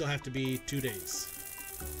they do still have to be 2 days.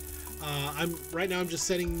 Right now I'm just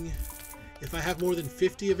setting, if I have more than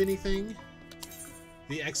 50 of anything,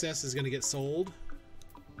 the excess is going to get sold.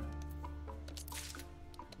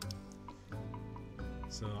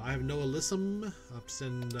 So I have no alyssum. I'll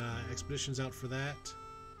send expeditions out for that.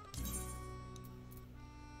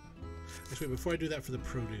 Actually, before I do that for the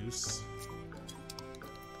produce,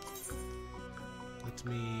 let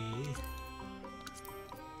me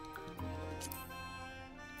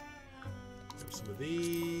grab some of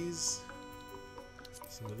these,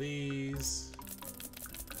 some of these.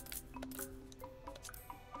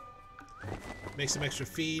 Make some extra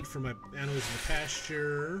feed for my animals in the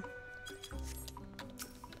pasture.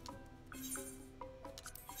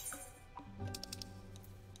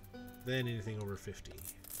 Then anything over 50.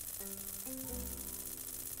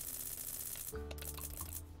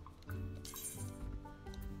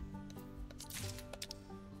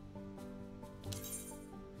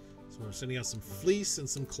 So we're sending out some fleece and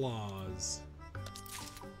some claws.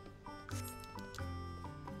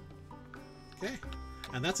 Okay,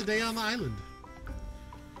 and that's a day on the island.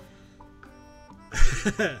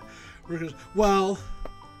 Workers. Well,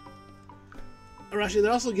 or actually,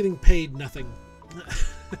 they're also getting paid nothing.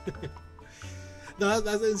 No,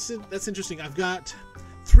 that's interesting. I've got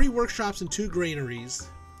 3 workshops and 2 granaries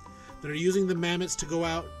that are using the mammoths to go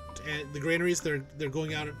out. And the granaries, they're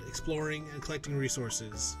going out exploring and collecting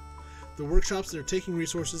resources. The workshops, they're taking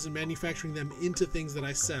resources and manufacturing them into things that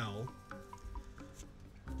I sell.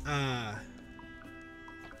 I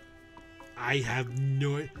have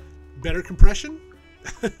no... Better compression?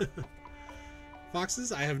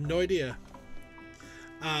 Foxes? I have no idea.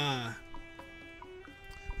 But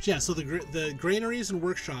yeah, so the granaries and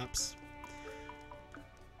workshops...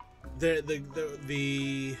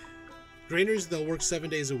 The granaries, they'll work 7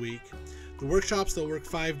 days a week. The workshops, they'll work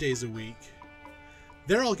 5 days a week.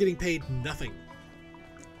 They're all getting paid nothing.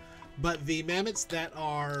 But the mammoths that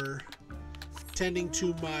are tending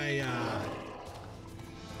to my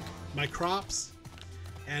my crops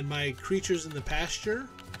and my creatures in the pasture,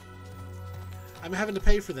 I'm having to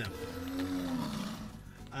pay for them.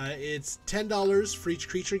 It's $10 for each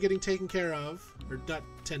creature getting taken care of, or not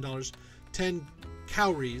 $10, 10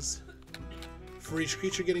 cowries for each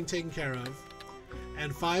creature getting taken care of,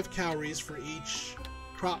 and 5 cowries for each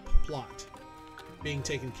crop plot being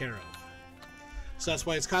taken care of. So that's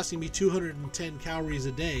why it's costing me 210 cowries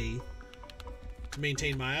a day to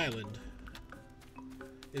maintain my island,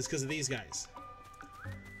 is because of these guys.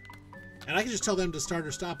 And I can just tell them to start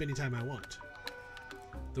or stop anytime I want.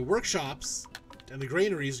 The workshops and the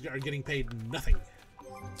granaries are getting paid nothing.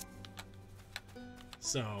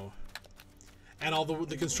 So... And all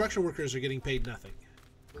the construction workers are getting paid nothing.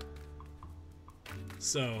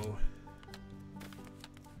 So,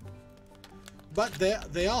 but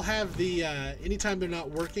they all have the anytime they're not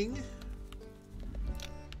working,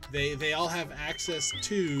 they all have access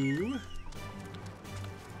to.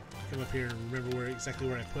 Come up here and remember exactly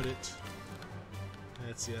where I put it.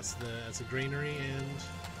 Let's see, that's a granary and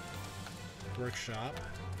workshop.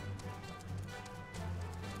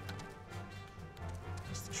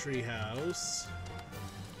 Tree house.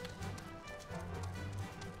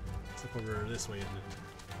 It's up over this way, isn't it?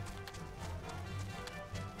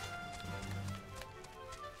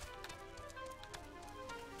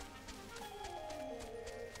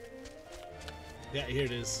 Yeah, here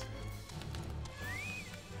it is.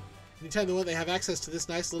 Anytime they want, they have access to this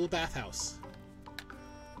nice little bathhouse.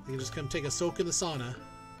 They can just come take a soak in the sauna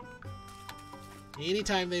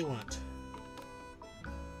anytime they want.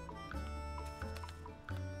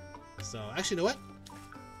 So, actually, you know what?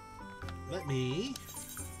 Let me...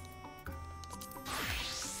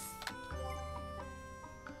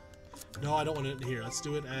 No, I don't want it here. Let's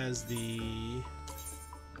do it as the...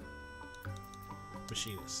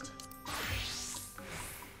 machinist.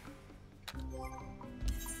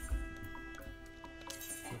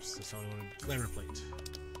 Oops, that's all I wanted. Glamour plate.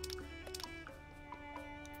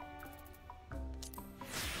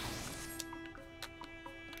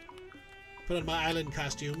 Put on my island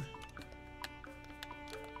costume.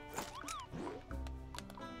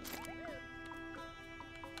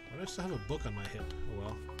 I still have a book on my hip. Oh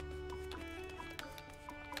well.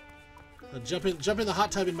 I'll jump in the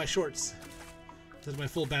hot tub in my shorts. That's my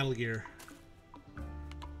full battle gear.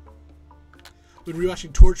 Been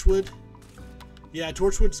rewatching Torchwood. Yeah,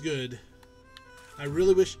 Torchwood's good. I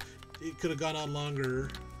really wish it could have gone on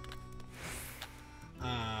longer.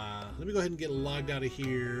 Let me go ahead and get logged out of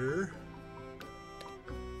here.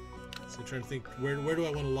 So I'm trying to think, where do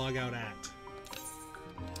I want to log out at?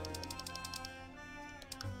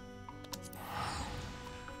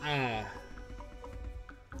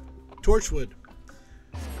 Torchwood.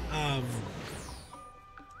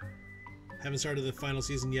 Haven't started the final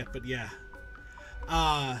season yet, but yeah.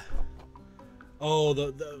 Oh,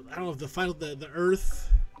 the I don't know if the final the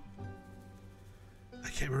Earth. I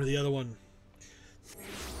can't remember the other one.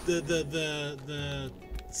 The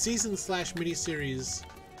season / miniseries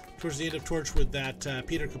towards the end of Torchwood that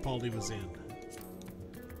Peter Capaldi was in.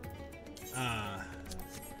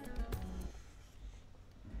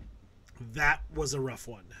 That was a rough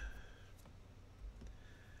one.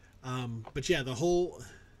 But yeah, the whole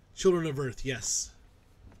Children of Earth, yes.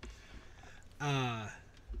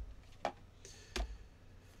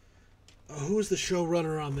 Who was the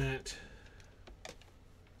showrunner on that?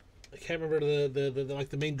 I can't remember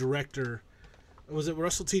the main director. Was it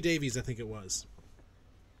Russell T Davies? I think it was.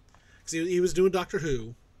 Because he was doing Doctor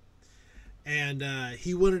Who, and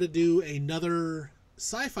he wanted to do another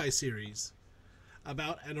sci-fi series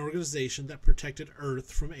about an organization that protected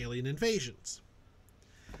Earth from alien invasions.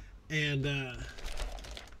 And the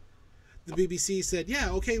BBC said,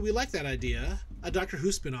 yeah, okay, we like that idea. A Doctor Who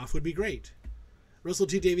spinoff would be great. Russell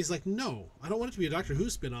T Davies is like, no, I don't want it to be a Doctor Who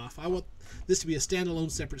spin-off. I want this to be a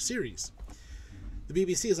standalone separate series. The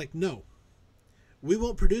BBC is like, no, we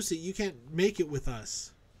won't produce it. You can't make it with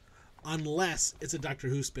us unless it's a Doctor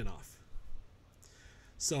Who spin-off.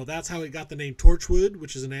 So that's how it got the name Torchwood,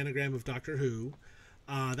 which is an anagram of Doctor Who.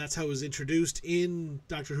 That's how it was introduced in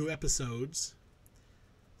Doctor Who episodes.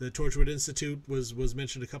 The Torchwood Institute was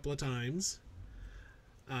mentioned a couple of times.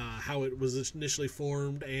 How it was initially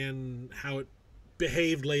formed and how it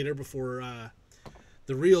behaved later before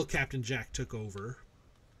the real Captain Jack took over.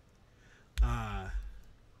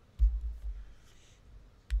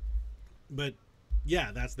 But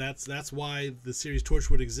yeah, that's why the series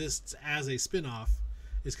Torchwood exists as a spin-off,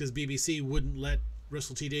 is because BBC wouldn't let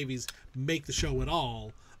Russell T Davies make the show at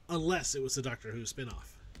all unless it was a Doctor Who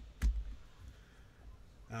spin-off.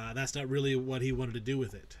 That's not really what he wanted to do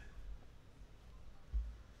with it.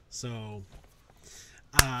 So,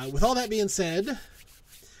 with all that being said,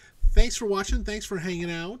 thanks for watching. Thanks for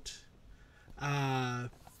hanging out. It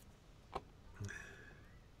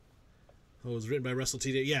was written by Russell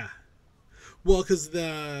T Davies. Yeah. Well, because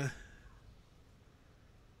the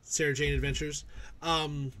Sarah Jane Adventures.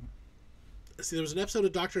 See, there was an episode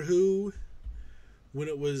of Doctor Who when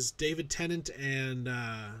it was David Tennant and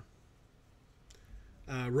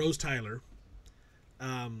Rose Tyler,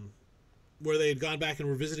 where they had gone back and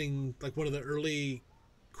were visiting like one of the early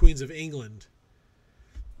queens of England.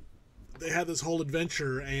 They had this whole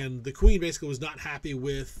adventure, and the queen basically was not happy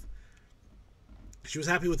with. She was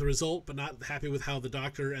happy with the result, but not happy with how the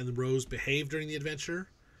Doctor and the Rose behaved during the adventure.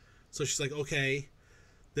 So she's like, okay,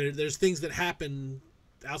 there's things that happen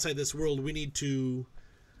outside this world. We need to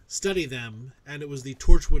study them. And it was the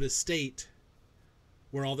Torchwood Estate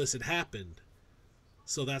where all this had happened.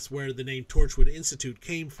 So that's where the name Torchwood Institute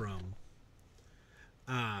came from.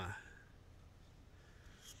 And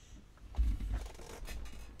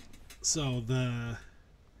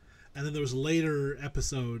then there was a later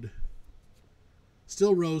episode,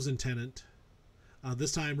 still Rose and Tennant.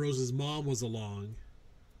 This time Rose's mom was along,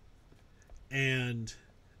 and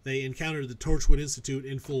they encountered the Torchwood Institute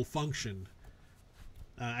in full function.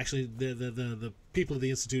 Actually, the people of the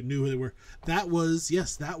Institute knew who they were. That was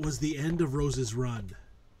the end of Rose's run.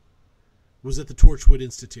 Was at the Torchwood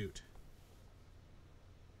Institute.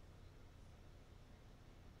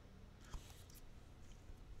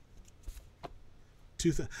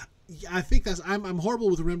 I think that's. I'm horrible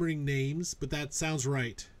with remembering names, but that sounds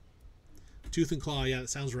right. Tooth and Claw, yeah, that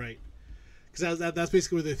sounds right. Because that's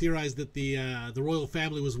basically where they theorized that the royal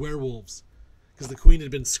family was werewolves, because the queen had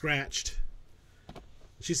been scratched.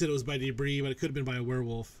 She said it was by debris, but it could have been by a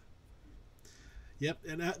werewolf. Yep,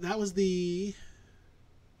 and that was the.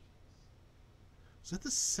 Was that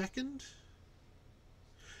the second?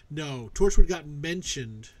 No, Torchwood got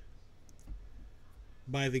mentioned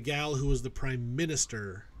by the gal who was the prime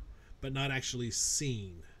minister, but not actually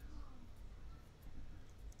seen.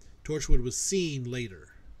 Torchwood was seen later.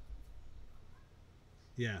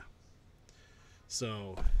 Yeah.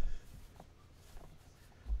 So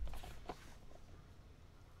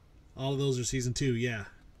all of those are season 2, yeah.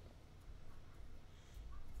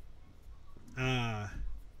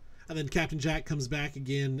 And then Captain Jack comes back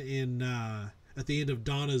again in at the end of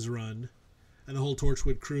Donna's run, and the whole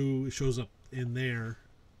Torchwood crew shows up in there.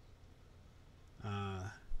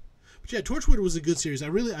 But yeah, Torchwood was a good series. I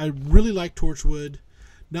really liked Torchwood,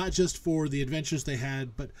 not just for the adventures they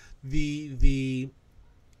had, but the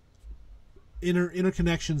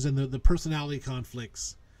interconnections and the personality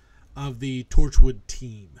conflicts of the Torchwood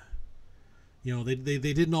team. You know, they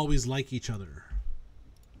didn't always like each other.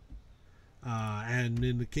 And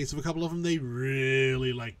in the case of a couple of them, they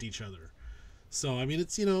really liked each other. So, I mean,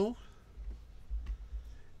 it's, you know,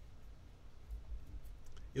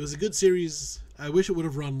 it was a good series. I wish it would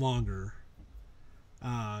have run longer.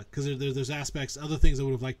 Because there's aspects, other things I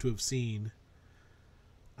would have liked to have seen.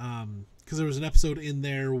 Because there was an episode in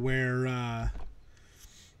there where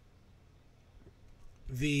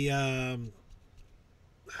the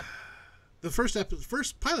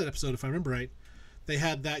first pilot episode, if I remember right, they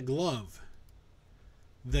had that glove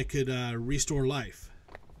that could restore life.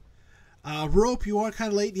 Rope, you are kind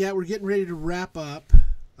of late. Yeah, we're getting ready to wrap up.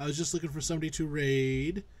 I was just looking for somebody to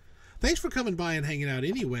raid. Thanks for coming by and hanging out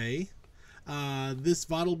anyway. This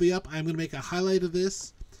VOD will be up. I'm going to make a highlight of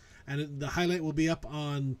this, and the highlight will be up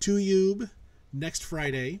on YouTube next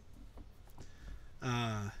Friday.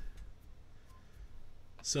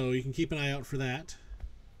 So you can keep an eye out for that.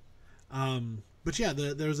 But yeah,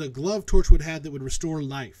 there's a glove Torchwood had that would restore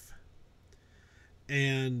life.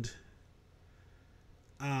 And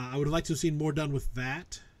I would have liked to have seen more done with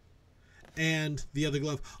that. and the other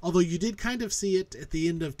glove. Although you did kind of see it at the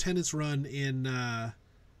end of Tennant's run in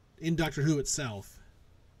Doctor Who itself.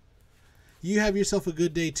 You have yourself a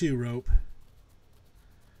good day too, Rope.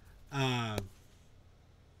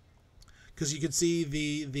 Because you could see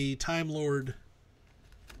the Time Lord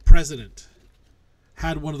president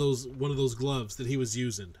had one of those gloves that he was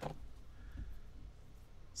using.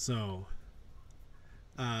 So,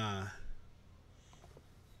 but I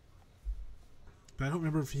don't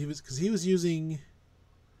remember if he was using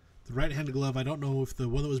the right-handed glove. I don't know if the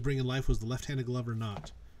one that was bringing life was the left-handed glove or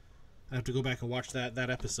not. I have to go back and watch that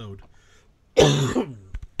episode.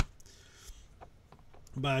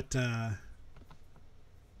 But I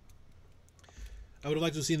would have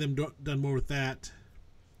liked to have seen them done more with that.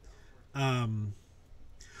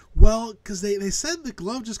 Well, because they said the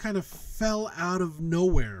glove just kind of fell out of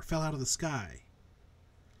nowhere, fell out of the sky.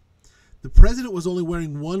 The president was only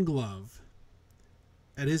wearing one glove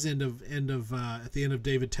at his at the end of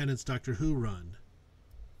David Tennant's Doctor Who run.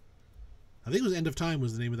 I think it was End of Time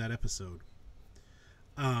was the name of that episode.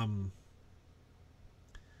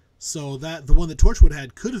 So that the one that Torchwood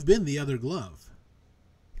had could have been the other glove.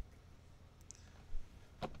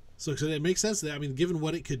 So it makes sense that, I mean, given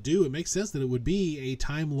what it could do, it makes sense that it would be a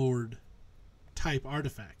Time Lord type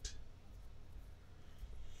artifact.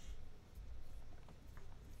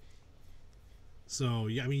 So,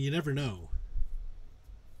 yeah, I mean, you never know.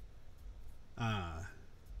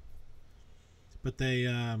 But they,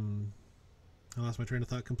 I lost my train of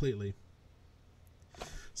thought completely.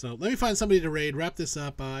 So let me find somebody to raid, wrap this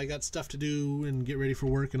up. I got stuff to do and get ready for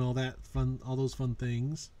work and all those fun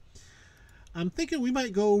things. I'm thinking we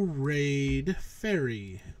might go raid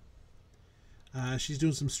Fairy. She's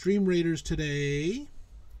doing some stream raiders today.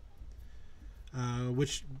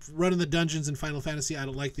 Which, running the dungeons in Final Fantasy, I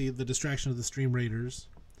don't like the distraction of the stream raiders.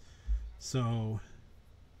 So,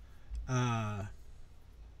 actually,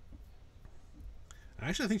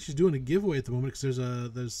 I think she's doing a giveaway at the moment because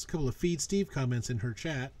there's a couple of Feed Steve comments in her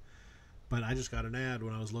chat. But I just got an ad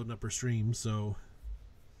when I was loading up her stream, so...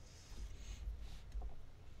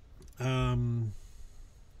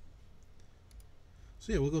 So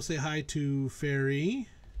yeah, we'll go say hi to Fairy.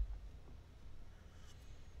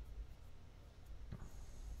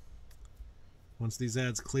 Once these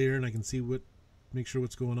ads clear and I can see make sure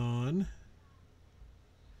what's going on.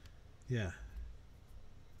 Yeah.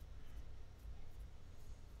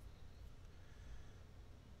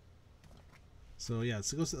 So yeah,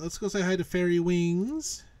 let's go say hi to Fairy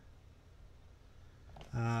Wings.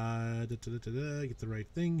 Get the right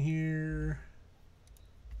thing here.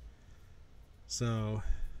 So,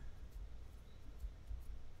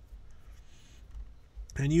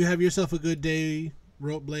 and you have yourself a good day,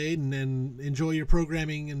 Rope Blade, and enjoy your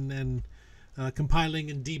programming and compiling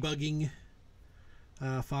and debugging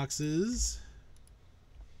foxes.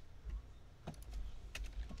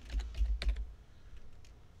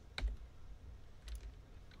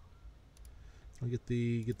 I'll get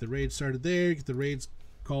the raid started there. Get the raids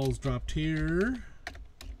calls dropped here.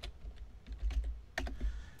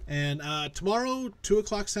 And tomorrow, 2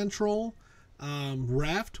 o'clock Central,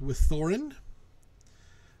 Raft with Thorin.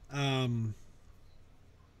 Yeah,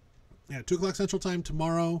 2 o'clock Central Time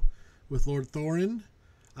tomorrow with Lord Thorin.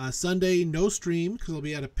 Sunday, no stream because I'll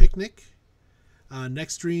be at a picnic.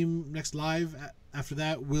 Next live after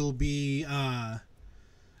that will be on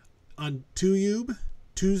Tuyub,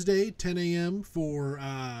 Tuesday, 10 a.m. for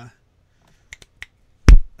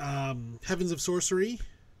Heavens of Sorcery.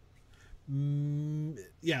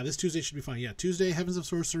 Yeah, this Tuesday should be fine. Yeah, Tuesday, Heavens of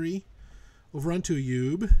Sorcery over on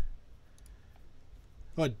Tuyub.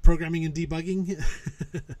 What, programming and debugging?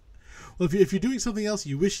 Well, if you're doing something else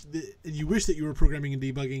you wish that you were programming and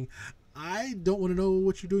debugging, I don't want to know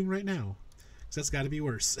what you're doing right now, because that's got to be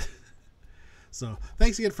worse. So,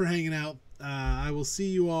 thanks again for hanging out. I will see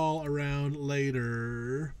you all around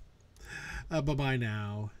later. Bye-bye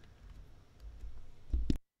now.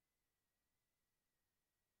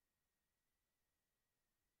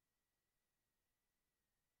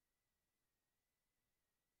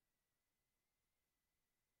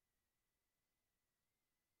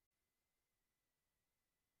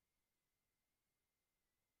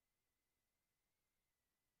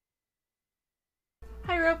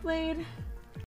 Hi, Rope Blade.